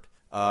lose a heart.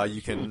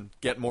 You can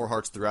get more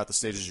hearts throughout the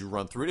stages you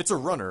run through it. It's a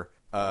runner,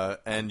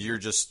 and you're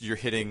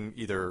hitting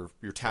you're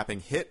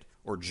tapping hit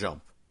or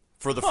jump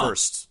for the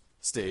first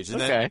stage, and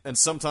then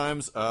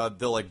sometimes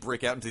they'll like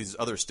break out into these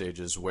other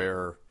stages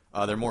where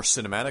they're more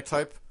cinematic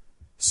type.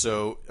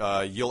 So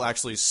you'll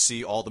actually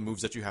see all the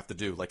moves that you have to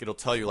do. Like it'll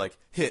tell you like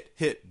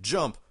hit,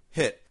 jump,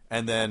 hit,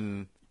 and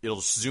then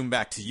it'll zoom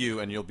back to you,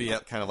 and you'll be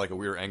at kind of like a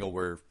weird angle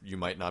where you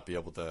might not be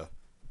able to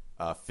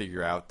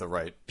figure out the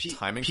right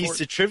timing.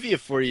 Piece of trivia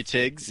for you,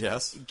 Tiggs.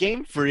 Yes.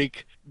 Game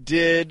Freak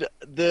did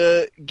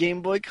the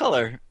Game Boy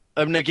Color.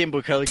 Not Game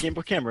Boy Color, Game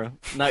Boy Camera,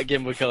 not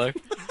Game Boy Color.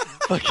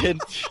 Fucking,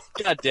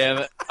 god damn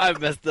it, I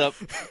messed up.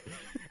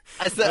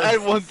 I said I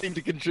had one thing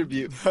to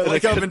contribute. I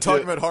like how I've been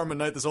talking about Harmon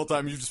Knight this whole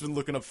time. You've just been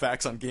looking up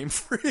facts on Game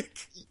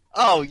Freak.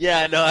 Oh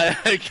yeah, no,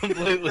 I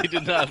completely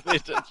did not pay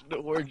attention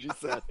to words you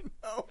said.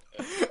 No.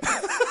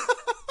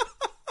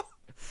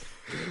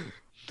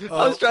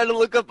 I was trying to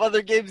look up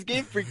other games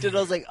Game Freak did. I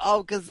was like,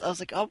 oh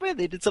man,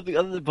 they did something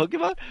other than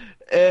Pokemon,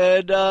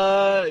 and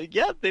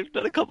yeah, they've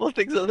done a couple of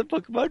things other than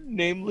Pokemon,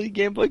 namely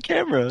Game Boy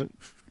Camera.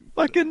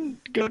 Fucking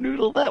go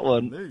noodle that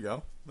one. There you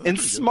go. And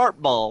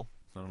Smart Ball.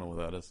 I don't know what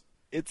that is.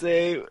 It's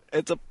a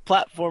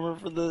platformer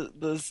for the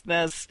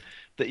SNES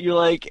that you're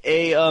like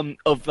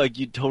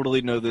you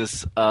totally know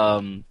this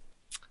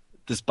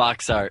this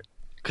box art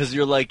because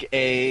you're like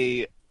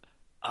it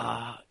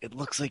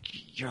looks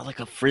like you're like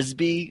a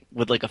frisbee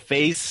with like a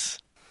face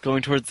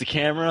going towards the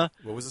camera.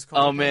 What was this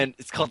called? Oh man,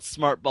 it's called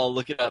Smart Ball.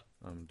 Look it up.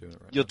 I'm doing it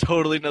right You'll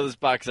totally know this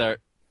box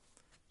art.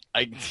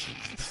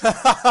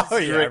 Oh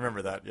yeah, I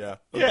remember that. Yeah.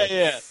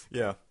 Okay.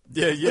 Yeah.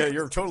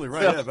 You're totally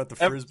right. Yeah, about the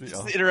frisbee.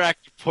 It's the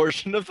interactive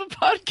portion of the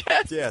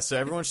podcast. Yeah, so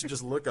everyone should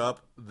just look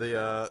up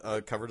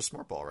the cover to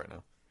Smart Ball right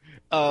now.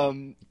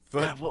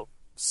 What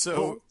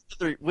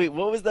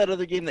was that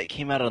other game that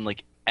came out on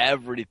like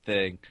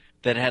everything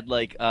that had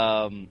like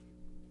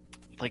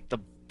the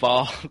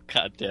ball?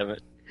 God damn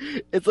it!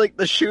 It's like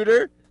the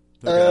shooter.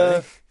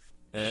 Okay.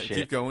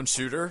 Keep going,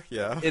 shooter.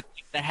 Yeah. It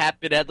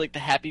had like the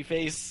happy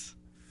face.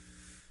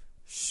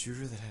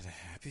 Shooter that had a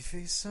happy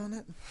face on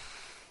it?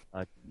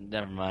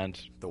 Never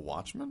mind. The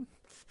Watchman?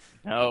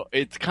 No,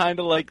 it's kind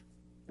of like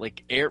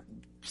air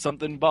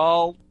something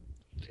ball.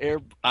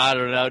 I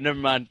don't know. Never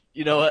mind.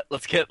 You know what?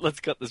 Let's cut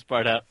this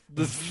part out.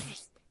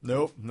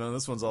 Nope. No,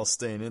 this one's all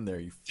staying in there.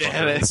 You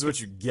damn it. This is what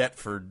you get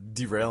for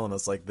derailing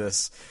us like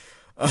this.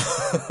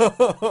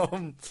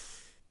 But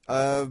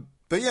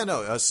yeah,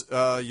 no.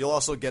 You'll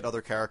also get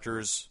other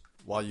characters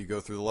while you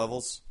go through the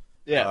levels.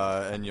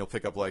 Yeah. And you'll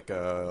pick up like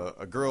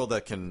a girl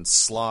that can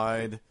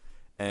slide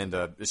and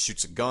it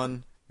shoots a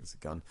gun. It's a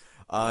gun.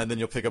 And then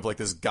you'll pick up like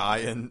this guy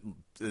and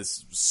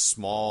this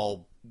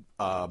small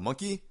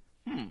monkey.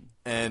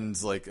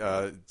 And like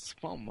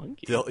small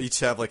monkey. They'll each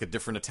have like a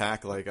different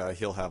attack. Like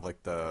he'll have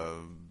like the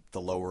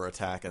lower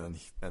attack, and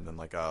then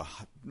like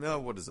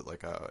what is it,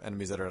 like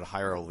enemies that are at a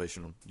higher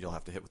elevation you'll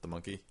have to hit with the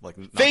monkey. Like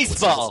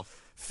Faceball.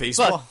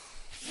 Faceball.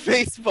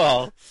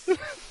 Faceball.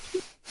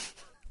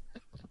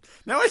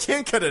 Now I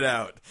can't cut it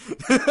out.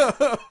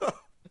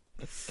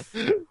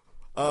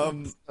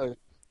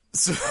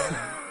 So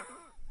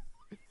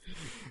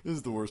this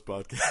is the worst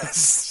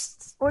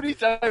podcast. What are you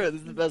talking about?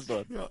 This is the best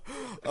one. Yeah.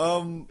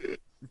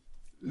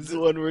 This is the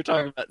one we were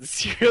talking about the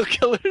serial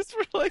killers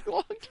for like a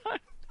long time.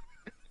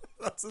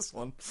 That's this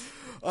one.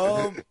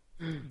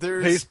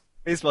 There's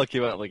Baseball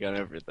came out like on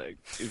everything,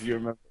 if you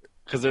remember,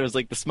 because there was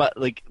like the smart.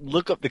 Like,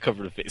 look up the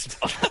cover of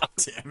Baseball.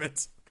 Damn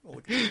it!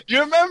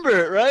 You remember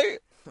it, right?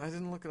 I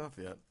didn't look it up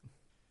yet.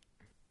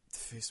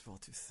 Baseball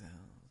 2000.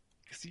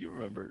 Because you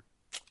remember.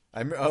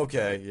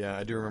 Okay, yeah,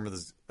 I do remember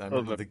this. I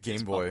remember the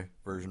Game Boy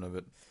version of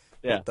it.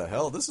 Yeah. What the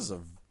hell? This is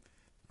a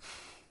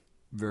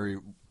very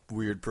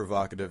weird,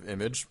 provocative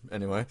image.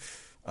 Anyway,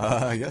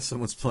 I guess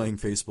someone's playing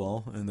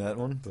baseball in that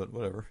one, but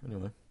whatever.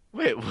 Anyway.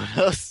 Wait, what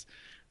else?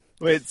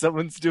 Wait,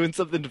 someone's doing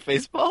something to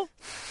baseball?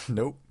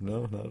 Nope,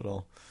 no, not at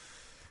all.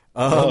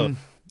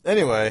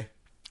 Anyway,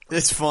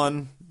 it's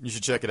fun. You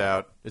should check it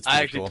out. It's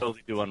I actually cool.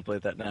 totally do want to play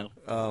that now.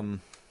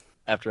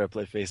 After I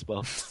play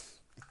baseball.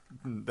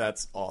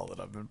 That's all that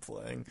I've been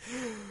playing.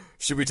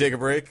 Should we take a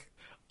break?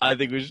 I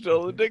think we should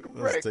totally take a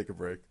break. Let's take a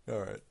break. All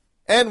right.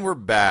 And we're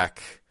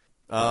back.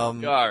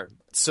 Gar.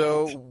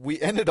 So we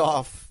ended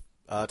off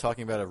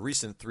talking about a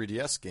recent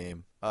 3DS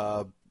game.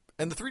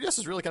 And the 3DS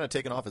is really kind of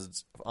taken off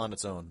on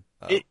its own.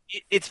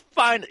 It's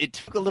fine. It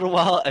took a little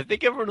while. I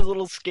think everyone was a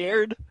little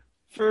scared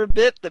for a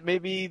bit that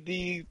maybe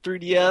the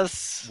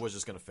 3DS was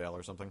just going to fail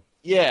or something.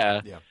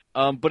 Yeah. Yeah.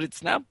 But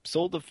it's now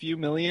sold a few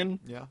million.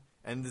 Yeah.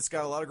 And it's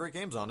got a lot of great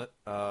games on it.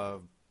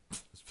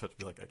 It's about to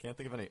be like, I can't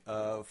think of any.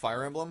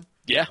 Fire Emblem.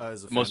 Yeah.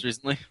 Is a most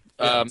recently.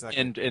 Yeah,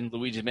 exactly. And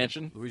Luigi's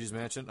Mansion. Luigi's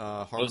Mansion.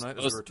 Harmonite,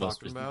 as we were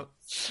talking about.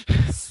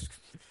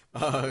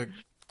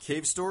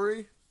 Cave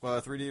Story.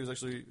 3D was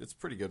actually, it's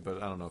pretty good,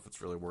 but I don't know if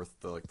it's really worth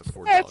the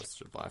 $4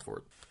 to buy for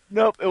it.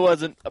 Nope, it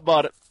wasn't. I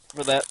bought it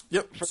for that.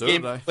 Yep, For so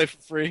game did I. to play for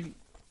free.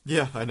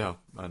 Yeah, I know.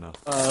 And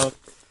the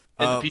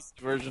PC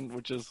version,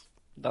 which is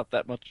not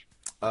that much.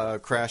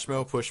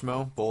 Crashmo,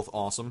 Pushmo, both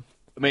awesome.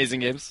 Amazing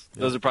games.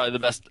 Yeah. Those are probably the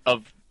best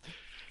of.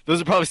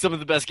 Those are probably some of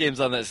the best games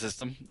on that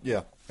system.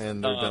 Yeah,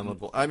 and they're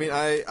downloadable. I mean,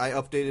 I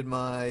updated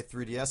my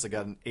 3DS. I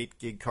got an 8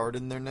 gig card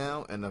in there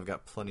now, and I've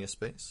got plenty of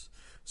space.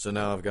 So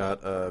now I've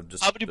got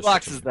just. How many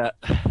blocks is that?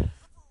 I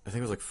think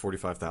it was like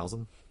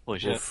 45,000. Holy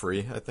shit!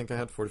 Free. I think I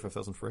had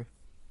 45,000 free.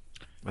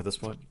 At this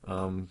point,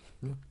 yeah.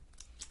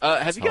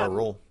 Have you got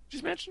roll?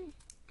 Luigi's Mansion?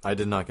 I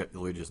did not get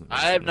Luigi's Mansion.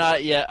 I have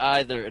not yet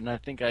either, and I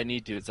think I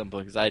need to at some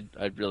point because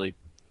I'd really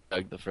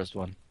dug the first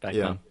one back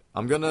then.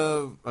 I'm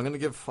gonna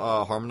give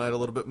Harmonite a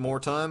little bit more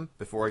time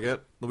before I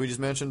get Luigi's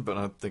Mansion, but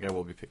I think I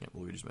will be picking up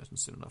Luigi's Mansion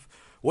soon enough.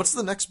 What's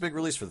the next big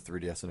release for the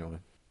 3DS anyway?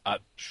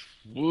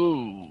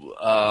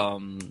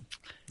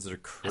 Is it a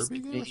Kirby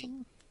game or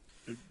something?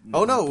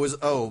 Oh no, it was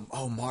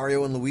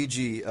Mario and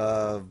Luigi.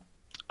 Oh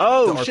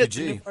the shit!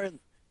 RPG.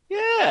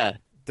 Yeah.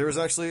 There was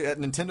actually at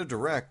Nintendo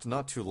Direct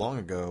not too long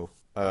ago.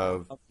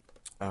 God,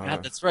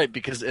 that's right.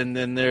 And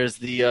then there's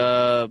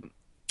the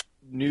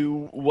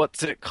new,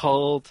 what's it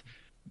called?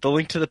 The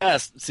Link to the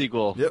Past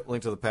sequel. Yep,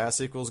 Link to the Past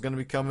sequel is going to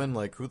be coming.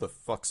 Like, who the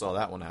fuck saw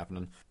that one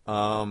happening?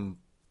 I'm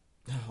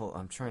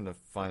trying to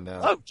find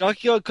out. Oh,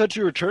 Donkey Kong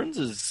Country Returns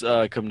is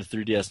coming to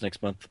 3DS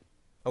next month.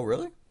 Oh,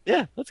 really?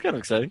 Yeah, that's kind of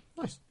exciting.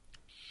 Nice.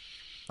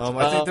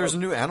 I think there's a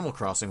new Animal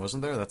Crossing,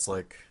 wasn't there? That's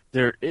like...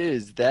 There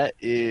is.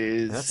 That's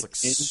like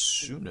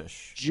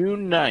soonish.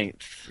 June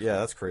 9th. Yeah,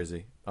 that's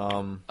crazy.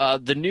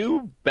 The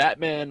new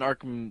Batman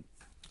Arkham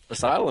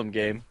Asylum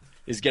game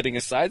is getting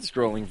a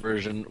side-scrolling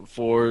version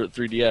for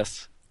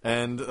 3DS.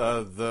 And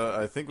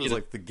I think it was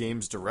like the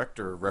game's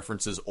director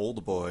references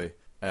Old Boy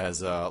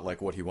as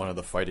like what he wanted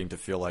the fighting to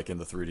feel like in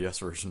the 3DS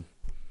version,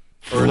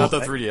 or not the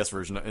 3DS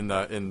version in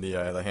the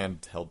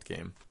handheld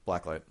game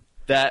Blacklight.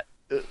 That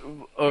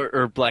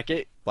or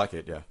Blackgate.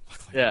 Blackgate, yeah.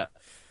 Blacklight. Yeah,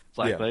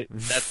 Blacklight. Yeah.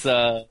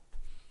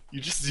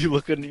 That's you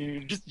look and you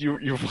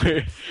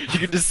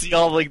can just see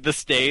all like the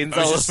stains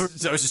all over.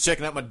 I was just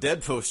checking out my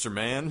Dead poster,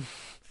 man.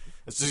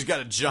 It's just got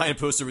a giant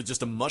poster with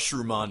just a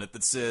mushroom on it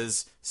that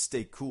says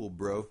 "Stay cool,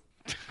 bro."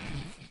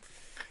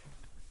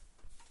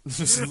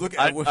 Just look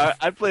at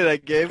I play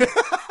that game.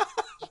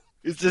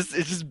 It's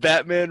just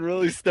Batman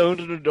really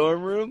stoned in a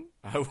dorm room.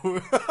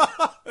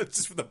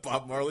 Just with the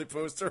Bob Marley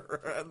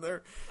poster on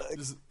there.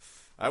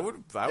 I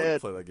would play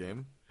that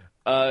game.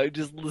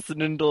 Just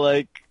listening to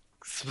like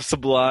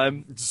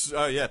Sublime.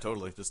 Yeah,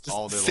 totally. Just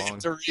all day long.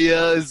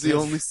 Santeria is the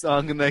only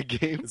song in that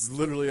game. It's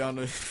literally on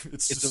a.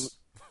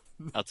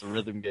 That's a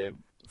rhythm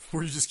game.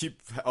 Where you just keep.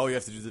 Oh, you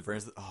have to do the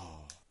friends.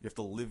 Oh, you have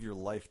to live your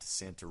life to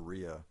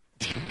Santeria.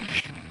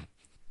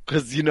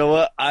 Because you know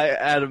what? I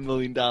had $1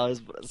 million,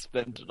 but I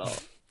spent it all.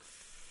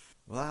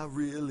 Well, I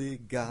really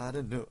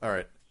gotta know. All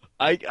right.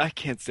 I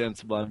can't stand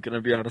Sublime. Can I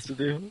be honest with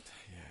you?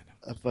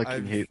 Yeah, I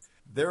fucking hate.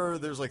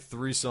 There's like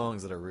 3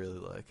 songs that I really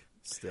like.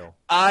 Still.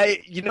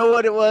 You know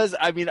what it was?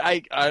 I mean,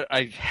 I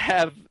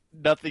have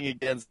nothing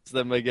against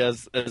them. I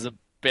guess as a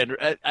band,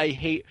 I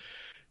hate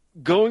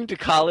going to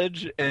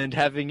college and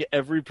having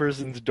every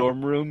person's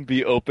dorm room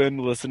be open,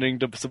 listening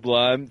to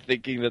Sublime,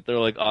 thinking that they're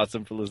like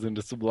awesome for listening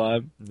to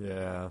Sublime.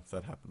 Yeah,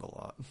 that happened a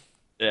lot.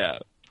 Yeah,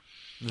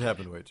 it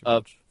happened way too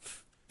much.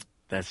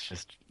 That's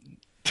just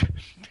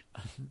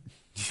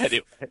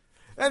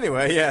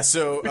anyway. Yeah.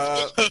 So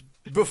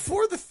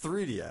before the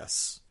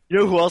 3DS, you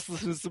know who else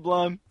listens to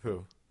Sublime?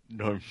 Who?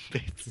 Norm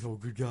Bates. Oh,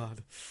 good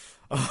God.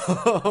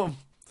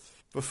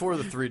 Before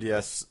the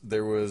 3DS,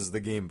 there was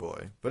the Game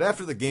Boy. But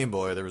after the Game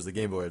Boy, there was the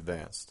Game Boy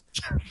Advanced.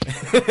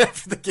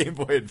 After the Game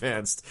Boy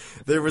Advanced,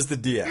 there was the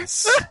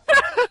DS.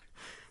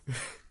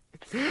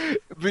 But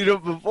you know,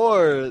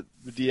 before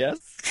the DS,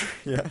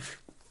 yeah,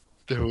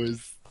 there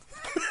was...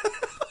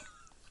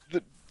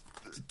 You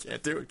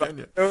can't do it, can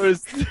you? There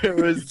was You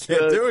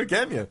can't do it,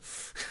 can you?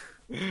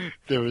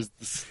 There was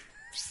the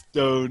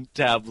stone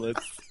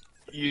tablets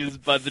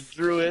used by the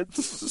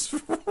Druids.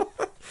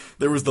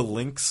 There was the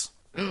Lynx.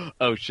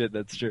 Oh shit,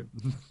 that's true.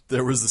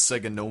 There was the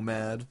Sega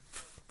Nomad.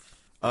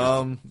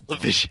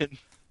 Vision.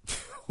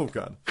 Oh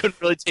God. Couldn't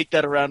really take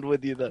that around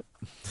with you though.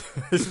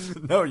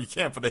 No, you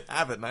can't, but I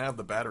have it, and I have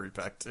the battery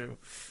pack too.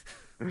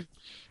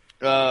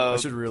 I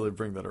should really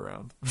bring that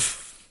around.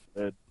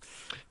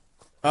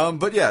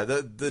 But yeah,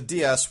 the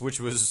DS, which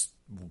was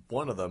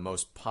one of the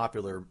most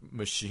popular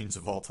machines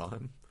of all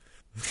time.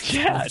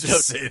 Yeah,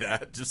 Just say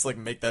that. Just like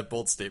make that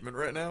bold statement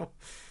right now.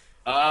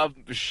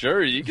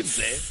 Sure, you can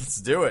say it.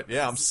 Let's do it.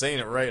 Yeah, I'm saying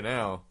it right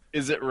now.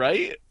 Is it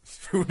right?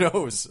 Who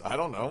knows? I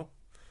don't know.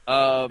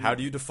 How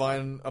do you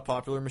define a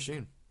popular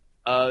machine?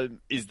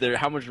 Is there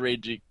how much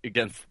rage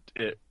against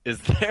it is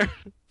there?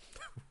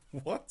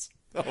 What?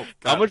 Oh, God.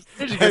 How much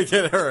rage I against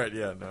get it. All right.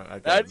 Yeah, no,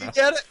 I How get do you it.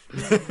 get it?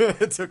 Now.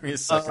 It took me a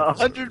second.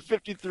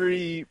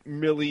 153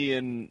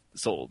 million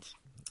sold.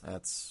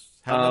 That's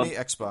how many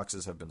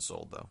Xboxes have been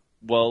sold, though.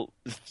 Well,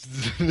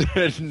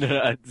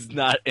 that does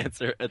not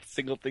answer a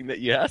single thing that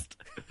you asked.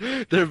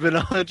 There have been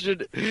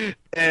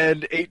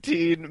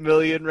 118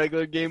 million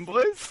regular Game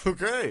Boys.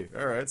 Okay.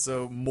 All right.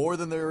 So more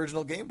than the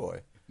original Game Boy.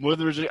 More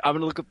than originally. I'm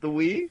going to look up the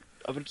Wii.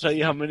 I'm going to tell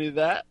you how many of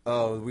that.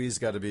 Oh, the Wii's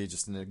got to be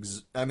just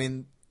I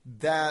mean,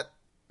 that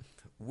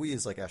Wii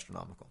is like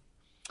astronomical.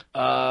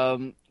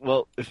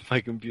 Well, if my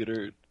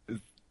computer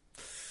is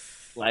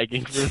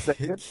lagging for a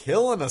second.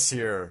 Killing us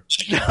here.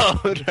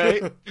 No,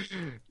 right?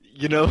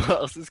 You know who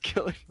else is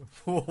killing?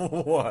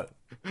 What?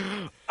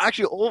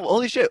 Actually,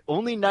 holy shit,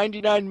 only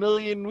 99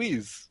 million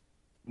Wii's.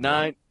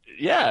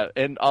 Yeah,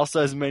 and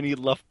also as many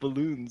Luft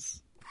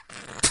balloons.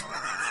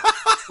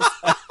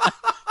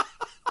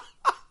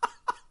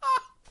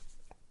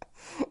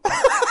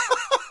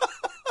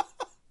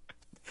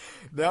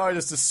 Now I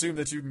just assume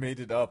that you made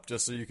it up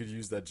just so you could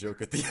use that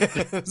joke at the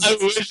end. I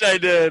wish I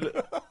did.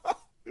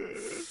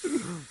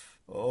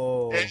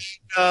 Oh.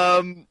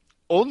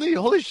 Only,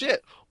 holy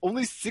shit,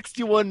 only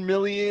 61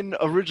 million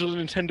original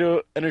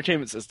Nintendo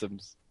Entertainment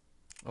Systems.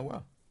 Oh,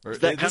 wow. Is Is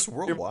that this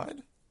kind of-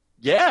 worldwide?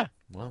 Yeah.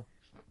 Wow.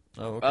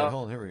 Oh, okay.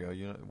 Hold on. Here we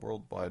go.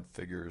 Worldwide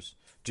figures.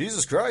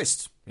 Jesus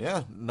Christ.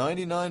 Yeah,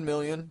 99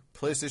 million.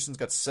 PlayStation's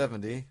got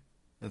 70.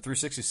 And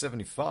 360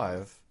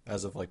 75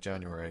 as of, like,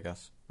 January, I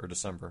guess. Or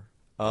December.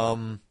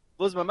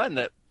 Blows my mind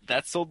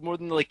that sold more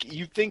than, like,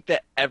 you think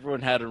that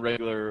everyone had a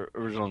regular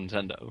original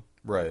Nintendo.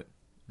 Right.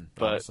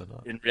 But Obviously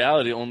not. in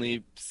reality,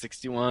 only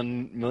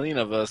 61 million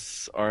of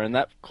us are in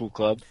that cool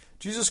club.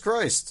 Jesus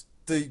Christ.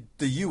 The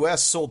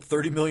U.S. sold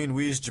 30 million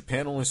Wii's.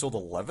 Japan only sold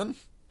 11?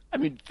 I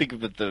mean, think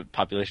of it, the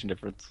population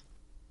difference.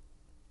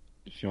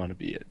 If you want to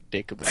be a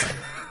dick about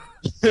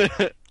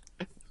it.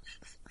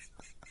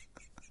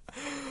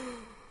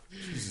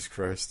 Jesus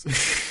Christ.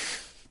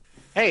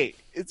 Hey,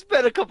 it's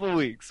been a couple of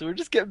weeks, so we're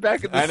just getting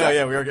back in the I know,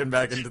 yeah, we are getting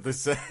back into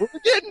this. We're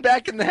getting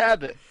back in the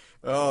habit.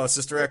 Oh,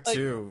 Sister Act Like,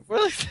 2.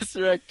 We're like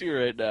Sister Act 2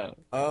 right now.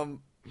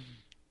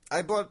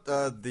 I bought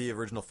the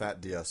original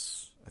Fat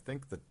DS. I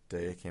think the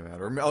day it came out,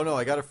 or oh no,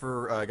 I got it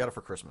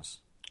for Christmas.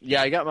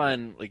 Yeah, I got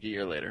mine like a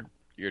year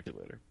or two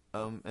later.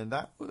 And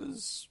that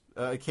was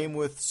it came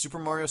with Super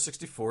Mario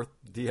 64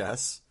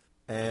 DS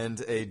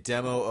and a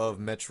demo of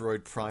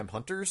Metroid Prime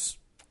Hunters.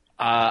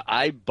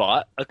 I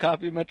bought a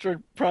copy of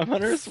Metroid Prime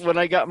Hunters when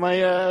I got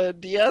my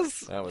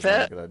DS. That was Fat.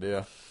 not a good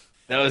idea.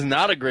 That was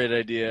not a great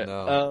idea.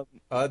 No.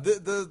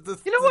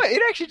 You know what?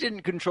 It actually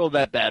didn't control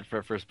that bad for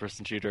a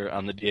first-person shooter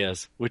on the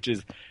DS, which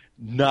is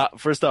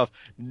not. First off,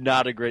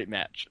 not a great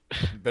match.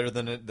 better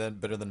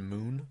than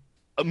Moon.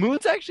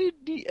 Moon's actually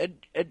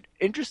an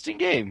interesting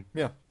game.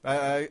 Yeah,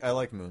 I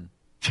like Moon.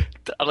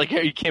 I like how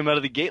you came out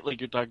of the gate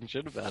like you're talking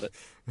shit about it.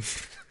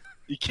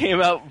 You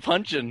came out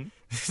punching.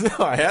 No,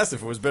 I asked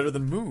if it was better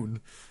than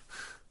Moon.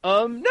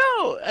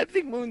 No, I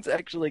think Moon's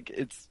actually like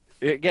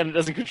it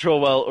doesn't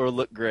control well or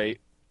look great.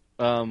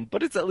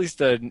 But it's at least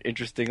an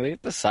interestingly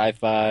it's a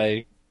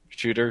sci-fi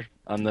shooter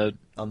on the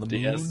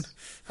DS. Moon.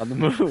 On the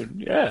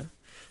moon, yeah.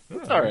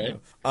 It's all right.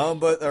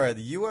 But all right,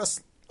 the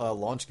U.S.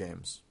 Launch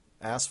games: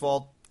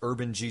 Asphalt,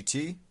 Urban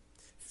GT,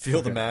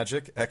 Feel the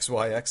Magic,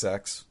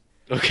 XYXX.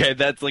 Okay,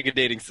 that's like a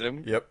dating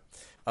sim. Yep.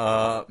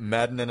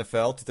 Madden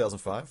NFL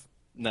 2005.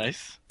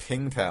 Nice.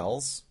 Ping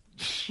Pals,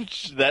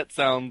 That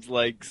sounds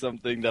like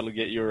something that'll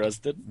get you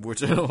arrested.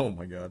 which oh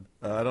my god,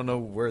 I don't know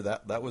where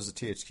that was a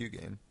THQ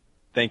game.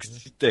 Thanks,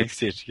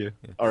 THQ.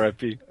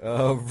 R.I.P. Ridge,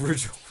 oh my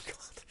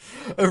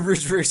god,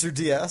 Ridge Racer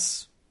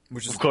DS,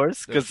 which is Of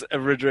course, because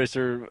Ridge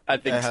Racer, I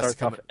think, It has to starts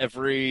come- off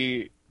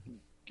every.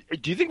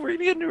 Do you think we're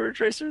gonna get a new Ridge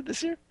Racer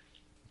this year?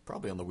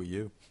 probably on the Wii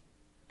U.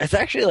 It's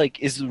actually like,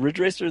 is Ridge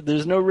Racer?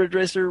 There's no Ridge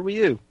Racer Wii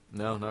U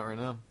No, not right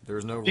now.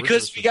 There's no Ridge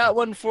because Racer we got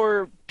one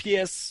for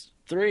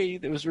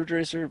PS3. There was Ridge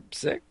Racer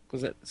 6.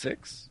 Was that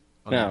 6?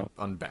 No,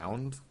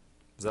 Unbound.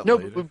 Is that no,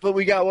 later? but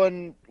we got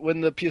one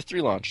when the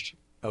PS3 launched.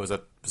 Oh, was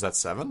that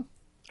 7?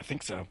 I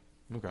think so.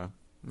 Okay,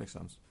 makes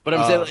sense. But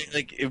I'm saying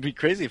like it would be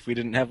crazy if we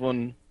didn't have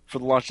one for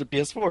the launch of the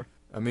PS4.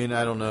 I mean,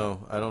 I don't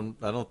know. I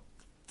don't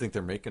think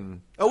they're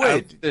making. Oh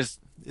wait, There's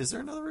is there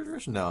another Ridge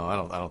Racer? No, I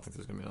don't think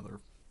there's gonna be another.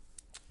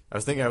 I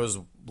was thinking I was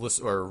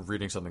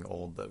reading something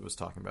old that was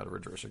talking about a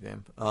Ridge Racer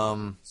game.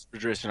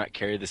 Ridge Racer not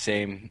carry the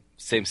same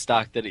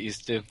stock that it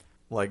used to.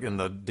 Like in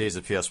the days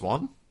of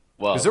PS1,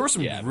 Well, because there were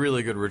some yeah.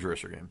 really good Ridge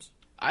Racer games.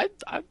 I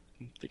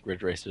think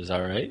Ridge Racer's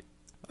all right.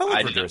 I like I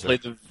Ridge didn't Racer.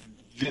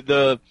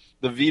 play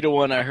the Vita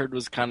one. I heard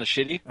was kind of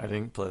shitty. I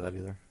didn't play that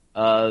either.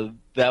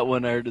 That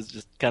one I heard is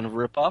just kind of a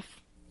rip off.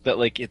 That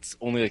like it's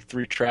only like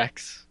 3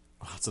 tracks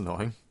Oh, that's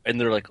annoying. and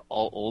they're like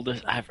all old.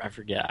 I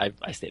forget.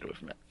 I stayed away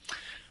from it.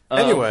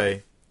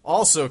 Anyway,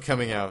 also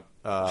coming out,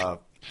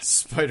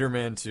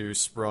 Spider-Man 2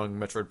 sprung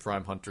Metroid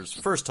Prime Hunters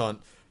First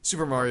Hunt,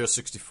 Super Mario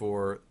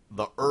 64,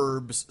 The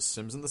Herbs,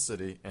 Sims in the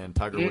City, and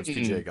Tiger Woods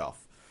PGA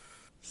Golf.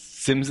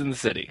 Sims in the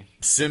City,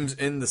 Sims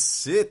in the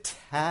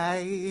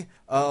City.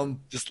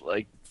 just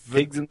like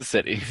pigs in the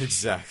city.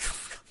 Exactly.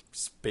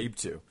 Babe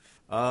 2.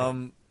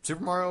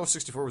 Super Mario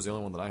 64 was the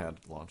only one that I had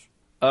at launch.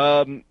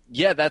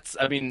 Yeah, that's.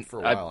 I mean, For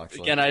a while,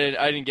 actually. Again, I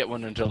didn't get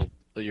one until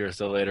a year or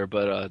so later,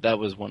 but that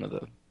was one of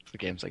the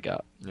games I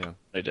got. Yeah.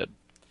 I did.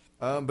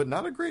 But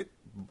not a great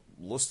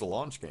list of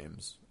launch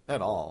games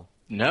at all.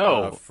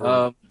 No.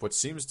 For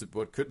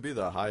what could be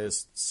the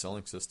highest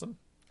selling system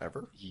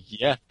ever.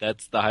 Yeah,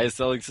 that's the highest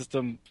selling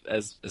system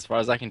as far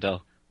as I can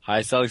tell.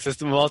 Highest selling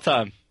system of all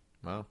time.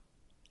 Wow.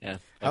 Yeah.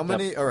 How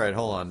many? All right,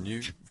 hold on.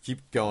 You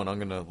keep going. I'm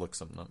gonna look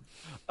something up.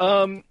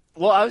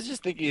 Well, I was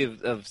just thinking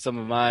of some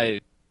of my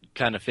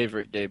kind of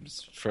favorite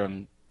games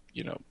from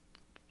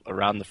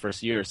around the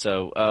first year or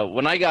so.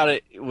 When I got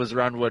it, it was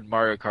around when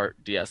Mario Kart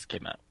DS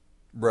came out.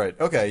 Right.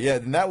 Okay. Yeah.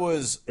 And that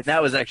was. And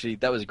that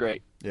was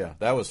great. Yeah.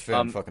 That was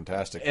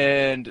fucking-tastic.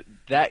 And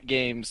that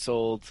game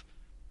sold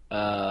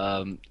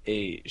a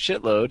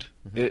shitload.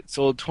 Mm-hmm. It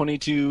sold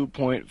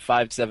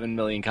 22.57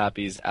 million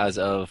copies as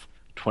of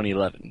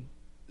 2011.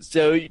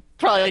 So you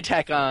probably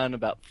tack on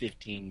about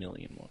 15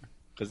 million more,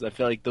 because I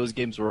feel like those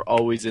games were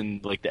always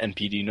in like the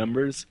NPD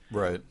numbers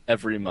Right.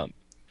 every month.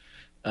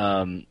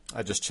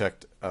 I just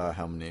checked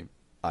how many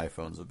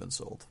iPhones have been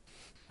sold.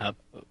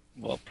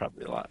 Well,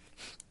 probably a lot.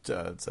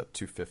 It's at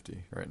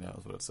 250 right now,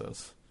 is what it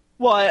says.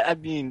 Well, I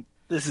mean,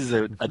 this is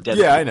a dedicated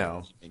Yeah, I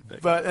know. thing.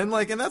 But and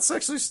that's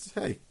actually,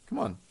 hey, come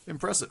on,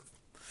 impressive.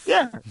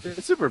 Yeah,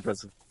 it's super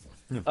impressive.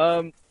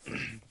 Yeah.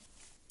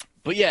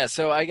 But yeah,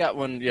 so I got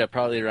one,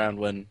 probably around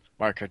when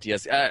Mario Kart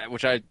DS,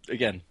 which I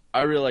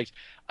really liked.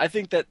 I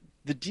think that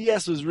the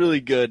DS was really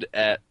good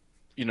at,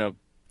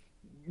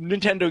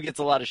 Nintendo gets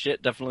a lot of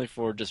shit, definitely,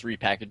 for just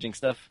repackaging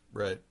stuff.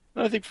 Right.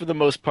 And I think for the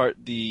most part,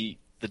 the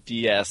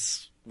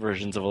DS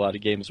versions of a lot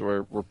of games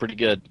were pretty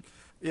good.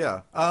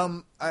 Yeah,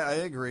 I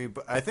agree,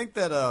 but I think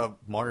that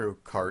Mario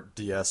Kart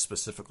DS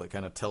specifically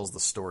kind of tells the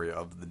story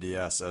of the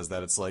DS as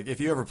that it's like,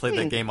 if you ever played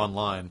that game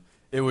online,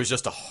 it was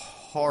just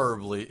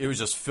it was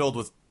just filled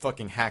with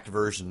fucking hacked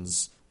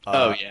versions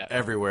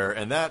everywhere,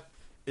 and that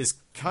is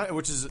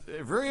which is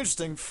very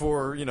interesting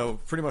for,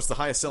 pretty much the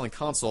highest selling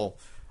console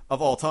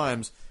of all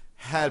times,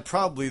 had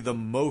probably the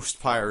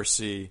most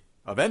piracy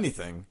of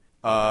anything.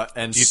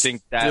 And Do you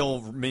think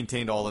still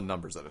maintained all the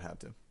numbers that it had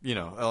to,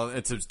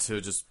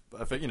 to just,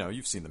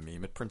 you've seen the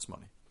meme. It prints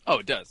money. Oh,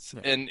 it does.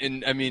 Yeah.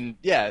 And I mean,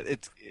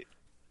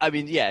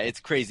 it's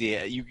crazy.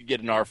 You could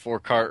get an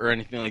R4 cart or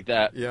anything like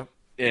that, Yeah,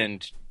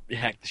 and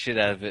hack the shit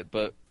out of it.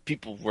 But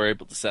people were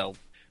able to sell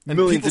and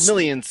millions people and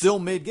millions. Still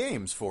made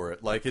games for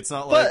it. Like, it's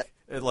not But-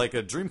 like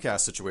a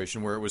Dreamcast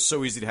situation where it was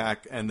so easy to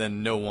hack, and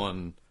then no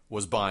one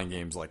was buying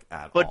games like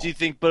at all. But do you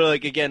think? But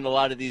like again, a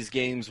lot of these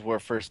games were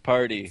first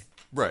party.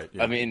 Right.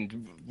 Yeah. I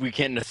mean, we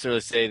can't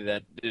necessarily say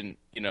that didn't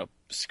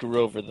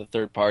screw over the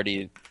third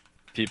party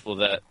people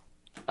that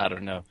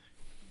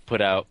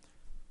put out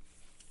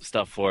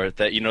stuff for it.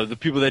 That the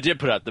people that did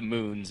put out the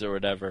Moons or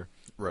whatever.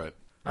 Right.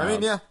 I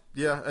mean,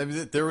 yeah. I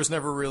mean, there was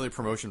never really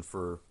promotion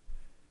for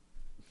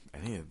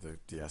any of the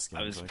DS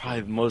games. I was like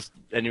probably that. the most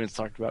anyone's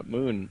talked about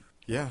Moon.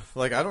 Yeah,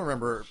 like I don't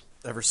remember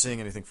ever seeing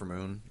anything for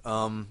Moon. I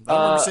don't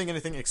remember seeing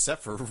anything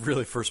except for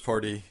really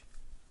first-party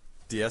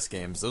DS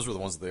games. Those were the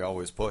ones that they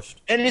always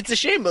pushed. And it's a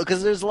shame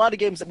because there's a lot of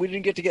games that we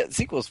didn't get to get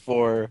sequels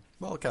for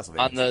Well, Castlevania.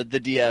 on the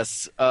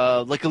DS,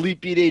 like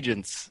Elite Beat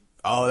Agents.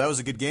 Oh, that was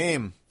a good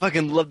game.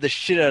 Fucking love the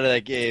shit out of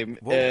that game.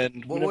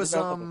 And What we was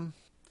never got one.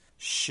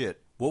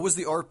 shit? What was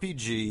the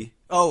RPG?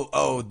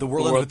 Oh, The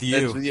World Ends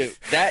Ends with You.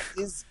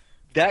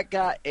 That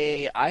got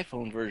a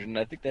iPhone version.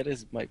 I think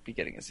might be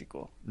getting a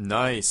sequel.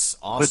 Nice,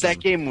 awesome. But that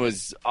game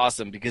was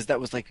awesome because that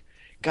was like,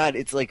 God,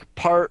 it's like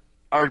part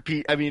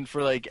RP. I mean,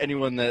 for like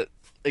anyone that,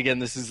 again,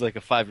 this is like a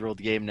 5-year-old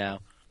game now.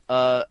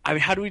 I mean,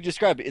 how do we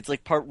describe it? It's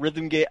like part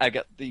rhythm game. I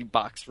got the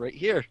box right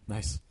here.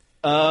 Nice.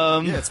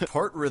 Yeah, Yeah, it's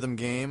part rhythm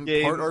game,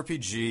 part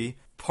RPG,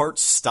 part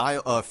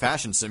style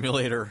fashion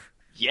simulator.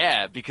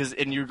 Yeah,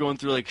 and you're going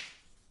through like.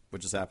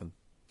 What just happened?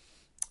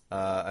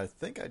 I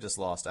think I just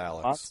lost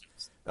Alex.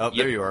 Monsters. Oh,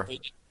 there you are.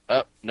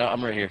 Oh no,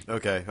 I'm right here.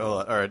 Okay,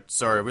 hold on. All right,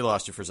 sorry, we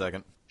lost you for a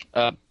second.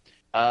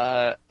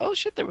 Oh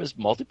shit, there was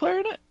multiplayer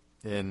in it.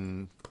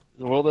 In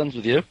The World Ends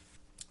with You.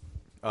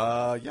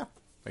 yeah,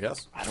 I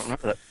guess. I don't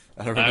remember that.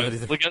 I don't remember that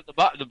either. Look at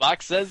the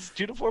box says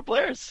 2 to 4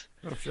 players.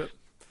 Oh shit.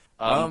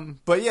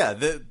 But yeah,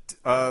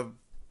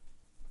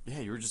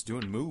 you were just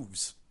doing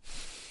moves.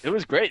 It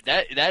was great.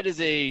 That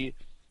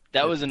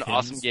was an pins.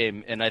 awesome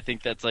game, and I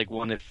think that's like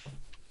one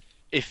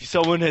if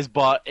someone has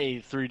bought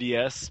a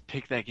 3DS,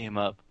 pick that game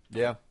up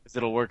Yeah. because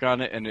it'll work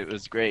on it, and it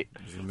was great.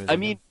 It was an amazing I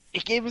mean,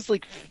 it gave us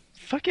like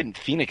fucking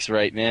Phoenix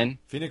Wright, man.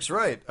 Phoenix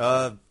Wright.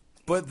 But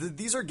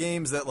these are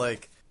games that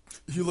like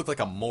you look like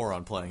a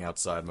moron playing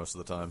outside most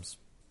of the times.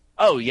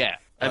 Oh yeah,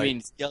 I Like-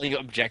 mean, yelling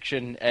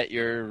objection at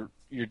your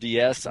your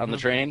DS on the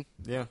train.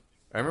 Yeah,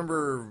 I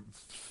remember.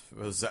 It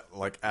was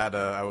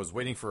I was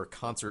waiting for a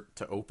concert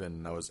to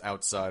open. I was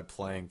outside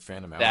playing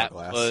Phantom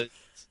Hourglass.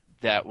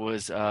 That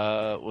was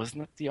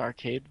wasn't it the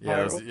arcade?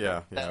 Yeah, part?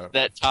 yeah.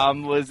 That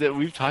Tom was it.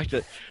 We've talked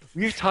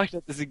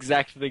about this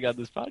exact thing on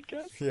this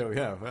podcast.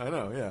 Yeah, I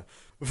know. Yeah.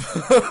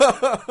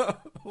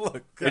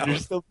 Look, And you're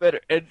still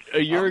bitter. And a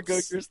year ago,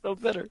 you're still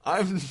bitter.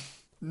 I'm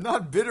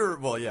not bitter.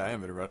 Well, yeah, I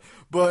am bitter about it.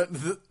 But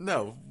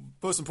no,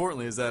 most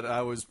importantly is that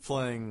I was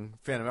playing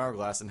Phantom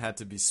Hourglass and had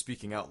to be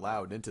speaking out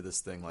loud into this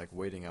thing, like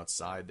waiting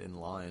outside in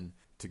line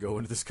to go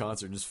into this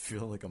concert and just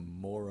feeling like a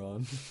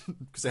moron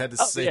because I had to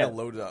say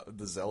hello to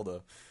the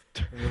Zelda.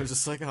 And I was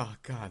just like, oh,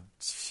 God,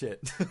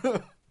 shit.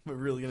 Am I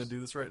really going to do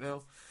this right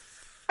now?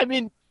 I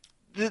mean,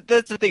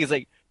 that's the thing. Is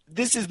like,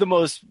 this is the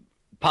most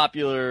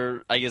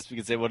popular, I guess we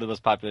could say one of the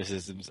most popular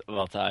systems of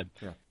all time,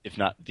 if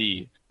not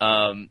the.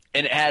 And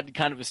it had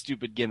kind of a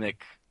stupid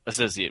gimmick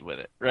associated with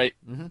it, right?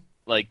 Mm-hmm.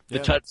 Like the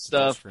touch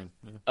stuff, yeah.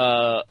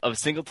 of a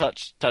single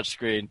touch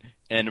screen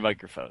and a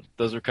microphone.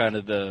 Those were kind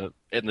of the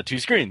 2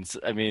 screens.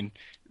 I mean,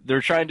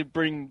 they're trying to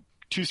bring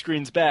 2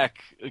 screens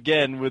back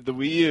again with the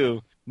Wii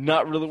U.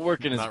 Not really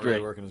working as great. Not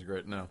really working as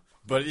great, no.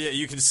 But yeah,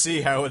 you can see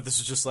how this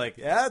is just like,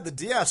 the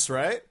DS,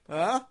 right?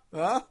 Yeah,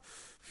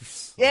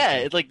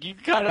 it's like you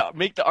kind of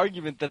make the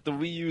argument that the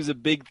Wii U is a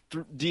big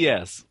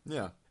DS.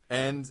 Yeah,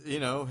 and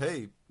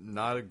hey,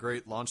 not a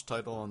great launch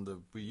title on the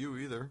Wii U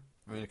either.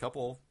 I mean, a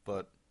couple,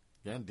 but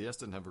again, DS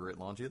didn't have a great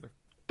launch either.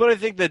 But I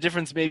think the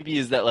difference maybe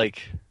is that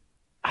like,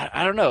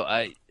 I don't know.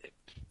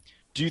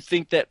 Do you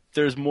think that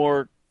there was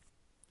more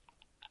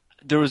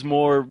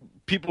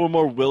people were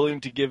more willing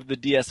to give the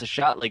DS a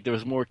shot? Like there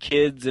was more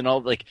kids and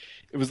all, like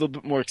it was a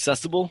little bit more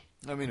accessible.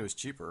 I mean, it was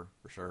cheaper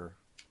for sure.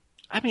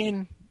 I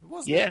mean,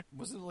 was it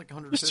like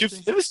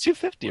 $150? It was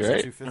 $250,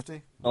 right?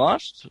 $250?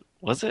 Launched?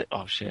 Was it?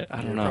 Oh shit,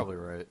 I don't know. You're probably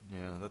right.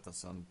 Yeah, that does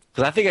sound.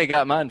 Because I think I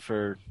got mine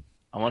for,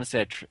 I want to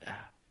say a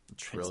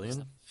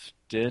trillion.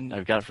 Did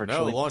I've got it for a no?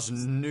 trillion? It launched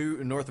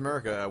in North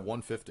America at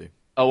 $150.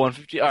 Oh,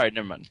 $150. All right,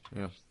 never mind.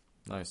 Yeah,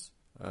 nice.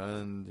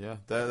 And yeah,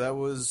 that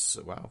was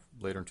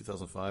later in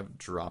 2005,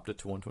 dropped it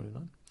to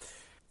 $129.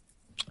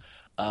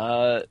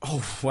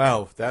 Oh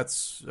wow,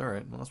 that's all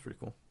right. Well, that's pretty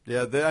cool.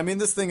 Yeah, I mean,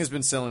 this thing has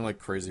been selling like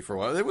crazy for a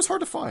while. It was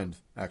hard to find,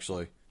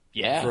 actually.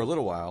 Yeah, for a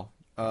little while.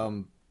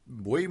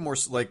 Way more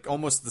like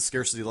almost the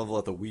scarcity level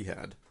that the Wii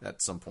had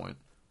at some point,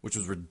 which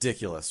was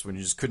ridiculous when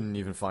you just couldn't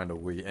even find a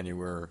Wii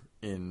anywhere.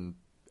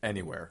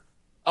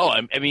 Oh,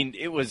 I mean,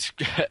 it was.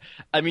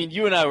 I mean,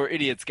 you and I were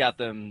idiots. Got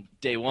them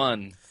day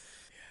one,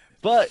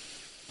 but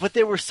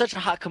they were such a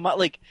hot commodity.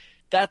 Like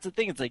that's the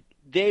thing. It's like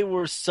they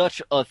were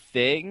such a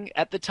thing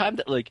at the time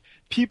that like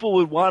people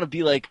would want to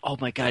be like, "Oh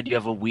my god, you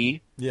have a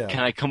Wii? Yeah,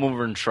 can I come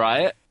over and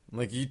try it?"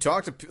 Like you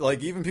talk to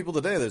like even people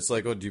today that's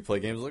like, "Oh, do you play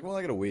games?" Like, well,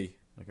 I got a Wii.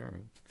 Like, all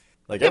right.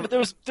 Like, yeah, but there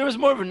was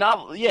more of a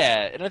novel.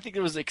 Yeah, and I think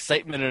there was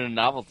excitement and a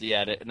novelty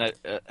at it, and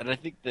I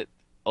think that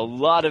a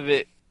lot of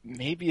it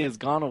maybe has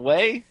gone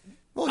away.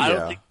 Well,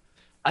 yeah.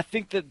 I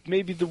think that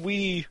maybe the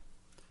Wii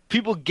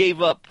people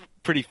gave up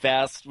pretty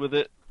fast with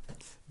it.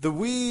 The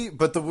Wii,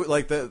 but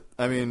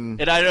I mean,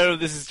 and I know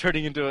this is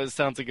turning into it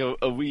sounds like a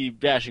Wii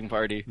bashing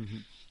party,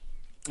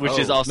 which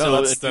is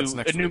also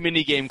a new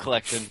mini game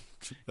collection.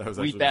 That was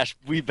Wii bash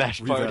party. Wii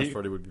bash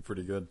party would be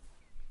pretty good.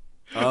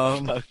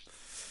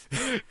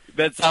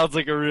 That sounds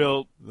like a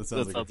real. That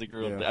sounds like a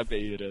real. Yeah. I bet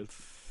you it is.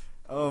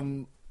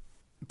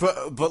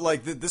 But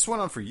like this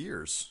went on for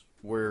years,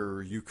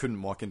 where you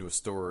couldn't walk into a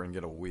store and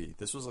get a Wii.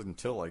 This was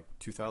until like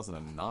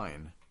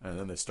 2009, and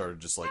then they started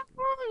just like.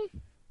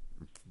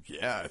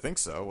 Yeah, I think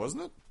so,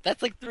 wasn't it?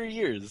 That's like 3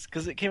 years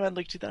because it came out in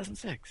like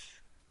 2006.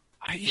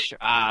 Are you sure?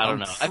 I don't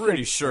know. I'm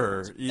pretty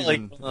sure. Even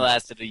like it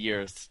lasted a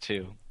year or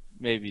 2,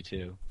 maybe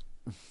 2.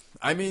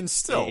 I mean,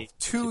 still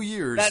 2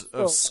 years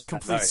of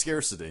complete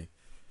scarcity.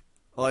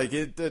 Like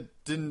it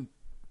didn't.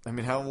 I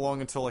mean, how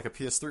long until like a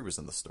PS3 was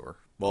in the store?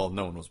 Well,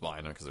 no one was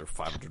buying it because they were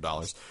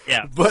 $500.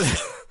 Yeah, but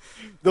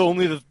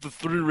only the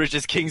 3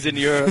 richest kings in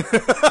Europe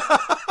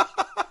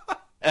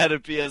had a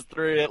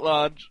PS3 at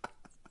launch.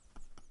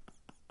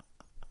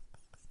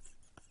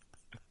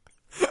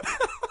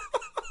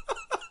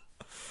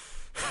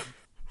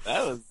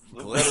 That was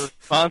a better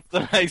response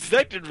than I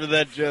expected for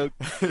that joke.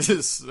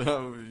 Just, I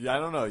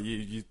don't know.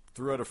 You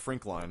threw out a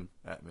Frink line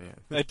at me.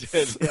 I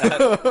did.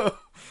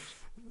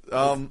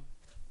 Yeah.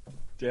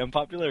 Damn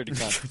popularity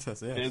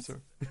contest. Yeah,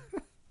 sure.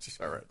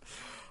 All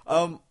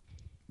right.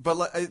 But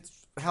like,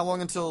 how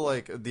long until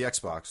like the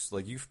Xbox?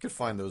 Like you could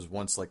find those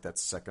once like that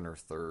second or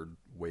third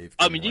wave.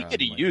 I mean, you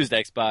could have used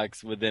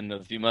Xbox within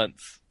a few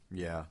months.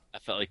 Yeah, I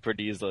felt like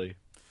pretty easily.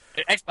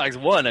 Xbox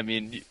One, I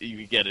mean, you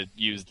could get it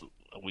used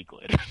a week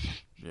later.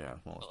 Yeah,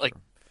 well, like,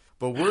 true.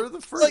 But we're the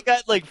first. Like I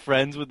had like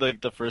friends with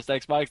like the first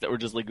Xbox that were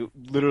just like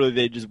literally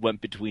they just went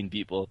between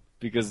people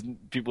because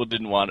people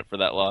didn't want it for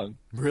that long.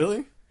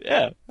 Really?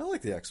 Yeah, I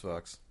like the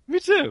Xbox. Me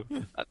too.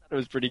 Yeah. I thought it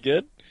was pretty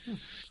good,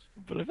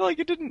 but I feel like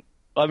it didn't.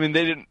 I mean,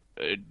 they didn't.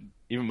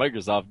 Even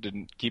Microsoft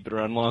didn't keep it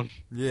around long.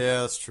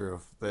 Yeah, that's true.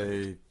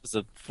 Was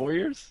it 4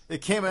 years?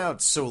 It came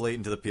out so late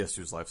into the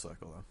PS2's life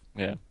cycle,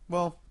 though. Yeah.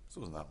 Well, This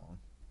wasn't that long.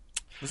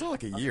 It was only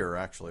like a year,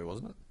 actually,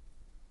 wasn't it?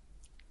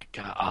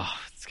 God,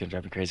 it's gonna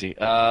drive me crazy.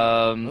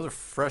 I was a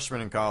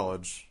freshman in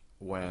college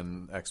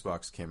when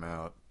Xbox came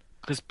out.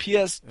 Because And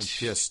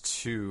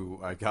PS2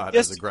 PS2 I got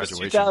as a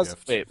graduation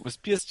gift Wait, was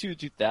PS2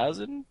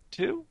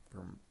 2002?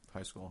 from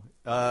high school.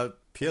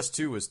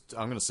 PS2 was,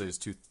 I'm going to say, is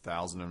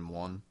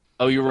 2001.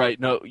 Oh, you're right.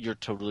 No, you're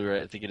totally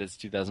right. I think it is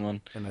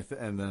 2001.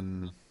 And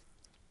then...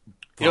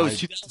 It was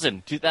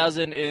 2000.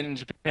 2000 in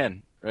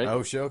Japan, right?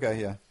 Oh, shit, okay,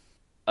 yeah.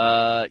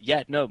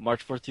 Yeah, no,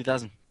 March 4th,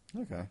 2000.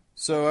 Okay.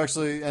 So,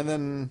 actually, and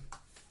then...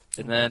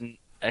 And then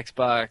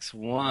Xbox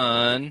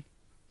One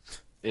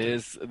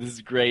this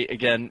is great.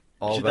 Again,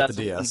 All about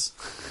the DS.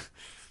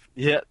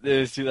 Yeah, it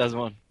was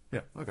 2001. Yeah,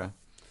 okay.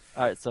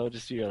 All right, so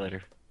just a year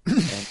later.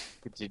 And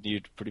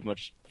continued pretty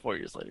much 4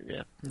 years later,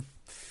 yeah.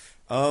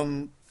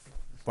 Wow,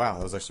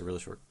 that was actually really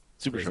short.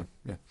 Super short.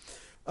 Yeah.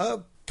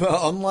 But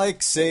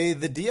unlike, say,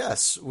 the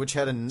DS, which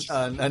had a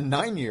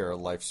 9-year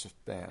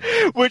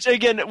lifespan. Which,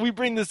 again, we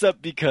bring this up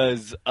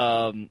because,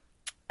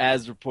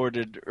 as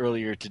reported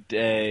earlier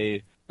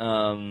today,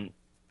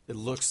 It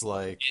looks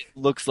like...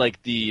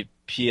 the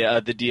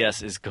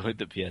DS is going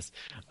to PS.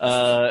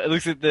 It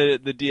looks like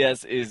the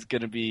DS is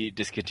going to be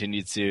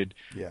discontinued soon.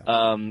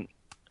 Yeah.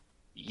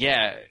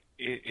 Yeah,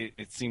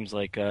 it seems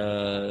like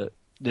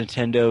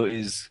Nintendo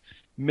is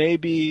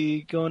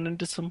maybe going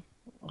into some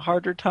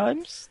harder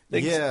times.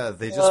 They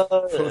just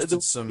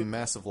posted some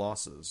massive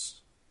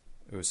losses.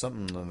 It was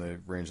something in the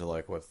range of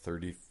like, what,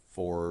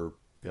 34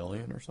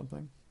 billion or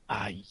something?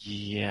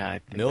 Yeah, I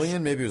think Million?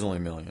 so. Maybe it was only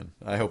a million.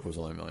 I hope it was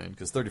only a million,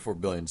 because 34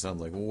 billion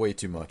sounds like way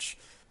too much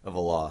of a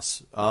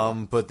loss.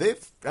 But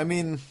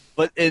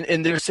But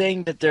and they're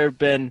saying that there have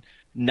been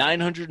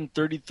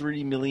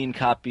 933 million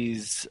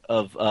copies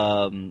of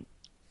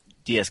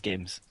DS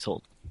games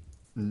sold.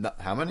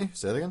 How many?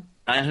 Say that again?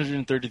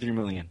 933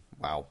 million.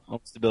 Wow.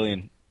 Almost a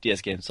billion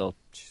DS games sold.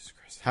 Jesus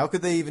Christ. How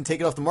could they even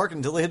take it off the market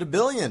until they hit 1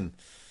 billion?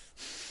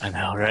 I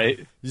know, right?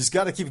 You just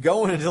got to keep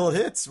going until it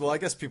hits. Well, I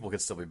guess people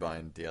could still be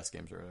buying DS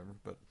games or whatever,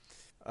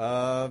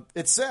 but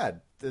it's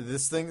sad.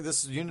 This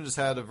unit has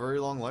had a very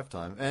long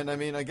lifetime, and I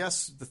mean, I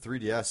guess the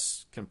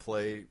 3DS can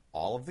play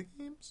all of the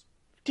games.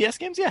 DS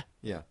games, yeah.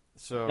 Yeah.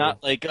 So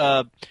Not like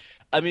I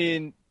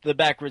mean, the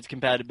backwards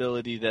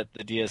compatibility that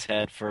the DS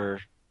had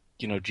for,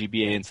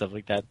 GBA and stuff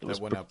like that. that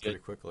went out pretty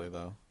quickly,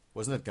 though.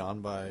 Wasn't it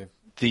gone by?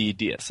 The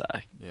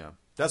DSi. Yeah.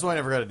 That's why I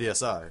never got a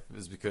DSi.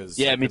 Is because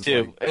Yeah, me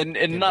too.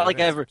 And not like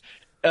I ever,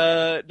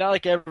 not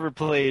like I ever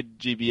played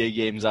GBA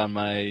games on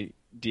my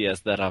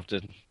DS that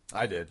often.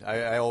 I did.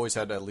 I always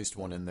had at least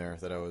one in there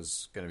that I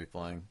was going to be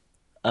playing.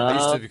 I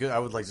used to, because I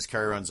would like just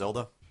carry around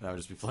Zelda. And I would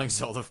just be playing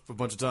Zelda a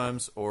bunch of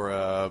times. Or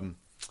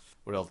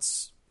what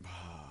else? Oh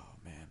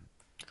man,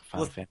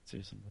 Final Fantasy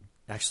or something.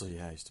 Actually,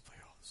 yeah, I used to play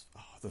all those.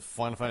 Oh, the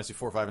Final Fantasy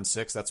 4, 5, and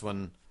 6. That's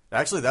when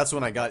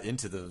I got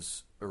into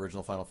those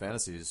original Final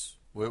Fantasies.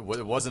 It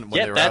wasn't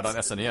when they were out on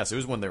SNES. It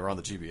was when they were on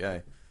the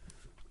GBA.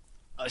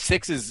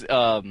 6 is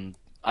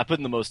I put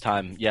in the most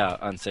time. Yeah,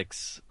 on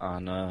 6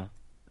 on.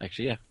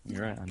 Actually, yeah,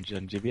 you're right. On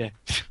GBA.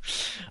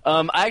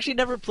 I actually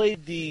never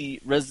played the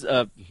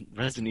Resident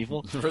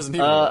Evil. Resident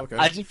Evil. Okay.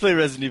 I did play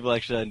Resident Evil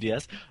actually on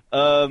DS.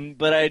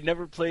 But I had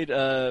never played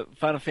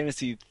Final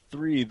Fantasy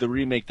 3, the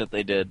remake that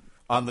they did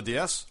on the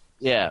DS.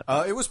 Yeah,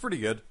 it was pretty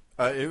good.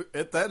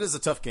 That is a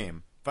tough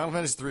game. Final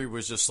Fantasy 3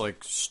 was just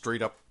like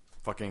straight up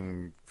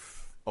fucking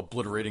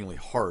obliteratingly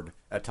hard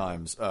at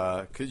times.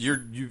 'Cause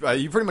you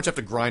pretty much have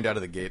to grind out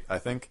of the gate, I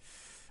think.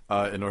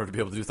 In order to be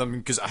able to do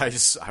something, because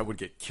I would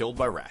get killed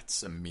by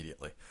rats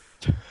immediately.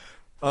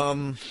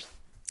 But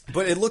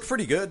it looked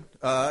pretty good.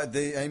 I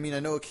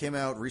know it came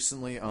out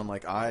recently on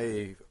like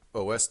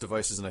iOS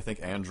devices and I think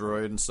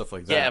Android and stuff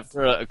like that. Yeah,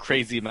 for a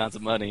crazy amount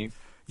of money.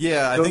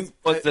 Yeah, I think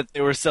that they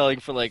were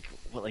selling for like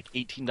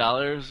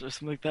 $18 or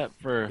something like that.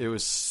 For it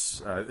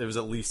was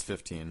at least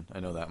 15. I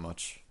know that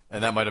much,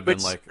 and that might have been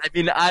like. I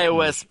mean,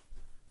 iOS.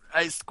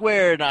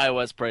 Square and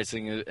iOS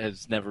pricing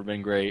has never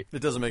been great.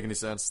 It doesn't make any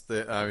sense.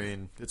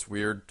 It's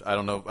weird. I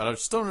don't know. I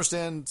just don't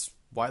understand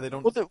why they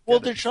don't.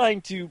 They're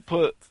trying to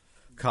put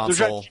console.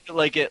 They're trying to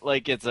keep it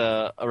like it's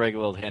a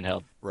regular old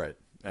handheld. Right,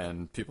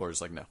 and people are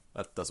just like, no,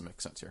 that doesn't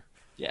make sense here.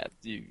 Yeah,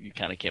 you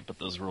kind of can't put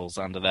those rules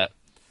onto that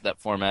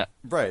format.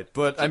 Right,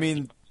 but I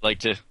mean, like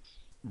to.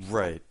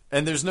 Right,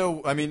 and there's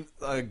no. I mean,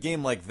 a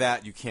game like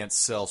that you can't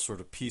sell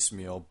sort of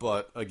piecemeal,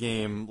 but a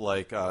game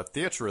like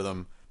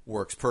Theatrhythm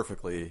works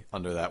perfectly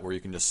under that, where you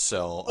can just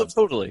sell.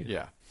 Totally.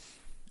 Yeah,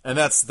 and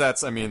that's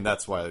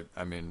why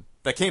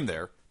that came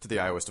there to the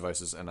iOS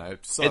devices, and I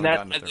still haven't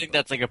gotten it there. I think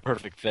that's like a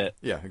perfect fit.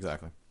 Yeah,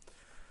 exactly.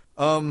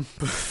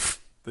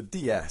 The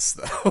DS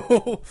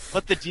though.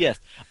 What the DS?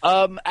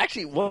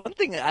 Actually, one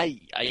thing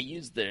I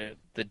use the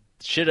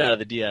shit out of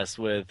the DS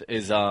with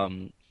is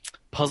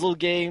puzzle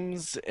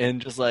games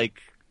and just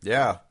like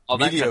all Meteos.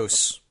 Kind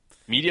of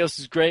Meteos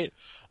is great.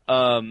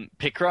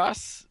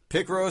 Picross.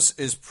 Picross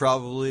is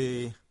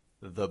probably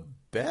the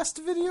best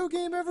video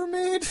game ever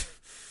made.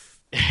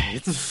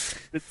 It's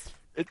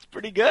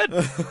pretty good.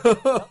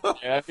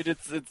 I mean,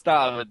 it's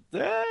not.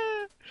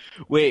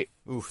 Wait.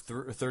 Ooh,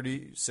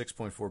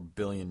 36.4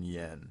 billion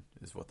yen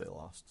is what they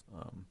lost.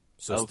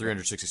 So it's Okay.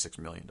 $366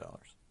 million.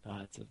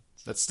 Oh,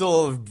 That's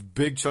still a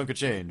big chunk of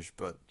change,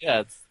 but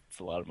yeah, it's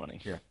a lot of money.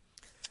 Yeah.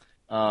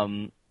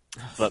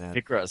 But Sad.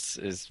 Picross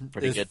is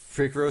pretty good.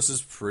 Picross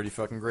is pretty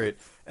fucking great,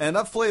 and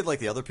I've played like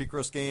the other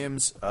Picross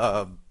games.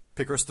 Picross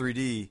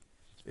 3D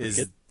is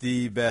Good.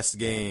 the best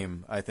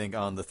game I think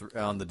on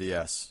the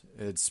DS.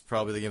 It's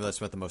probably the game that I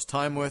spent the most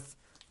time with.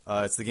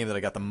 It's the game that I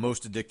got the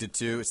most addicted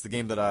to. It's the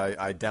game that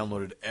I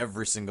downloaded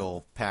every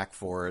single pack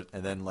for it,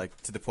 and then like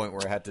to the point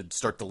where I had to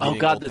start deleting. Oh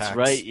God, old that's packs.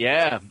 right.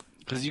 Yeah,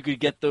 because you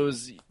could get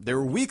those. They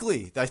were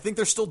weekly. I think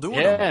they're still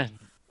doing them. Yeah.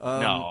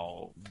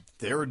 No,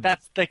 They were. that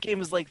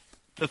game is like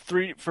the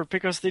three for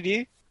Picross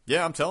 3D.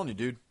 Yeah, I'm telling you,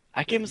 dude.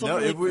 That game is No,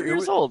 only it like wa- 3 it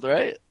years wa- old,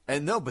 right?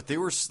 And no, but they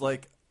were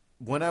like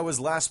when I was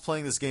last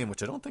playing this game,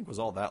 which I don't think was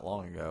all that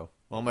long ago.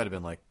 Well, it might have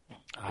been like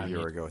a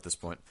year ago at this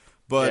point.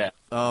 But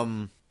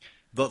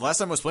the last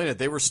time I was playing it,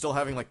 they were still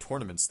having like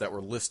tournaments that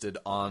were listed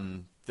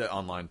on the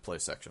online play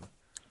section.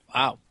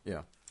 Wow.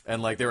 Yeah.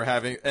 And like they were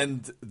having,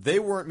 and they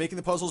weren't making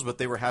the puzzles, but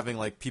they were having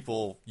like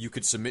people, you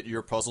could submit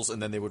your puzzles,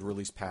 and then they would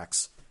release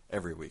packs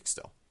every week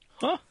still.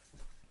 Huh.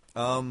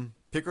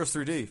 Picross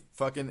 3D,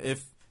 fucking,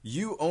 if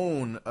you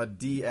own a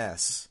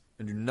DS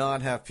and do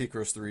not have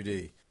Picross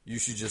 3D, you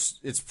should just,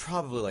 it's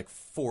probably like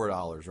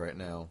 $4 right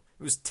now.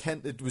 It was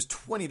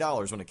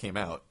 $20 when it came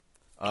out.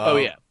 Oh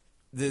yeah.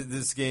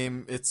 This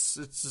game, it's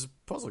a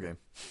puzzle game.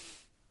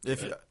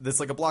 It's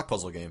like a block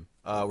puzzle game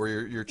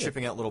where you're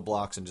chipping out little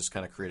blocks and just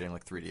kind of creating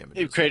like 3D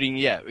images. Creating,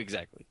 yeah,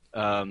 exactly.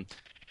 Picross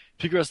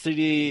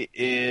 3D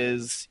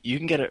is you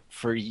can get it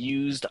for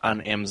used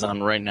on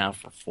Amazon right now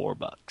for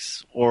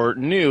 $4, or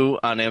new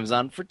on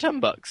Amazon for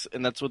 $10,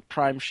 and that's with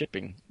Prime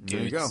shipping.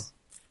 There you go.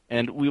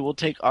 And we will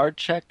take our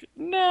check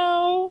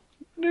now,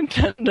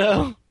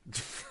 Nintendo.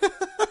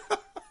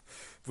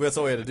 That's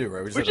all we had to do,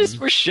 right?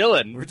 We're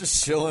shilling. We're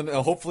just chilling.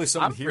 Hopefully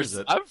someone hears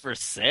it. I'm for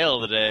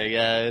sale today,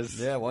 guys.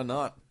 Yeah, why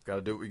not? Got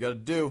to do what we got to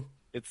do.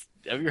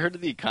 Have you heard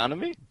of the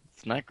economy?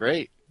 It's not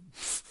great.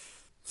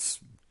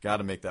 Got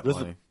to make that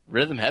money.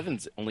 Rhythm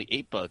Heaven's only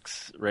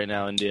 $8 right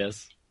now in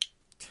DS.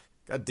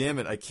 God damn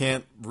it! I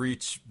can't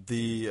reach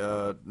the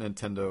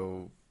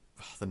Nintendo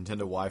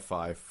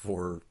Wi-Fi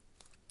for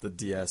the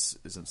DS.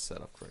 Isn't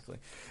set up correctly.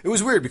 It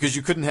was weird because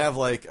you couldn't have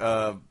like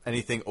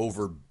anything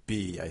over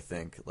B. I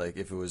think like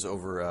if it was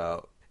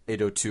over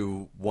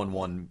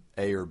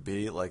 802.11a or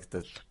B, like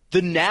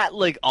the NAT,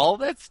 like all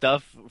that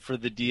stuff for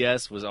the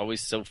DS was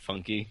always so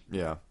funky.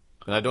 yeah.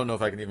 And I don't know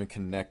if I can even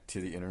connect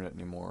to the internet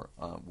anymore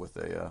with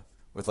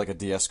like a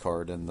DS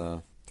card in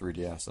the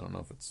 3DS. I don't know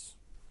if it's.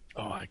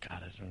 Oh, I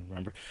got it. I don't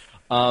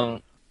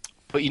remember.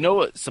 But you know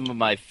what? Some of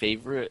my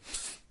favorite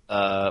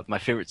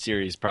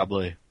series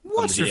probably.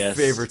 What's on the your DS,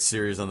 favorite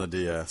series on the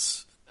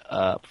DS?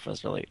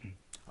 Professor Layton.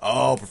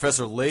 Oh,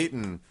 Professor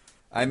Layton.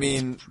 I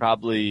mean,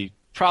 Probably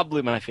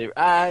my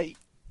favorite.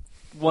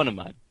 One of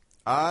mine.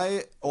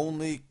 I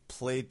only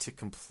played to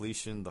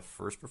completion the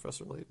first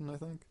Professor Layton, I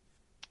think.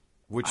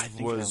 Which I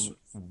think was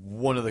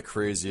one of the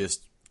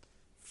craziest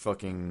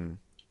fucking...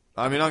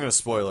 I mean, I'm going to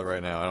spoil it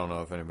right now. I don't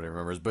know if anybody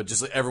remembers, but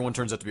just like, everyone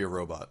turns out to be a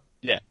robot.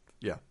 Yeah,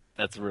 Yeah.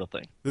 that's a real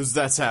thing.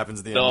 That happens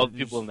at the end. All the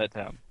people in that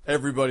town.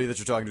 Everybody that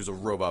you're talking to is a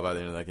robot by the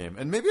end of that game.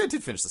 And maybe I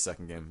did finish the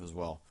second game as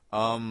well.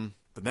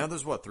 But now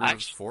there's what, 3 or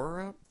 4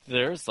 are out?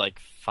 There's like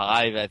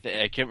 5. I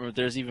can't remember.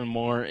 There's even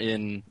more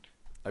in.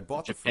 I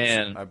bought the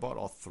Japan. first. I bought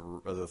all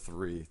the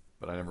 3,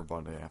 but I never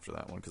bought any after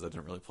that one because I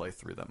didn't really play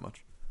 3 that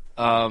much.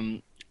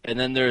 And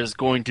then there's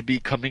going to be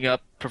coming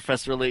up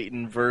Professor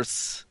Layton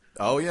versus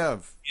Oh yeah,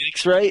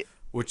 Phoenix, right?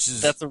 which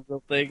is That's a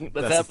real thing.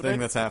 That's the happening. thing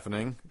that's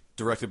happening.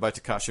 Directed by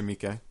Takashi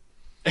Miike.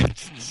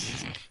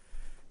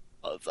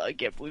 Also, I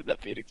can't believe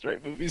that Phoenix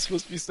Wright movie is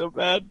supposed to be so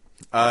bad.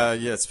 Yeah,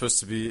 it's supposed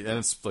to be, and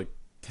it's like,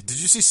 did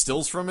you see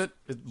stills from it?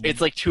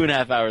 It's like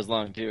 2.5 hours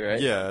long too, right?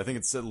 Yeah, I think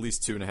it's at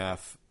least 2.5,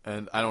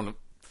 and I don't know.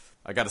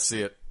 I got to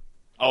see it.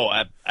 Oh,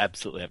 I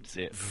absolutely have to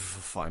see it. We'll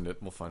find it.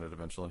 We'll find it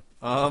eventually.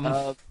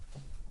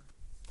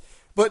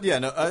 But yeah,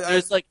 no,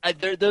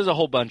 There's a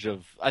whole bunch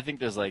of. I think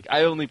there's like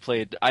I only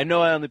played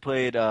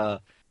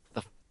the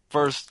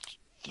first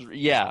 3.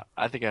 Yeah,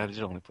 I think I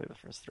did only play the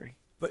first 3.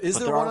 But is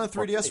there one on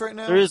 3DS right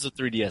now? There is a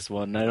 3DS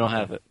one. I don't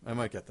have it. I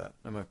might get that.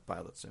 I might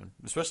buy that soon,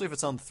 especially if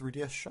it's on the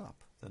 3DS shop.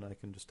 Then I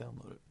can just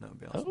download it. That would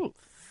be awesome.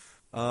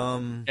 Oh,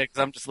 yeah, because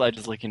I'm just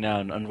looking now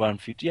and Unwound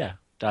Future. Yeah,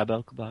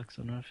 Diabolical Box,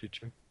 Unwound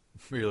Future.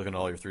 Are you looking at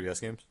all your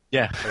 3DS games?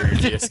 Yeah, Or your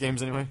DS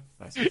games anyway?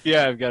 Nice.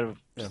 yeah, I've got a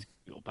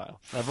little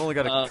pile. I've only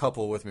got a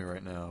couple with me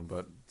right now,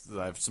 but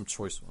I have some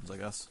choice ones, I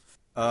guess.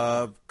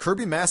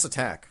 Kirby Mass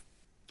Attack.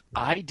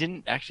 I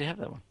didn't actually have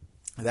that one.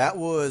 That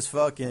was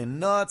fucking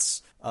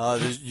nuts.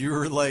 You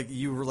were like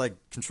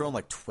controlling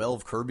like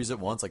 12 Kirbys at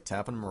once, like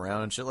tapping them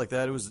around and shit like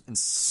that. It was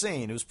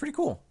insane. It was pretty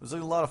cool. It was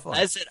like a lot of fun.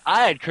 I said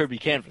I had Kirby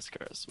Canvas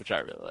Curse, which I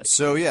really liked.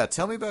 So yeah,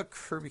 tell me about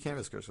Kirby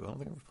Canvas Curse. I don't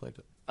think I've ever played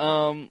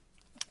it.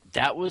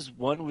 That was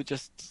one with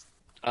just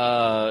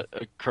a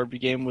Kirby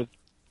game with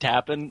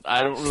tapping.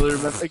 I don't really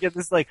remember. Again,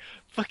 this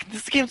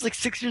game's like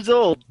 6 years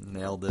old.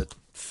 Nailed it.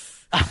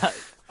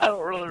 I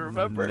don't really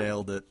remember.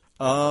 Nailed it.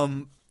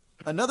 Talking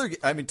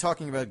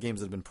about games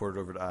that have been ported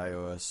over to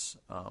iOS,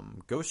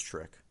 Ghost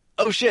Trick.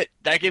 Oh shit,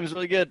 that game's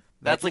really good.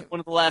 That's game- like one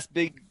of the last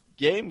big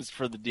games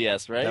for the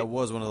DS, right? That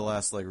was one of the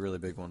last like really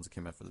big ones that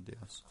came out for the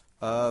DS.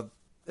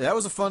 That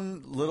was a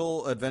fun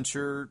little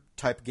adventure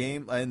type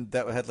game, and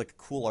that had like a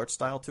cool art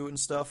style to it and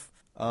stuff.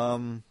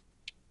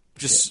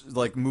 Just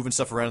like moving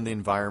stuff around in the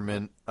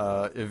environment.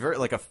 Very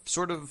like a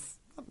sort of,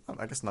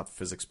 I guess not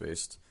physics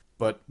based,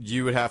 but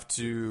you would have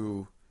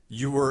to.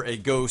 You were a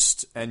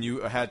ghost, and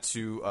you had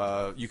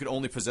to. You could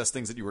only possess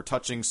things that you were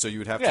touching, so you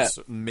would have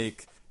to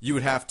make. You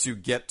would have to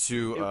get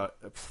to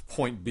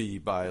point B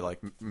by like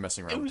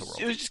messing around with the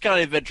world. It was just kind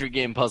of adventure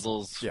game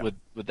puzzles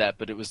with that,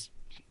 but it was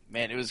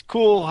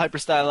cool, hyper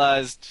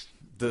stylized.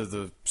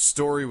 The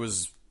story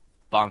was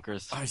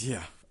bonkers.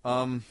 Yeah.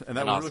 And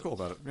that was really cool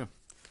about it. Yeah.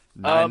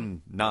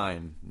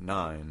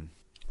 999.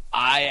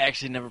 I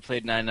actually never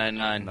played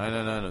 999.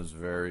 999 is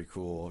very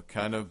cool,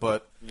 kind of,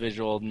 but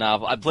visual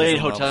novel. I played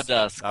Hotel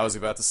Dusk. I was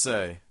about to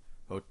say,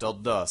 Hotel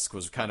Dusk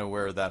was kind of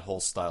where that whole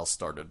style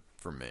started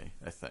for me,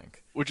 I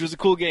think. Which was a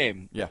cool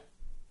game. Yeah.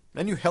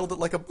 And you held it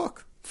like a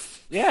book.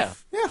 Yeah.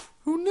 Yeah,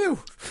 who knew?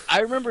 I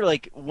remember,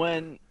 like,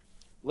 when,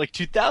 like,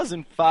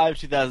 2005,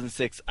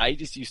 2006, I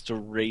just used to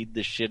raid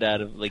the shit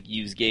out of, like,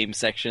 used game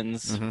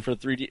sections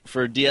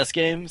for DS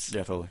games.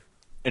 Yeah, totally.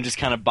 And just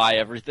kind of buy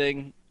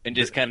everything and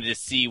just kind of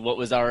just see what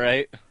was all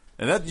right.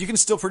 And that you can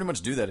still pretty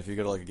much do that if you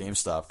go to, like, a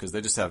GameStop, because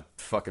they just have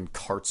fucking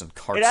carts and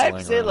carts. And I have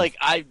to say, like,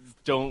 I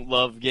don't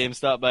love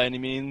GameStop by any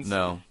means.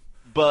 No.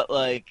 But,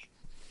 like,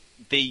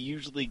 they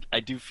usually,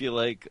 I do feel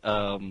like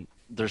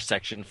their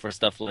section for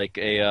stuff like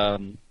a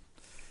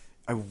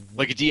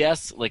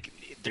DS, like,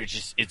 they're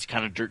just, it's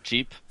kind of dirt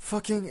cheap.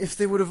 Fucking, if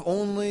they would have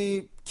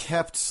only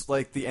kept,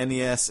 like, the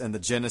NES and the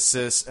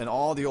Genesis and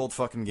all the old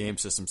fucking game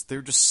systems, they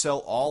would just sell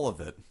all of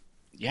it.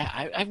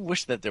 Yeah, I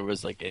wish that there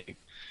was, like,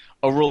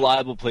 a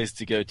reliable place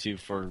to go to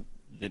for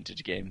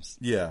vintage games.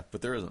 Yeah,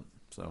 but there isn't,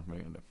 so what are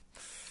you going to do?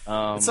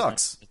 It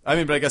sucks. I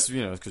mean, but I guess,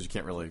 because you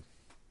can't really,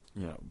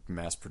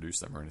 mass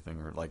produce them or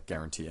anything, or, like,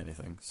 guarantee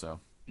anything, so.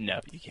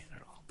 No, you can't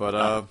at all.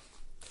 But,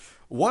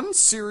 one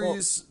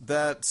series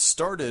that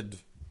started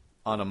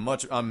on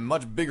much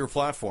bigger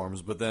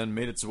platforms, but then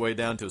made its way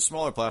down to a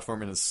smaller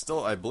platform, and is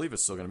still, I believe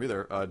it's still going to be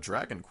there,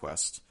 Dragon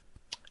Quest.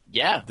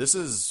 Yeah. This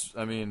is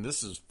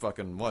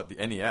fucking, the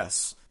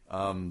NES.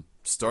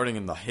 Starting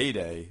in the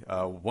heyday,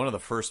 one of the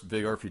first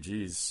big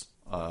RPGs.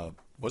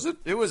 Was it?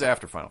 It was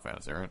after Final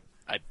Fantasy, right?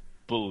 I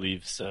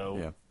believe so.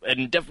 Yeah.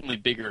 And definitely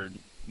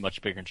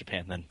much bigger in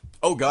Japan than.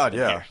 Oh, God,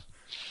 yeah. Here.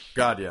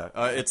 God, yeah.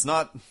 It's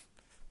not.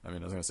 I was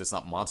going to say it's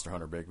not Monster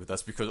Hunter big, but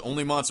that's because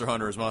only Monster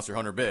Hunter is Monster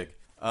Hunter big.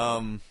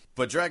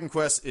 But Dragon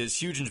Quest is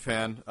huge in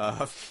Japan,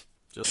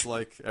 just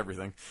like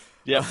everything.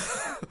 Yeah.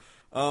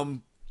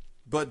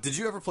 But did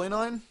you ever play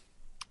 9?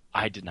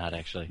 I did not,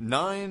 actually.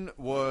 9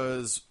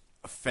 was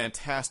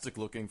fantastic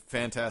looking,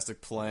 fantastic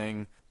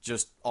playing,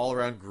 just all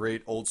around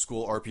great old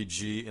school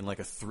RPG in like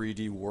a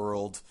 3D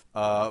world.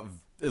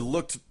 It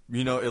looked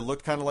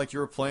kind of like you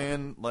were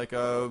playing like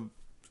a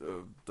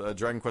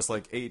Dragon Quest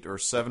like 8 or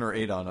 7 or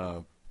 8 on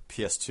a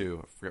PS2.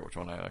 I forget which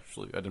one I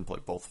didn't play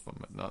both of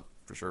them, not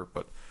for sure,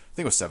 but I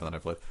think it was 7 that I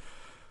played.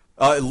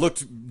 It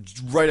looked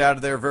right out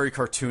of there, very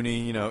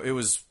cartoony.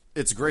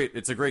 It's great.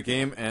 It's a great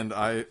game, and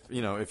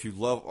if you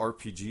love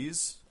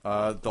RPGs,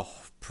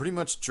 pretty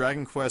much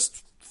Dragon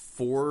Quest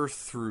 4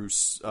 through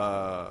 6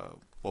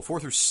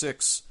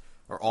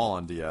 are all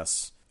on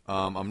DS.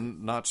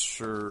 I'm not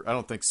sure. I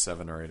don't think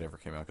 7 or 8 ever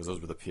came out because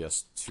those were the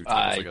PS2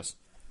 titles, I guess.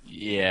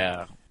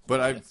 Yeah,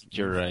 but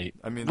you're right.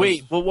 I mean,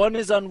 wait, well, one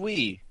is on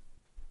Wii,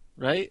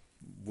 right?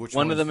 Which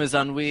one of them is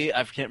on Wii.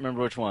 I can't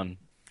remember which one.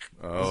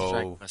 Oh,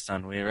 Dragon Quest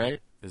on Wii, right?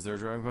 Is there a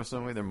Dragon Quest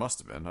on Wii? There must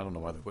have been. I don't know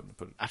why they wouldn't have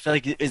put it. I feel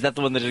like, is that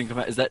the one that didn't come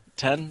out? Is that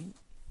 10?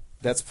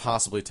 That's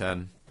possibly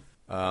 10.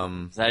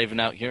 Is that even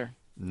out here?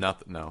 No, I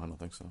don't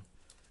think so.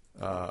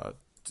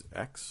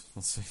 X?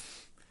 Let's see.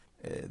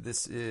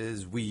 This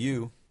is Wii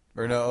U.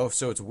 Or no,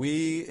 so it's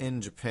Wii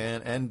in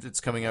Japan, and it's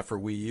coming out for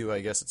Wii U,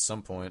 I guess, at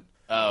some point.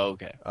 Oh,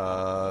 okay.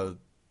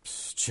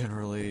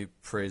 Generally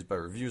praised by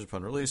reviews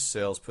upon release.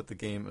 Sales put the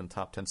game in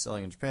top 10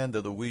 selling in Japan,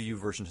 though the Wii U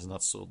version has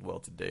not sold well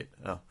to date.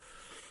 Oh.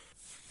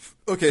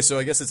 Okay, so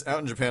I guess it's out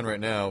in Japan right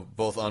now,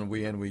 both on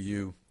Wii and Wii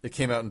U. It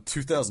came out in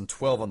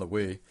 2012 on the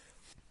Wii.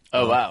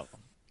 Oh, wow.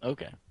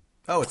 Okay.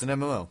 Oh, it's an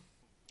MMO.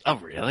 Oh,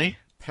 really?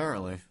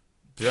 Apparently.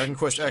 Dragon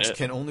Quest X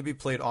can only be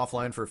played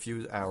offline for a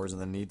few hours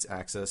and then needs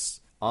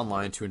access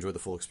online to enjoy the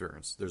full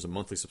experience. There's a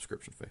monthly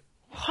subscription fee.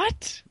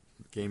 What?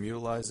 The game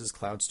utilizes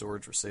cloud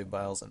storage for save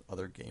files and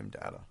other game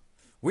data.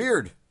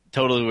 Weird.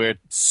 Totally weird.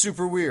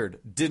 Super weird.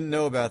 Didn't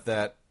know about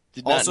that.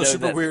 Also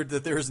super weird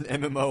that there is an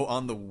MMO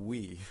on the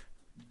Wii.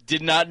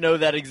 Did not know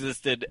that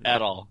existed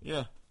at all.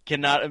 Yeah.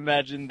 Cannot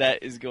imagine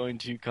that is going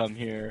to come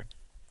here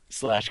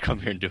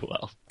and do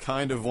well.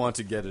 Kind of want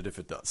to get it if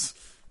it does.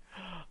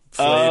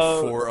 Play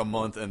it for a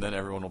month and then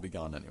everyone will be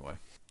gone anyway.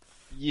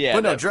 Yeah.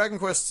 But no, Dragon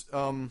Quest,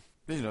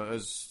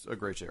 is a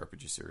great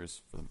JRPG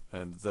series for them,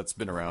 and that's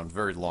been around.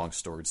 Very long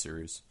storied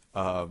series.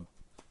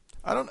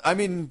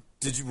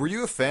 Were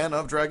you a fan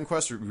of Dragon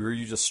Quest, or were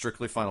you just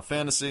strictly Final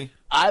Fantasy?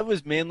 I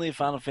was mainly a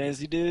Final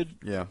Fantasy dude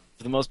Yeah.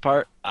 for the most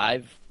part.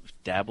 I've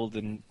dabbled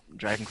in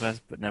Dragon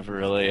Quest, but never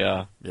really.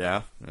 Yeah.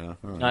 All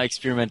right. I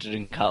experimented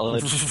in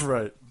college,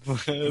 Right.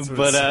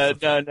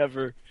 but no,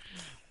 never.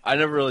 I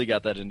never really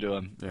got that into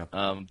them.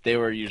 Yeah. They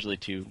were usually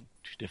too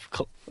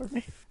difficult for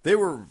me. They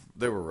were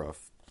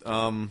rough.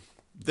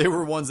 They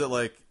were ones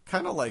that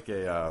kind of like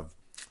a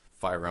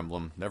Fire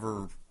Emblem.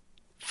 Never.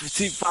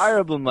 See, Fire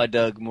Emblem I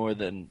dug more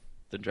than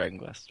Dragon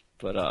Quest,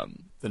 but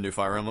The new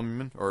Fire Emblem, you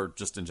mean? Or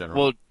just in general?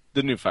 well,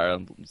 the new Fire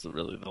Emblem's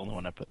really the only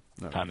one I put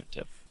time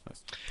into.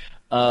 Nice.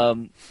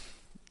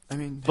 I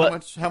mean,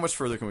 but, how much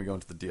further can we go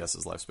into the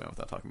DS's lifespan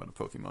without talking about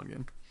a Pokemon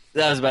game?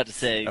 I was about to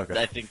say,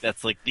 Okay. I think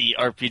that's like the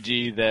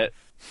RPG that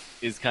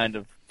is kind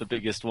of the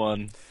biggest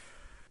one.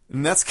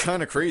 And that's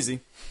kind of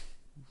crazy.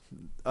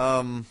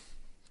 Because,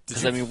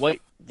 I mean,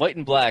 white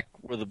and black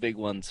were the big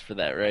ones for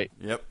that, right?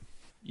 Yep.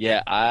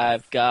 Yeah,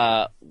 I've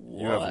got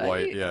white. You have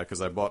white, yeah,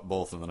 because I bought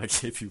both and then I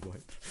gave you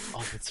white.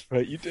 Oh, that's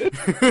right, you did.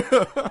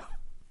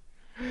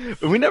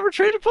 We never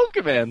traded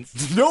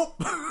Pokemans. Nope!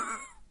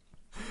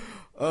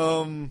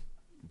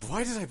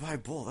 Why did I buy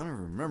both? I don't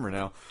remember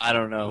now. I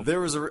don't know.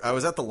 I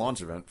was at the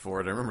launch event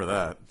for it, I remember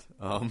that.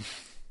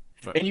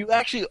 And you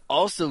actually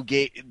also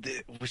gave,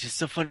 which is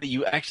so funny,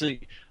 you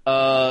actually,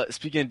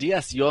 speaking of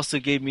DS, you also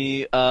gave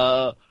me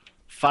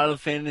Final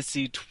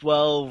Fantasy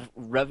 12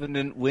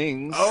 Revenant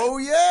Wings. Oh,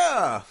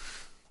 yeah!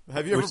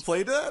 Have you ever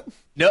played that?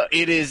 No,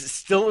 it is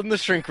still in the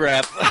shrink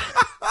wrap.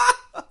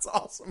 That's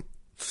awesome.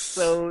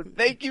 So,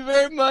 thank you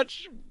very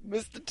much,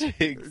 Mr.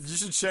 Tiggs. You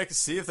should check to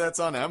see if that's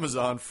on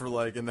Amazon for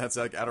and that's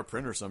out of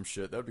print or some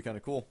shit. That would be kind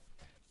of cool.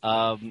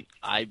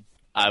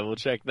 I will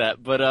check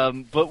that. But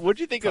what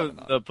do you think of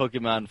the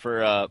Pokemon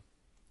for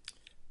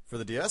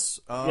the DS?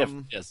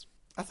 Yes.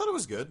 I thought it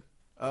was good.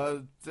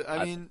 I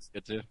mean,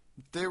 good too.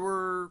 they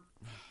were.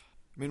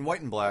 I mean,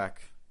 White and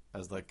Black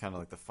as kind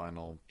of the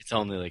final. It's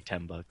only like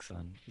 $10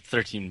 on. It's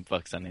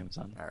 $13 on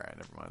Amazon. All right,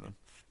 never mind then.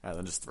 All right,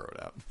 then just throw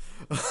it out.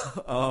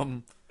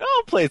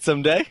 I'll play it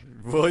someday.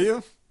 Will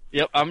you?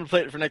 Yep, I'm gonna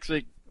play it for next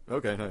week.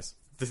 Okay, nice.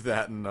 Did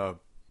that and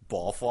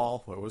Ball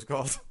Fall. What was it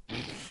called?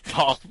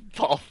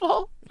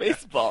 Ball?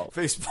 Baseball.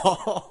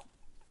 Baseball.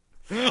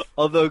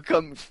 Although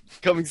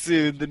coming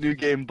soon, the new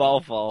game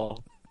Ball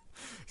Fall.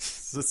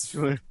 It's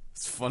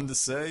fun to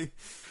say.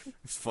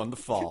 It's fun to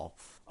fall.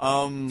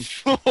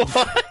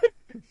 What?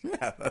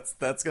 Yeah,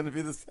 that's gonna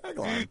be the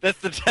tagline. That's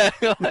the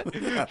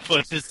tagline. Yeah.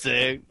 Fun to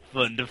say,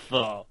 fun to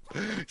fall.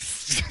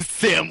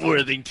 Sam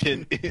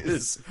Worthington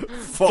is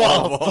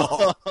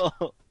Fall.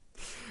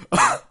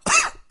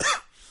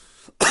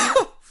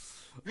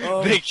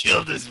 They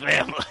killed his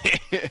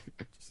family.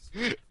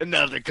 And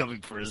now they're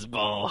coming for his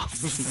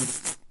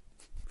balls.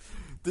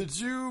 Did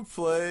you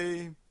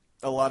play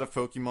a lot of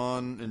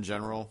Pokemon in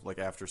general,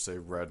 after, say,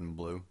 Red and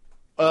Blue?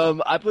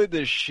 I played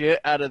the shit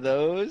out of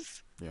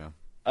those. Yeah.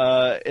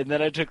 And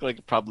then I took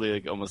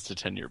probably almost a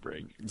 10-year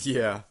break.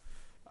 Yeah.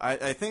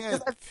 I think I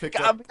picked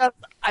up...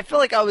 I feel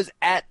like I was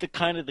at the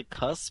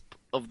cusp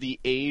of the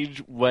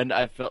age when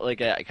I felt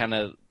like I kind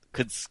of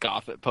could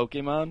scoff at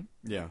Pokemon.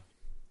 Yeah.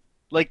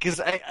 Because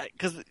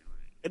when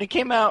it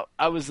came out,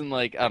 I was in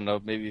I don't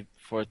know, maybe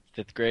 4th,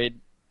 5th grade,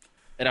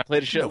 and I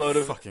played a shitload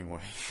of. Fucking way.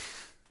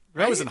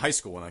 Right? I was in high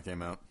school when that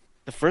came out.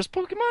 The first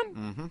Pokemon.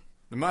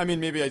 Mm-hmm. I mean,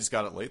 maybe I just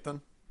got it late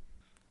then,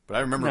 but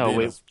I remember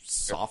being a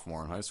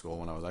sophomore in high school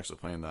when I was actually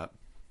playing that.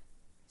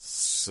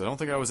 So I don't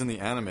think I was in the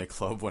anime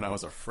club when I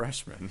was a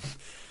freshman.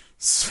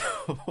 So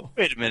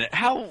wait a minute.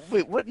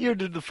 What year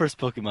did the first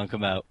Pokemon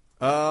come out?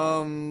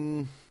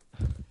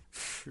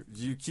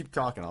 You keep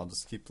talking. I'll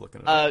just keep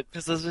looking at it.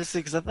 Because I was just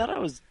because I thought I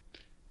was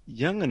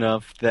young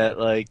enough that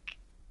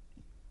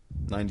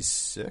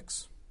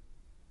 96.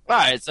 All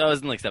right, so I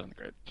was in 7th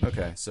grade.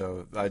 Okay,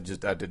 so I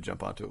did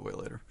jump onto it way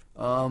later.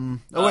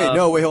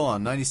 Wait, hold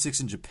on.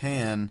 96 in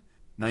Japan,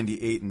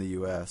 98 in the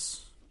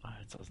U.S. All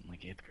right, so I was in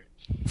 8th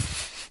grade.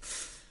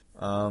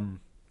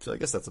 So I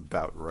guess that's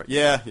about right.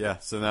 Yeah.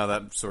 So now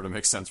that sort of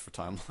makes sense for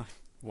timeline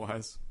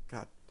wise.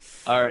 God.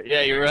 All right,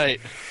 yeah, you're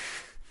right.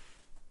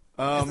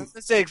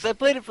 Because I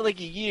played it for a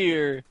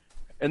year,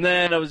 and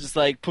then I was just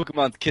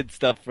Pokemon's kid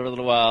stuff for a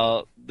little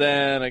while.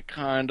 Then I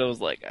kind of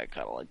was I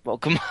kind of like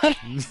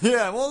Pokemon.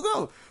 Yeah, well,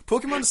 no,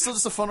 Pokemon is still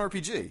just a fun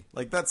RPG.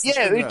 That's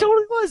yeah, it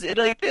totally was. But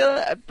I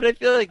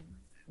feel like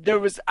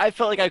I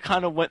felt like I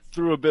kind of went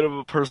through a bit of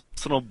a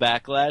personal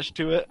backlash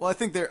to it. Well, I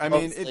think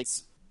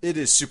it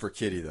is super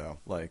kiddie though.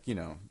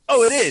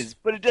 Oh, it is,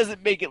 but it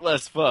doesn't make it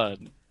less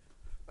fun.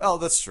 Oh,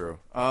 that's true.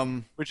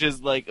 Which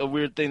is a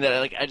weird thing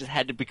that I just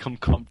had to become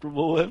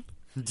comfortable with.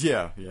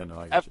 Yeah, no.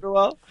 I get after a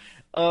while.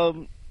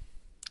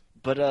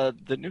 But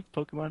the new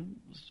Pokemon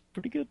was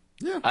pretty good.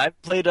 Yeah. I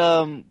played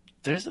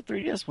there's a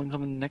 3DS one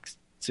coming next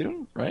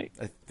soon, right?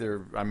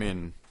 There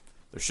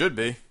should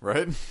be,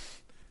 right?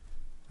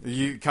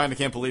 You kind of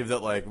can't believe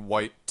that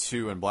White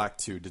 2 and Black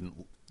 2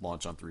 didn't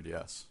launch on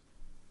 3DS.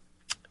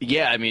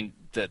 Yeah, I mean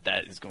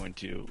that is going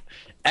to.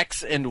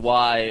 X and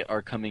Y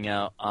are coming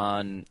out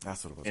on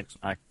That's what it was. in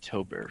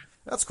October.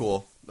 That's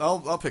cool.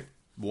 I'll pick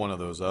one of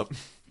those up.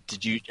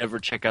 Did you ever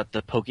check out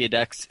the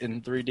Pokédex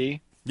in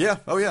 3D? Yeah.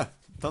 Oh yeah.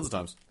 Tons of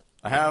times.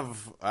 I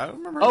don't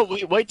remember. Oh,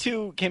 wait, White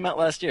 2 came out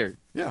last year.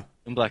 Yeah.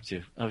 And Black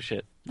 2. Oh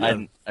shit.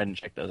 Yeah. I didn't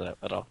check those out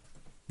at all.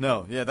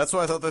 No. Yeah. That's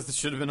why I thought that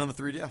should have been on the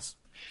 3DS.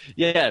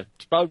 Yeah,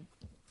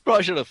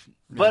 probably should have.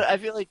 But I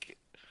feel like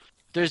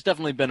there's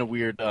definitely been a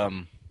weird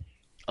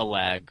a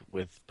lag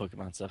with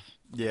Pokemon stuff.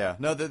 Yeah.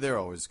 No, there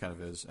always kind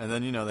of is. And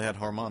then they had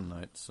Harmon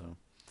Night, so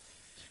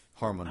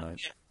Harmon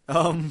Night.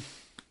 Yeah.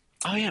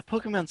 Oh yeah,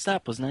 Pokemon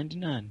Snap was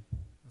 99.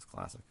 That's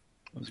classic.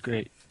 It was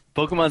great.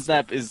 Pokemon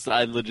Snap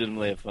I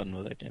legitimately have fun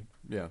with that game.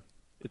 Yeah.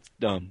 It's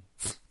dumb,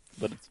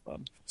 but it's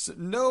fun. So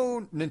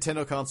no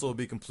Nintendo console will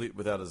be complete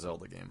without a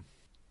Zelda game.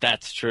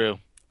 That's true.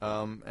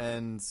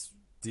 And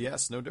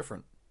DS, no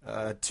different.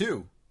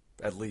 2,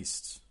 at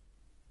least.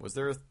 Was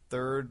there a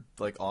third,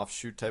 like,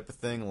 offshoot type of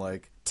thing,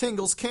 like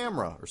Tingle's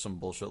Camera or some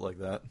bullshit like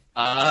that?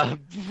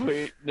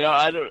 Wait, no,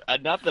 I don't.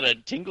 Not that a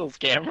Tingle's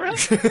Camera.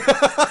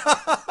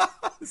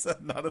 Is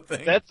that not a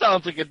thing? That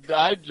sounds like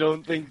I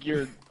don't think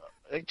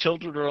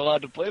children are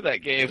allowed to play that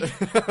game.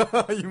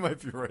 You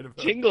might be right about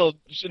Tingle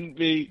shouldn't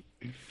be.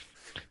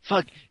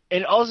 Fuck.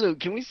 And also,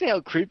 can we say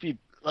how creepy,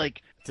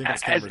 like...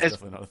 Tingle's Camera is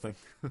definitely not a thing.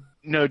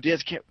 No,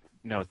 DS can't...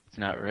 No, it's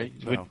not, right?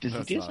 No, Does the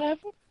it's DSi not. have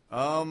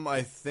one?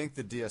 I think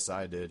the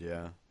DSi did,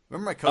 yeah.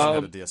 Remember my cousin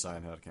had a DSi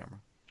and had a camera.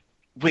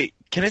 Wait,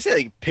 can I say,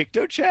 like,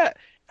 PictoChat?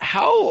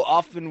 How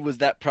often was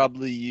that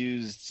probably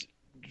used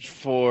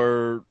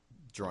for...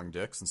 Drawing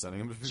dicks and sending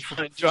them to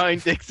people? Drawing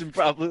dicks and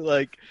probably,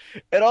 like...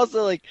 And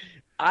also, like...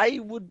 I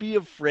would be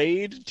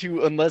afraid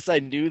to, unless I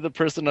knew the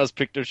person I was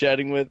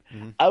PictoChatting with,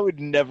 I would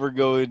never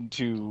go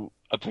into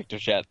a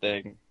PictoChat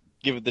thing,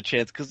 give it the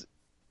chance, because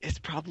you're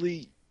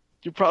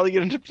probably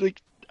going to,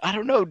 like, I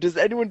don't know, does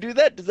anyone do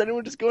that? Does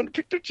anyone just go into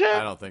PictoChat?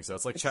 I don't think so.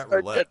 It's like chat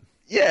roulette.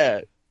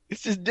 Yeah,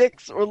 it's just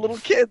dicks or little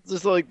kids or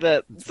something like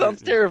that. It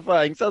sounds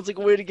terrifying. Sounds like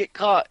a way to get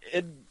caught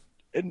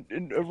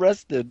and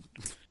arrested.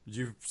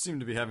 You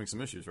seem to be having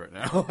some issues right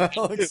now,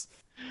 Alex.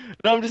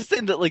 No, I'm just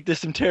saying that, like, there's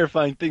some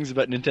terrifying things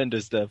about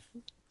Nintendo stuff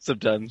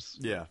sometimes.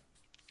 Yeah.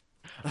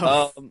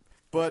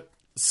 But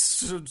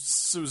so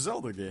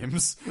Zelda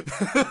games.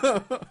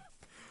 The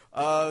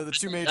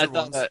two major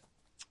ones.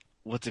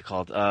 What's it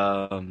called?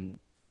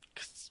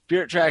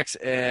 Spirit Tracks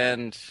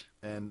and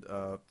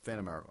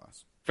Phantom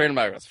Hourglass. Phantom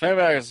Hourglass. Phantom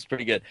Hourglass is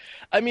pretty good.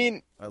 I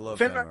mean, I love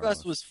Phantom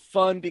Hourglass was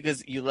fun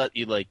because you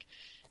like,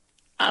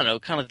 I don't know,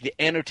 kind of the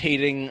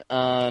annotating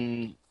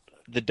on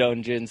the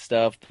dungeon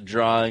stuff,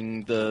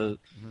 drawing the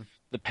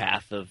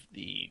path of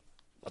the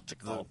what's it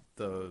called?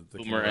 The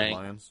Boomerang.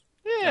 Lions.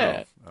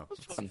 Yeah, Oh. it was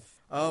fun.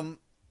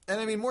 And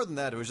I mean, more than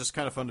that, it was just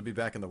kind of fun to be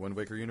back in the Wind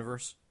Waker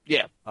universe.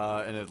 Yeah.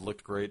 And it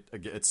looked great.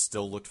 It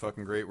still looked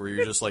fucking great. Where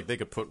you're just like, they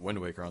could put Wind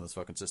Waker on this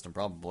fucking system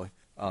probably.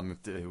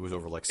 If it was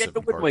over like 7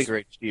 the parts. Wind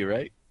Waker HD,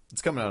 right?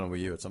 It's coming out on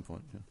Wii U at some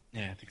point.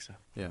 Yeah, I think so.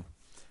 Yeah.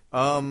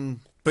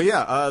 But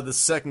yeah, the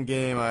second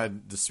game,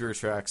 the Spirit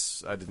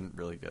Tracks, I didn't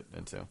really get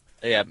into.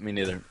 Yeah, me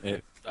neither.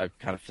 I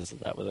kind of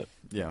fizzled out with it.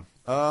 Yeah.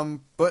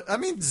 But I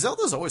mean,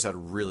 Zelda's always had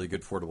really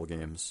good portable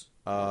games.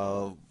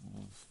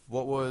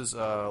 What was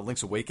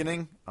Link's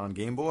Awakening on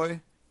Game Boy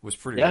was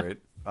pretty great.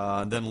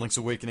 And then Link's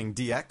Awakening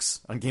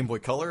DX on Game Boy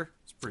Color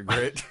was pretty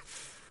great.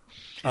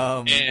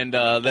 And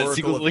that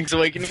sequel to Link's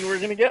Awakening we're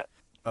gonna get?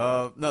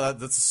 No,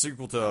 that's a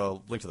sequel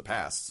to Link to the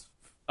Past.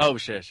 Oh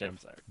shit! I'm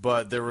sorry.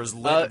 But there was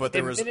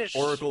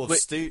Oracle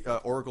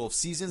of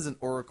Seasons and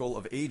Oracle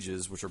of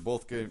Ages, which are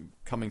both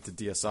coming to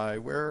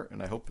DSiWare,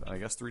 and I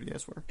guess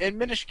 3DSware. And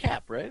Minish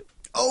Cap, right?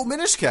 Oh,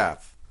 Minish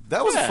Cap!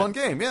 That was a fun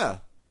game. Yeah,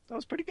 that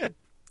was pretty good.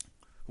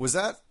 Was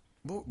that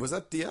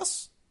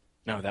DS?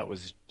 No, that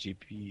was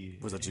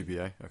GBA. Was that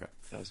GBA? Okay,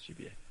 that was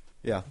GBA.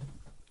 Yeah,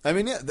 I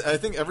mean, yeah, I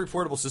think every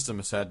portable system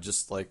has had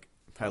just like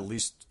at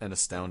least an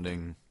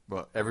astounding.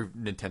 Well, every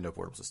Nintendo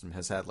portable system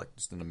has had like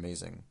just an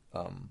amazing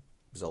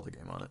Zelda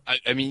game on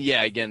it. I mean,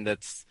 yeah. Again,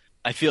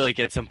 I feel like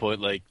at some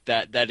point, like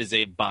that is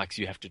a box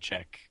you have to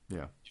check.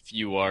 Yeah. If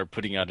you are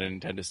putting out a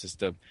Nintendo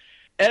system,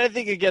 and I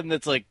think again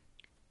that's like,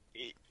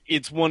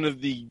 it's one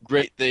of the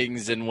great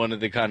things and one of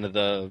the kind of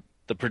the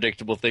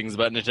predictable things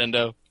about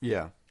Nintendo.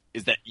 Yeah.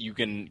 Is that you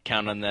can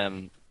count on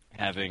them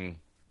having,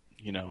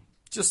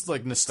 just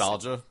like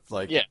nostalgia,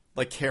 like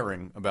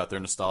caring about their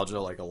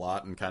nostalgia like a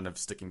lot and kind of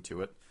sticking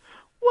to it.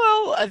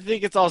 Well, I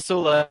think it's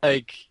also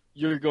like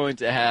you're going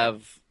to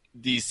have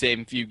these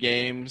same few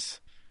games,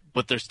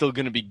 but they're still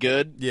going to be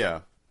good.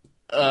 Yeah.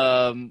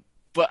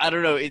 But I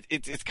don't know.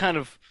 It's kind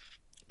of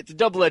it's a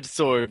double-edged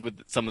sword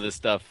with some of this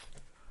stuff.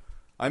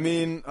 I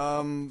mean,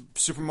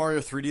 Super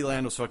Mario 3D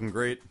Land was fucking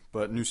great,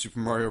 but New Super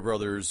Mario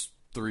Brothers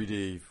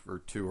 3D or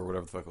 2 or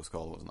whatever the fuck it was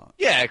called was not.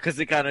 Yeah, because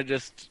it kind of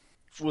just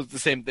was the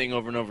same thing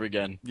over and over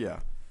again. Yeah.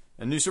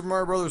 And New Super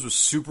Mario Brothers was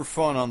super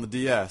fun on the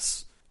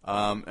DS.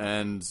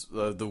 And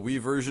the Wii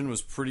version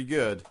was pretty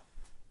good,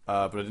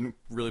 but I didn't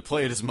really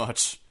play it as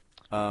much.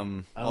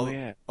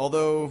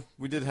 Although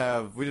we did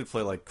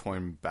play like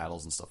coin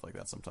battles and stuff like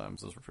that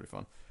sometimes. Those were pretty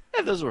fun.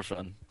 Yeah, those were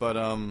fun. But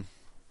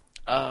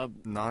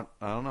Not,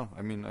 I don't know.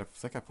 I mean, I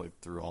think I played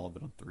through all of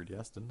it on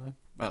 3DS, didn't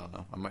I? I don't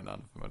know. I might not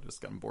have. I might have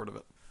just gotten bored of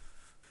it.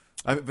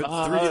 But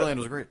 3D Land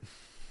was great.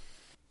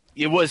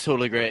 It was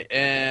totally great.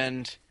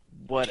 And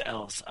what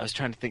else? I was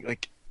trying to think,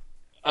 like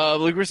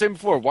we were saying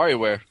before,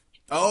 WarioWare.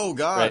 Oh,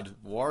 God.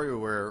 Right.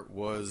 WarioWare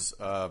was,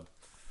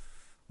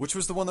 which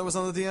was the one that was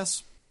on the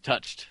DS?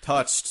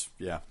 Touched.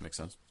 Yeah, makes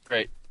sense.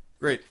 Great.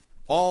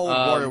 All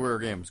WarioWare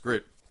games,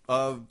 great.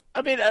 I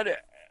mean,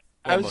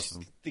 I was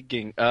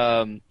thinking,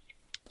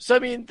 so I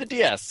mean, the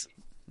DS.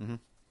 Mm-hmm.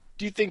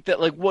 Do you think that,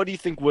 like, what do you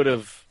think would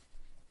have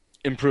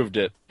improved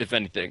it, if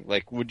anything?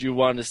 Like, would you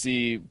want to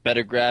see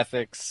better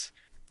graphics,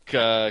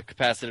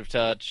 capacitive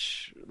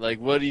touch? Like,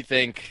 what do you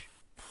think?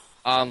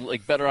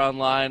 Like, better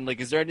online?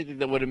 Like, is there anything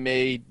that would have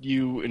made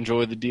you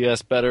enjoy the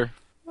DS better?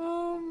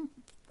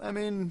 I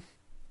mean,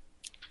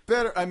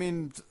 better. I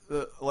mean,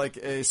 like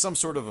some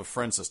sort of a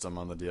friend system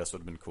on the DS would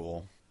have been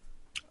cool.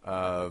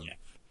 I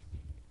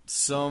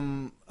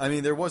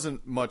mean, there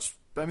wasn't much.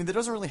 I mean, there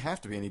doesn't really have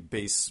to be any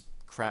base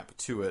crap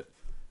to it,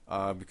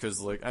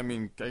 because, like, I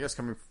mean, I guess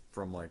coming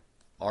from like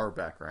our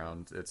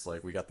background, it's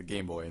like we got the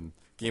Game Boy, and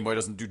Game Boy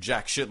doesn't do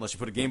jack shit unless you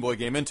put a Game Boy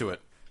game into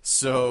it.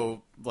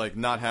 So, like,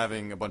 not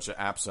having a bunch of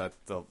apps at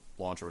the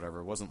launch or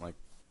whatever wasn't like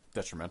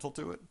detrimental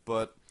to it.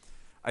 But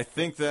I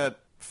think that,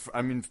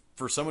 I mean,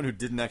 for someone who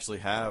didn't actually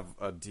have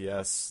a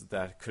DS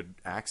that could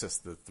access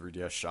the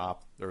 3DS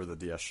shop or the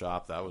DS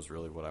shop, that was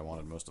really what I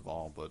wanted most of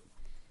all. But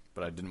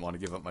I didn't want to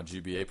give up my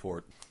GBA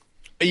port.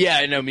 Yeah,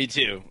 I know, me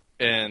too.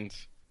 And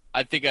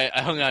I think I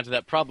hung on to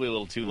that probably a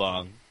little too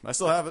long. I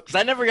still have it. Because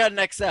I never got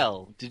an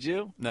XL. Did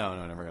you? No,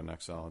 I never got an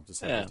XL. I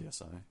just had a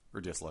DSi or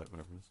DS Lite,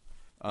 whatever it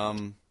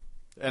is.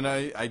 And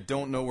I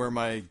don't know where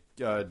my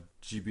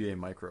GBA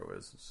Micro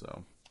is.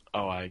 So.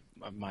 Oh,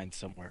 mine's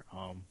somewhere at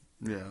home.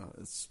 Yeah,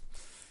 it's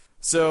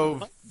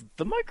so.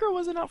 The Micro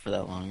wasn't out for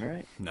that long,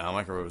 right? No,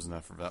 Micro wasn't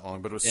out for that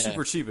long, but it was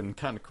super cheap and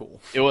kind of cool.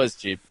 It was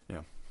cheap.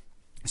 Yeah.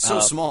 So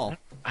small.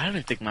 I don't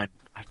even think mine.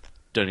 I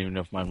don't even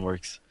know if mine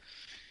works.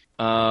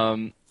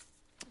 I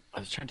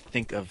was trying to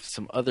think of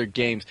some other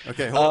games.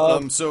 Okay, hold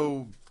on.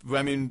 So,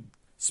 I mean,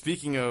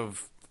 speaking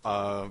of,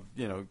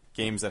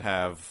 games that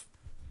have.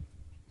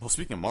 Well,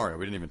 speaking of Mario,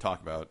 we didn't even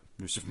talk about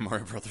New Super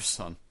Mario Brothers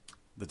on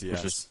the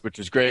DS, which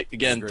was great.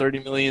 Again, 30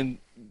 million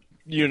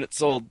units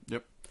sold.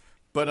 Yep.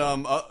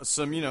 But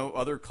some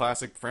other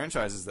classic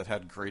franchises that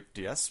had great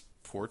DS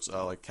ports,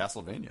 like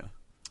Castlevania.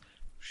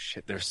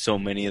 Shit, there's so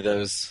many of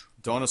those.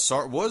 Dawn of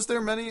Sorrow. Was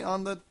there many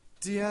on the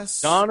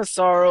DS? Dawn of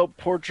Sorrow,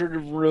 Portrait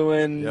of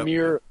Ruin, Yep.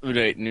 Mirror...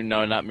 Wait,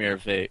 no, not Mirror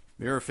of Fate.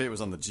 Mirror of Fate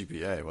was on the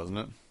GBA, wasn't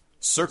it?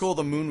 Circle of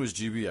the Moon was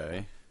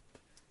GBA.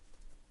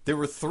 There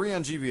were 3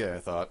 on GBA, I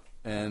thought,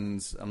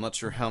 and I'm not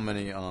sure how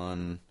many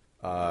on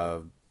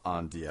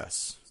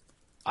DS.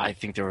 I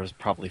think there was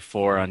probably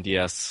 4 on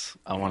DS,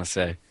 I want to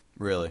say.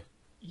 Really?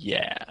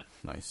 Yeah.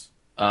 Nice.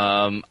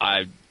 I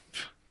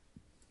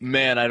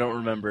don't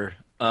remember.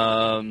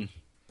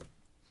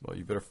 Well,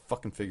 you better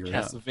fucking figure it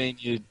out.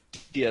 Castlevania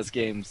DS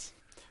games.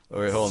 All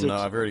right, hold on. No,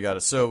 I've already got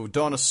it. So,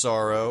 Dawn of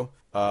Sorrow,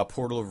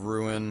 Portal of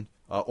Ruin,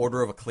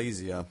 Order of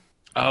Ecclesia.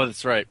 Oh,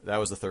 that's right. That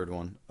was the third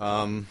one.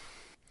 And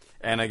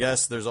I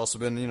guess there's also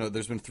been,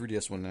 there's been a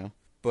 3DS one now.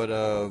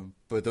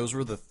 But those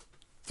were the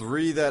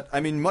 3 that, I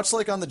mean, much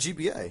like on the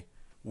GBA,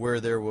 where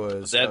there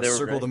was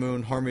Circle of the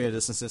Moon, Harmony of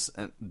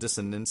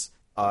Dissonance,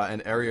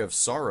 and Area of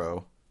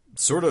Sorrow,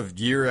 sort of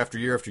year after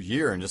year after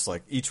year, and just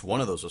like each one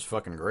of those was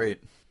fucking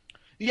great.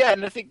 Yeah,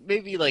 and I think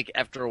maybe like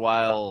after a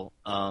while,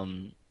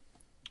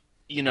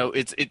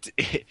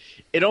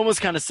 it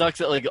almost kind of sucks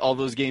that like all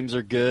those games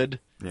are good.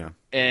 Yeah.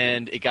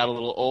 And it got a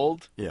little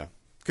old. Yeah.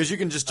 Because you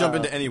can just jump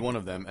into any one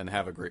of them and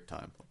have a great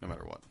time, no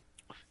matter what.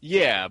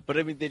 Yeah, but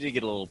I mean, they did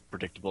get a little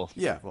predictable.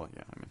 Yeah, well,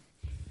 yeah, I mean,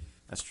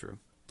 that's true.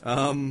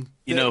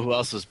 You know who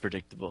else was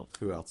predictable?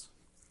 Who else?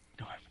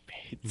 Norman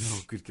Bates.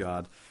 Oh, good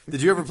God.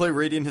 Did you ever play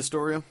Radiant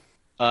Historia?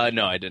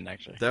 No, I didn't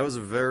actually. That was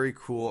a very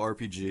cool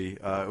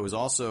RPG. It was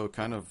also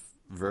kind of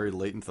very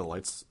late into the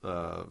like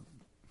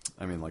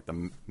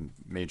the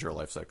major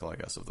life cycle, I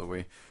guess, of the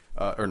Wii.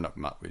 Or no,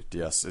 not Wii,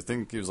 DS. I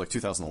think it was like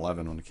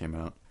 2011 when it came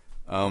out.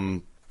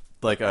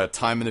 Like a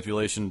time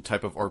manipulation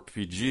type of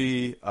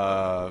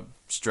RPG,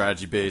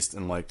 strategy-based,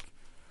 and like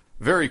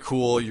very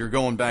cool. You're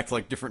going back to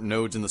like different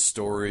nodes in the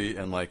story,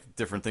 and like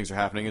different things are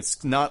happening.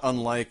 It's not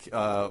unlike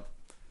the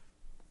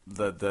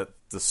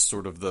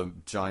sort of the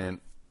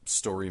giant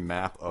story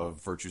map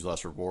of Virtue's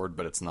Last Reward,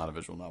 but it's not a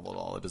visual novel at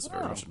all. It is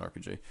very much an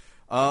RPG.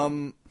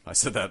 I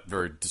said that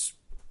very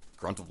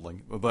disgruntledly,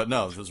 but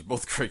no, those are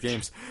both great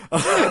games.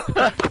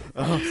 But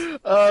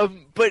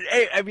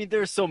hey, I mean,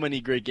 there's so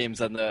many great games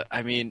on the.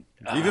 I mean,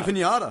 Viva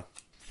Pinata.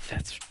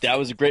 That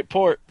was a great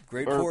port.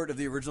 Great port of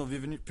the original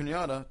Viva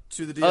Pinata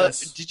to the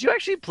DS. Did you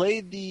actually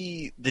play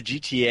the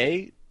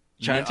GTA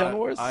Chinatown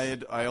Wars?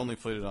 I only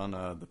played it on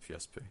the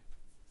PSP.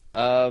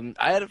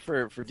 I had it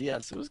for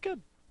DS. It was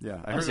good. Yeah,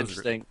 I heard it was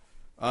interesting.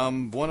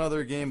 One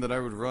other game that I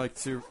would like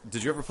to.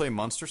 Did you ever play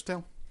Monster's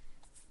Tale?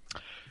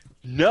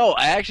 No,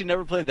 I actually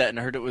never played that, and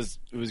I heard it was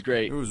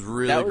great. It was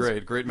really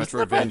great. Great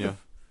Metroidvania.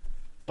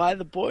 By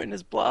the Boy and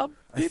His Blob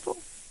people?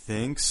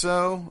 think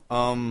so.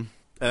 And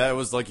that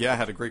was like, yeah, it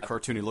had a great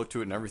cartoony look to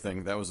it and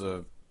everything. That was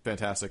a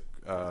fantastic,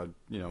 I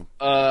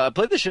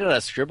played the shit out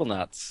of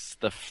Scribblenauts,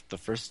 the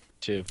first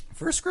two.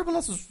 First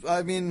Scribblenauts was,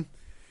 I mean,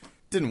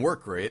 didn't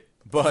work great,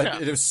 but Yeah.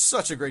 it was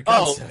such a great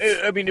Oh,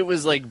 concept. it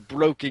was like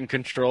broken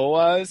control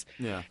wise,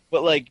 Yeah,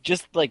 but like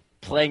just like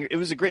playing, it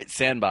was a great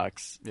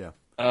sandbox. yeah.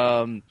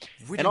 And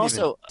We didn't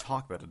also, even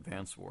talk about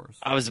Advance Wars.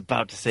 I was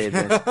about to say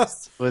that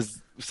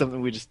was something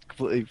we just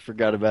completely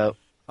forgot about.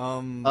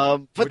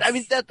 But which- I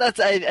mean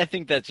I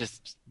think that's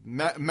just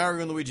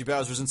Mario and Luigi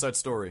Bowser's Inside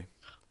Story.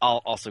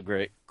 also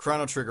great.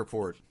 Chrono Trigger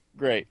port.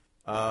 Great.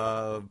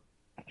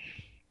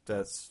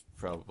 That's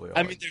probably all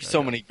I mean, there's so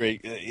got. many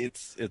great.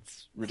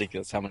 It's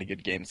ridiculous how many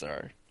good games there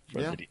are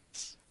for Yeah. the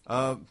DS.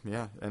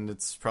 Yeah, and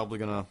it's probably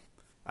gonna.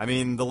 I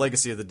mean, the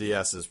legacy of the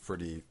DS is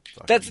pretty.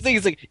 That's the thing.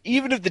 Is like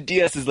even if the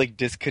DS is like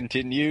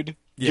discontinued,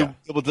 Yeah. you'll be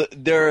able to,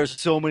 there are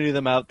so many of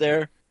them out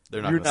there.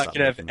 They're You're gonna not stop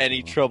gonna have making them any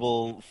anymore.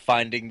 trouble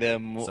finding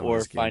them Some of or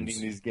these games.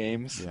 finding these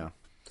games.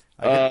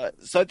 Yeah,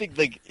 So I think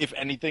like if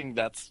anything,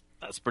 that's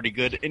pretty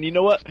good. And you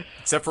know what?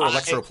 except for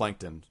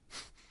Electroplankton.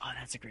 Oh,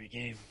 that's a great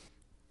game.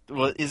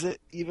 Well, is it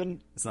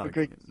even? It's not a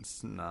great.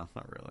 no,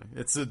 not really.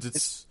 It's a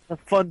A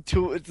fun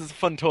tool. It's a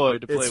fun toy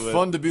to play it's with.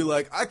 fun to be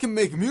like, I can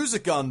make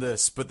music on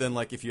this, but then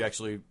like if you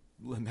actually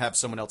have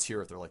someone else hear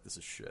it, they're like, this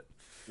is shit.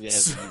 Yeah.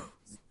 So,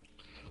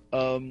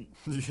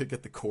 you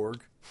get the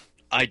Korg.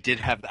 I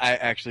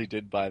actually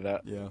did buy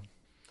that. Yeah.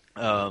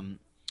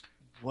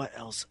 What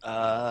else?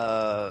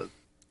 I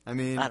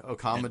mean, I-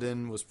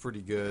 Okamiden was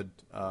pretty good.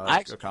 I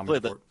actually Okami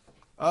played port.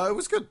 It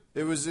was good.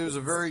 It was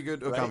a very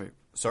good Okami. Right?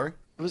 Sorry.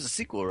 It was a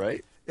sequel,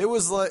 right? It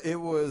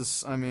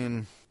was. I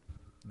mean,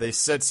 they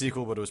said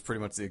sequel, but it was pretty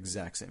much the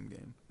exact same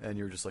game, and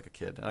you were just like a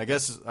kid. And I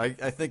guess I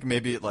think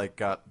maybe it like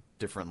got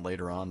different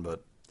later on,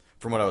 but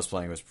from what I was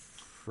playing, it was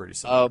pretty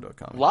similar to A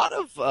Okami. lot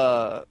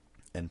of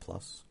N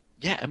plus.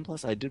 yeah, and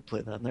plus I did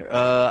play that on there.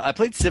 I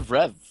played Civ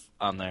Rev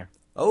on there.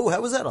 Oh,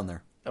 how was that on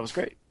there? That was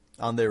great.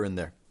 On there, in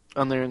there.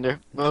 On there and there.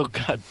 Oh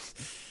god.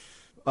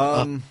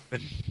 I Been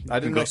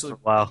didn't going actually. for a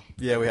while.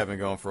 Yeah, we have been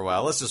going for a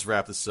while. Let's just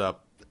wrap this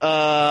up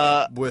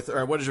with. All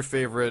right, what is your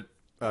favorite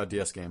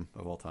DS game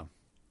of all time?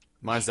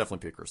 Mine's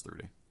definitely Picross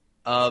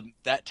 3D.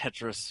 That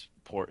Tetris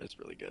port is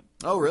really good.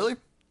 Oh, really?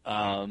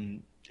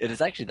 It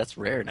is actually that's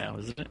rare now,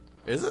 isn't it?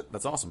 Is it?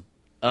 That's awesome.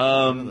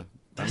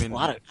 There's a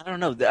lot of I don't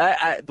know.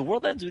 The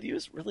World Ends With You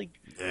is really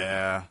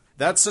Yeah,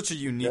 that's such a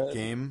unique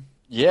game.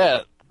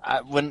 yeah.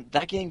 When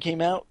that game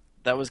came out,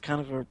 that was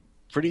kind of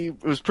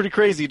it was pretty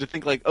crazy to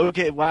think like,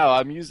 okay, wow,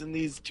 I'm using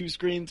these two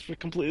screens for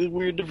completely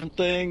weird different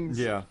things.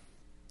 Yeah,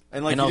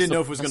 and like And you didn't also know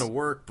if it was going to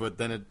work, but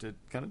then it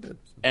kind of did.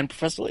 And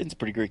Professor Layton's a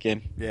pretty great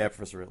game. Yeah,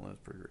 Professor Layton is a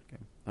pretty great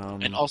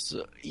game. And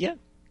also, yeah.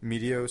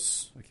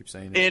 Meteos, I keep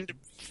saying it. And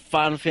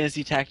Final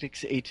Fantasy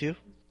Tactics A2.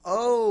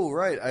 Oh,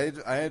 right,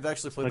 I had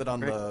actually played that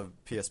on Great. the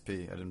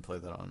PSP. I didn't play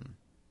that on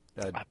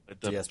The-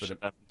 DS,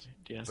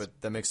 DS.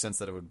 but that makes sense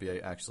that it would be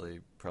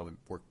actually probably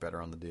work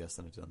better on the DS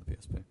than it did on the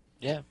PSP.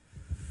 yeah.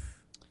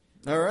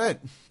 All right.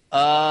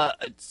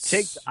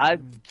 I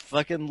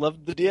fucking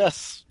loved the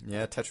DS.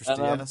 Yeah, Tetris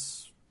And,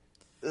 DS.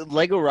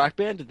 Lego Rock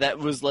Band, that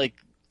was like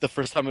the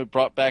first time it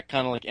brought back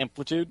kind of like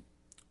Amplitude.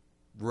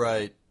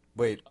 Right.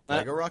 Wait,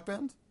 Lego Rock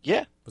Band?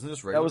 Yeah. Wasn't it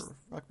just regular was-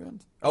 Rock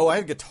Band? Oh, I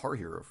had Guitar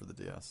Hero for the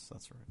DS.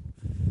 That's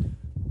right.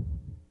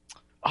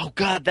 Oh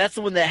god, that's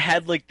the one that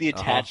had like the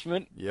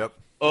attachment. Yep.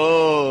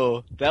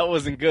 Oh, that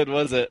wasn't good,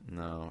 was it?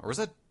 No. Or was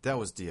that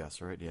was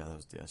DS, right? Yeah, that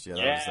was DS. Yeah,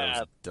 that Yeah,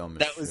 was dumb as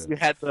That was shit. you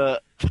had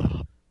the.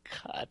 Oh,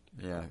 god,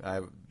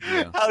 Yeah,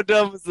 how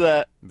dumb was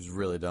that? it was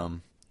really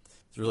dumb.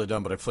 It's really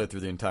dumb, but I played through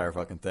the entire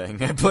fucking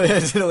thing. I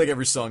did like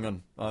every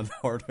song on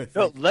hard, I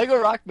No, think. Lego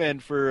Rock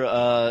Band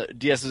for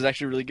DS was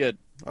actually really good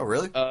Oh,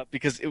 really?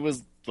 because it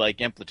was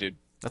like Amplitude.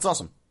 That's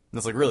awesome.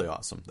 That's like really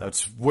awesome.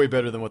 That's way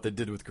better than what they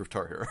did with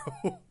Guitar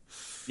Hero.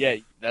 Yeah,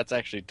 that's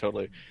actually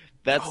totally.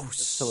 That's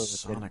totally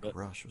Sonic but-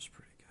 Rush was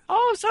pretty good.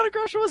 Oh, Sonic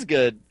Rush was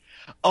good.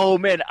 Oh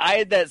man, I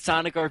had that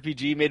Sonic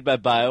RPG made by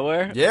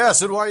BioWare. Yeah,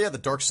 so do I. Yeah, the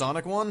Dark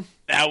Sonic one.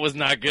 That was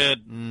not good.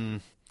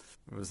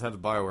 It was had the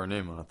BioWare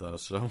name on it though,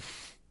 so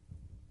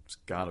it's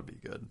gotta be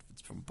good.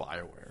 It's from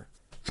BioWare.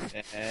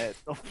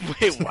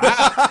 Wait,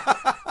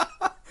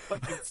 wow.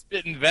 Fucking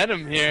spitting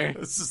venom here.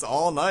 It's just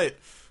all night.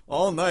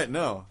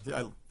 No,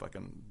 yeah, I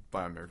fucking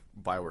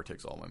BioWare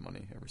takes all my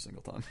money every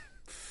single time.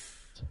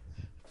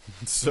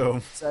 So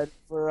Excited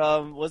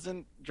for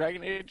wasn't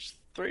Dragon Age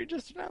 3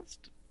 just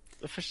announced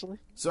officially?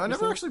 I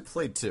never actually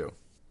played 2.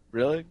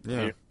 Really?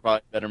 Yeah. You're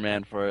probably a better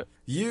man for it.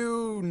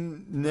 You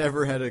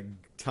never had a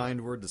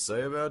kind word to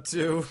say about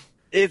 2.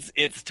 It's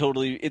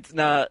totally it's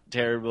not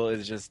terrible.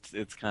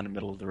 It's kind of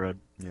middle of the road.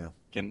 Yeah.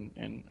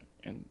 And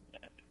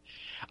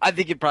I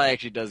think it probably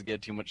actually does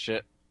get too much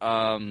shit.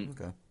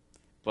 Okay.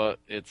 But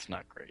it's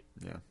not great.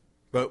 Yeah.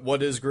 But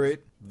what is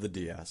great? The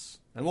DS.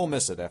 And we'll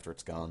miss it after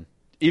it's gone.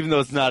 Even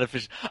though it's not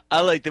official. I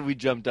like that we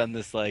jumped on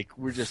this like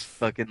we're just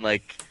fucking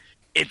like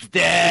it's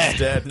dead. It's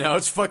dead. Now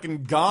it's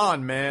fucking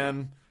gone,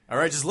 man. All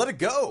right, just let it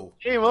go.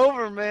 Game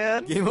over,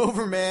 man. Game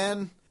over,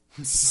 man.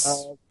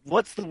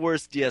 What's the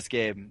worst DS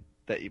game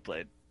that you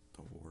played?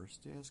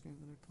 Worst DS game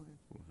that I played?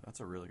 Ooh, that's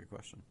a really good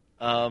question.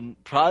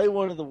 Probably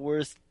one of the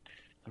worst.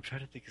 I'm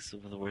trying to think of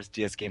some of the worst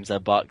DS games I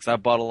bought because I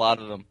bought a lot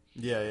of them.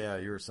 Yeah,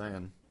 you were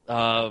saying.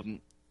 Man,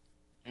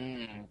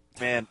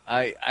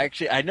 I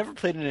never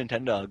played a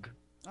Nintendog.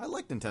 I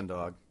like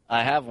Nintendog.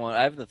 I have one.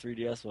 I have the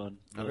 3DS one.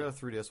 I've got a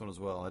 3DS one as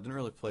well. I didn't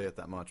really play it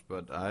that much,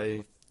 but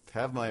I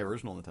have my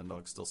original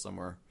Nintendog still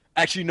somewhere.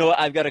 Actually, you know what?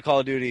 I've got a Call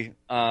of Duty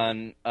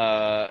on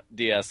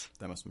DS.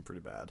 That must have been pretty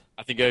bad.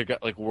 I think I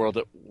got like World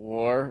at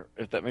War,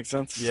 if that makes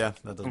sense. Yeah,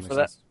 that does make For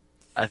that? sense.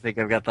 I think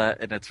I've got that,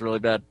 and it's really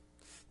bad.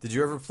 Did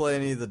you ever play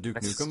any of the Duke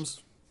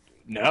Nukems?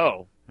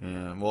 No.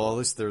 Yeah, well,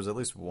 there's at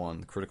least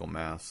one, Critical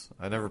Mass.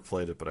 I never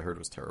played it, but I heard it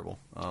was terrible.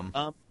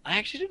 I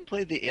actually didn't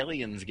play the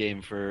Aliens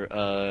game for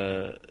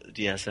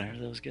DS. I heard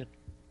that was good.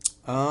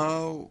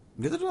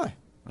 Neither did I.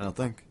 I don't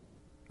think.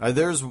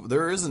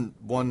 There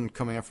isn't one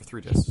coming out for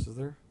 3DS, is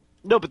there?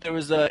 No, but there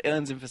was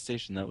Aliens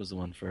Infestation. That was the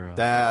one for.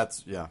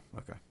 That's okay.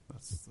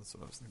 That's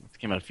what I was thinking. It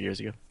came out a few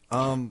years ago.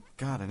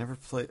 God, I never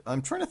played.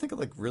 I'm trying to think of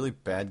like really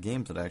bad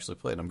games that I actually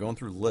played. I'm going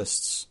through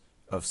lists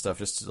of stuff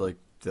just to like,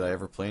 did I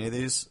ever play any of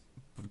these?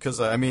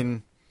 Because I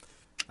mean,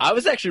 I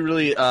was actually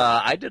really.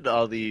 I did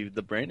all the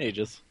Brain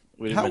Ages.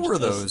 How were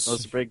those?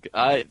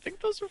 I think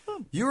those were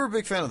fun. You were a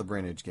big fan of the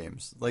Brain Age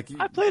games. I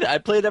played it. I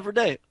played every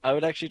day. I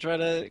would actually try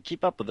to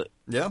keep up with it.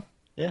 Yeah?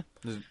 Yeah.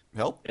 Did it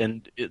help?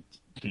 And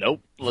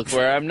nope. Look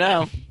where I am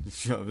now.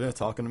 Yeah,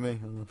 talking to me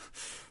on the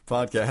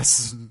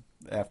podcast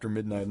after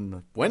midnight on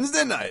a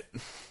Wednesday night.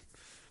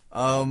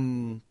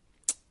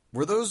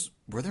 Were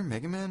there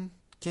Mega Man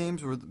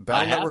games?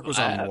 Battle Network was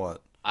on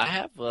what? I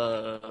have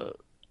I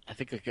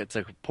think it's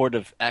a port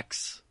of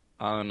X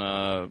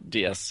on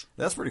DS.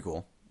 That's pretty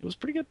cool. It was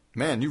pretty good.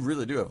 Man, you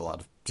really do have a lot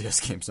of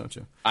DS games, don't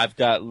you? I've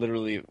got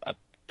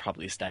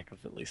probably a stack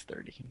of at least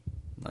 30.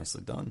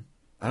 Nicely done.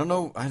 I don't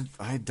know.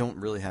 I don't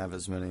really have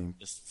as many.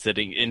 Just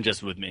sitting in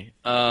just with me.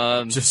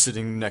 Just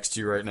sitting next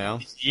to you right now.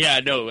 Yeah,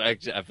 no,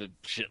 actually, I have a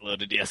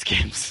shitload of DS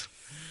games.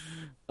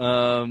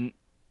 Man,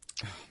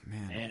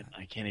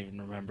 I can't even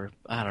remember.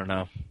 I don't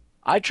know.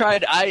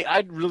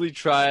 I really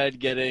tried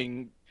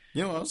getting.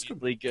 You know, I was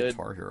really good.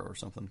 Guitar Hero or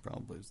something.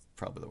 Probably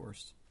the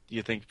worst. Do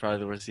you think probably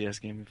the worst DS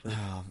game you played?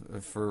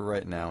 For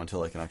right now,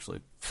 until I can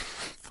actually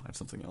find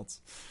something else.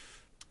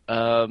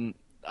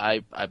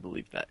 I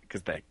believe that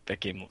because that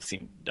game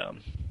seemed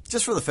dumb.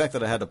 Just for the fact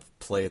that I had to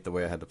play it the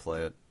way I had to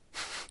play it.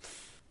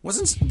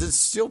 Did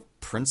Steel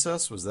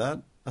Princess, was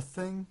that a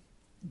thing?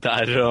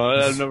 I don't know.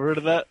 I've never heard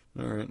of that.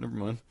 All right, never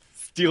mind.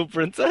 Steel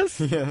Princess?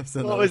 Yeah.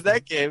 What was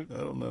that game? I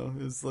don't know.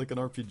 It was like an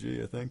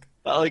RPG, I think.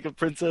 Not like a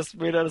princess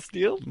made out of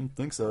steel? I don't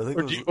think so. I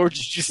think or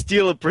did you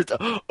steal a princess?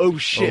 Oh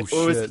shit!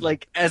 Or was shit. it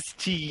like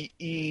STEAL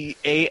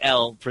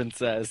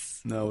princess?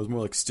 No, it was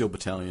more like Steel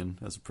Battalion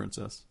as a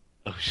princess.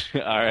 Oh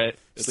shit! All right.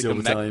 It's Steel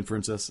like Battalion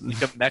princess.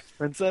 Like a mech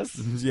princess?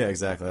 Yeah,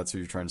 exactly. That's who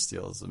you're trying to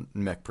steal, is a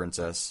mech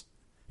princess.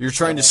 You're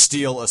trying to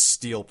steal a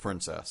steel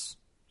princess.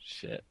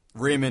 Shit.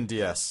 Rayman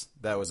DS.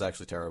 That was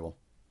actually terrible.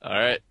 All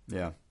right.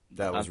 Yeah,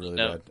 that was really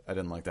bad. I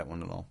didn't like that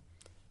one at all.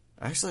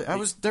 Actually, I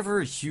was never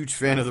a huge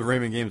fan of the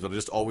Rayman games, but I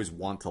just always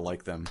want to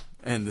like them.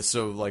 And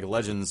so, like,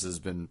 Legends has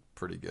been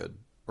pretty good.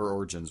 Or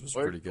Origins was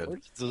pretty good.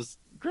 Origins was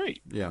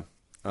great. Yeah.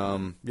 I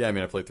mean,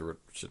 I played through it.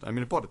 Shit. I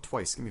mean, I bought it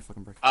twice. Give me a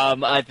fucking break.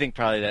 I think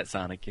probably that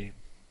Sonic game.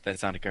 That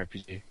Sonic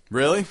RPG.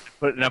 Really?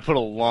 And I put a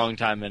long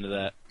time into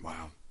that.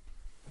 Wow.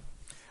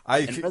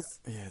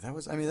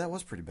 That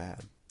was pretty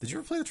bad. Did you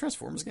ever play the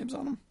Transformers games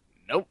on them?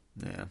 Nope.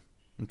 Yeah.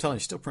 I'm telling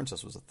you, Steel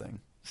Princess was a thing.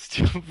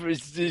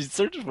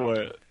 Search for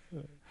it.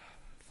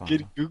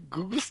 Fine.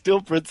 Google Steel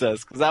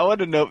Princess, because I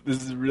want to know if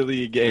this is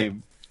really a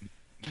game.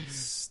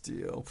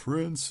 Steel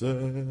Princess.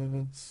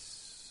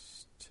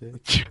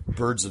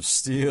 Birds of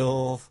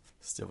Steel.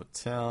 Steel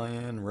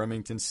Battalion.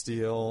 Remington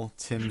Steel.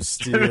 Tim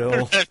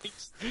Steel.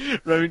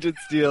 Remington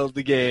Steel,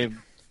 the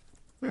game.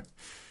 There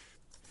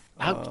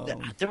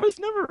was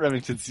never a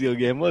Remington Steel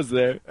game, was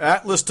there?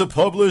 Atlas to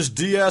publish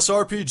DS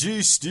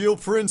RPG Steel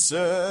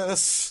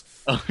Princess.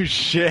 Oh,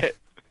 shit.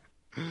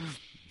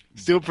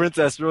 Steel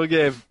Princess, real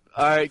game.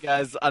 All right,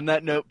 guys. On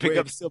that note, pick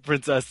up Steel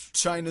Princess.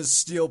 China's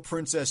Steel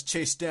Princess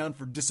chased down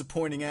for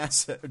disappearing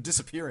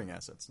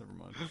assets. Never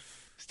mind.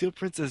 Steel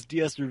Princess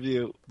DS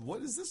review.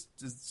 What is this?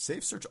 Is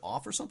Safe Search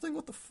off or something?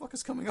 What the fuck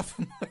is coming up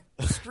on my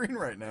screen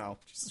right now?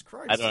 Jesus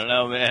Christ. I don't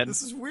know, man.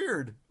 This is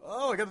weird.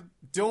 Oh,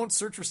 don't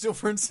search for Steel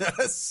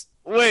Princess.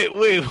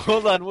 Wait,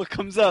 hold on. What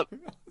comes up?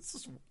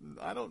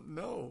 I don't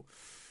know.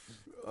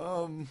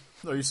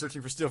 Are you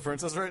searching for Steel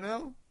Princess right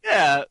now?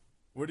 Yeah.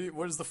 What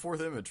is the fourth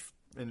image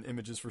in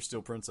images for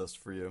Steel Princess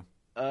for you?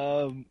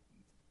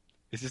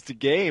 It's just a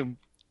game.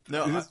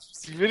 No,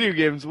 it's video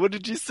games. What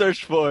did you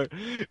search for?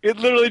 It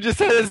literally just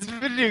says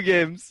video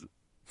games.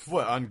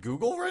 What, on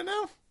Google right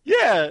now?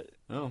 Yeah.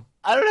 Oh.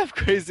 I don't have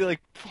crazy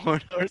like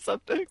porno or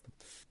something.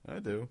 I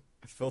do.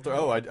 Filter.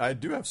 Oh, I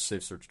do have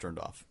Safe Search turned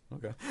off.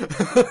 Okay.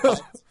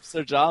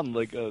 Search on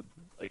like an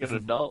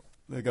adult.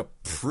 Like a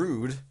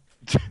prude.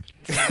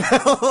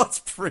 Let's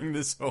bring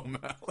this home,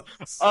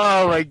 Alex.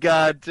 Oh my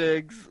God,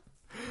 Tiggs.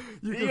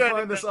 You can You gotta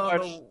find us on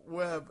watch- the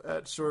web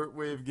at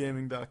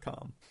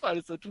shortwavegaming.com. Find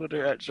us on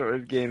Twitter at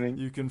Shortwave Gaming.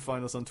 You can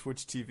find us on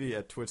Twitch TV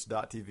at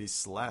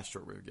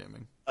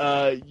twitch.tv/shortwavegaming.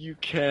 You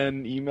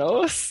can email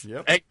us.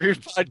 Yep.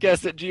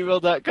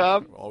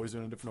 Angrypodcast@gmail.com. We're always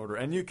doing a different order.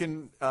 And you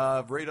can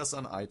rate us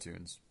on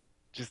iTunes.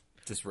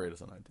 Just rate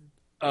us on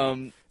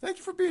iTunes. Thank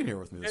you for being here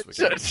with me this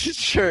week.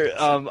 Sure.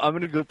 I'm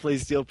gonna go play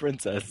Steel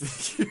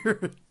Princess. You're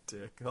a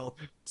dick. I'll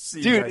see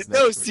you guys Dude, next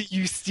no. week. See,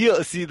 you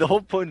steal. See, the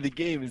whole point of the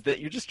game is that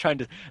you're just trying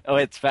to. Oh,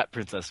 it's Fat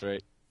Princess,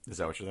 right? Is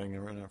that what you're thinking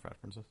right now, Fat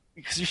Princess?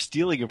 Because you're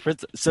stealing a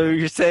princess. So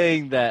you're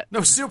saying that.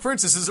 No, Steel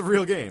Princess is a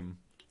real game.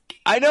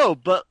 I know,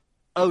 but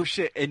oh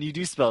shit, and you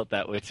do spell it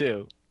that way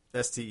too.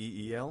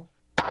 STEEL?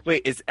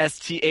 Wait, it's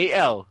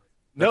STAL.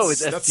 No, it's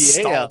That's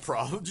STAL. Stall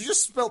problem. You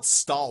just spelled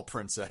Stall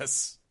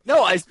Princess.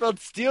 No, I spelled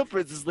Steel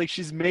Princess like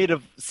she's made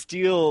of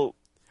steel.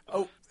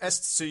 Oh,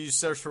 so you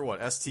search for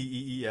what?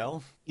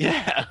 STEEL?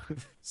 Yeah.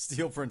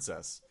 Steel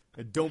Princess.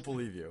 I don't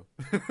believe you.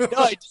 No,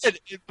 I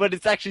did, but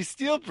it's actually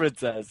Steel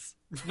Princess,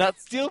 not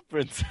Steel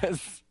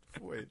Princess.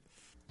 Wait.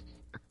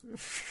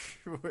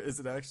 Is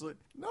it actually?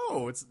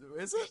 No, is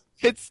it?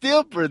 It's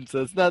Steel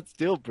Princess, not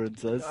Steel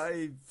Princess.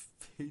 I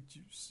hate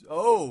you.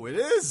 Oh, it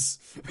is.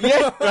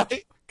 Yeah,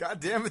 right? God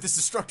damn it! This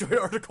Destructoid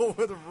article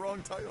with a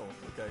wrong title.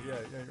 Okay, yeah,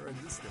 you're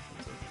right. This is Steel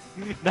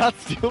Princess. Not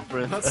Steel Not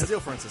Princess. Steel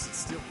Princess. It's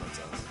Steel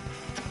Princess.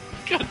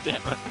 God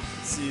damn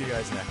See you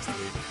guys next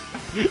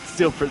week. it.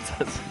 Steel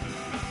Princess.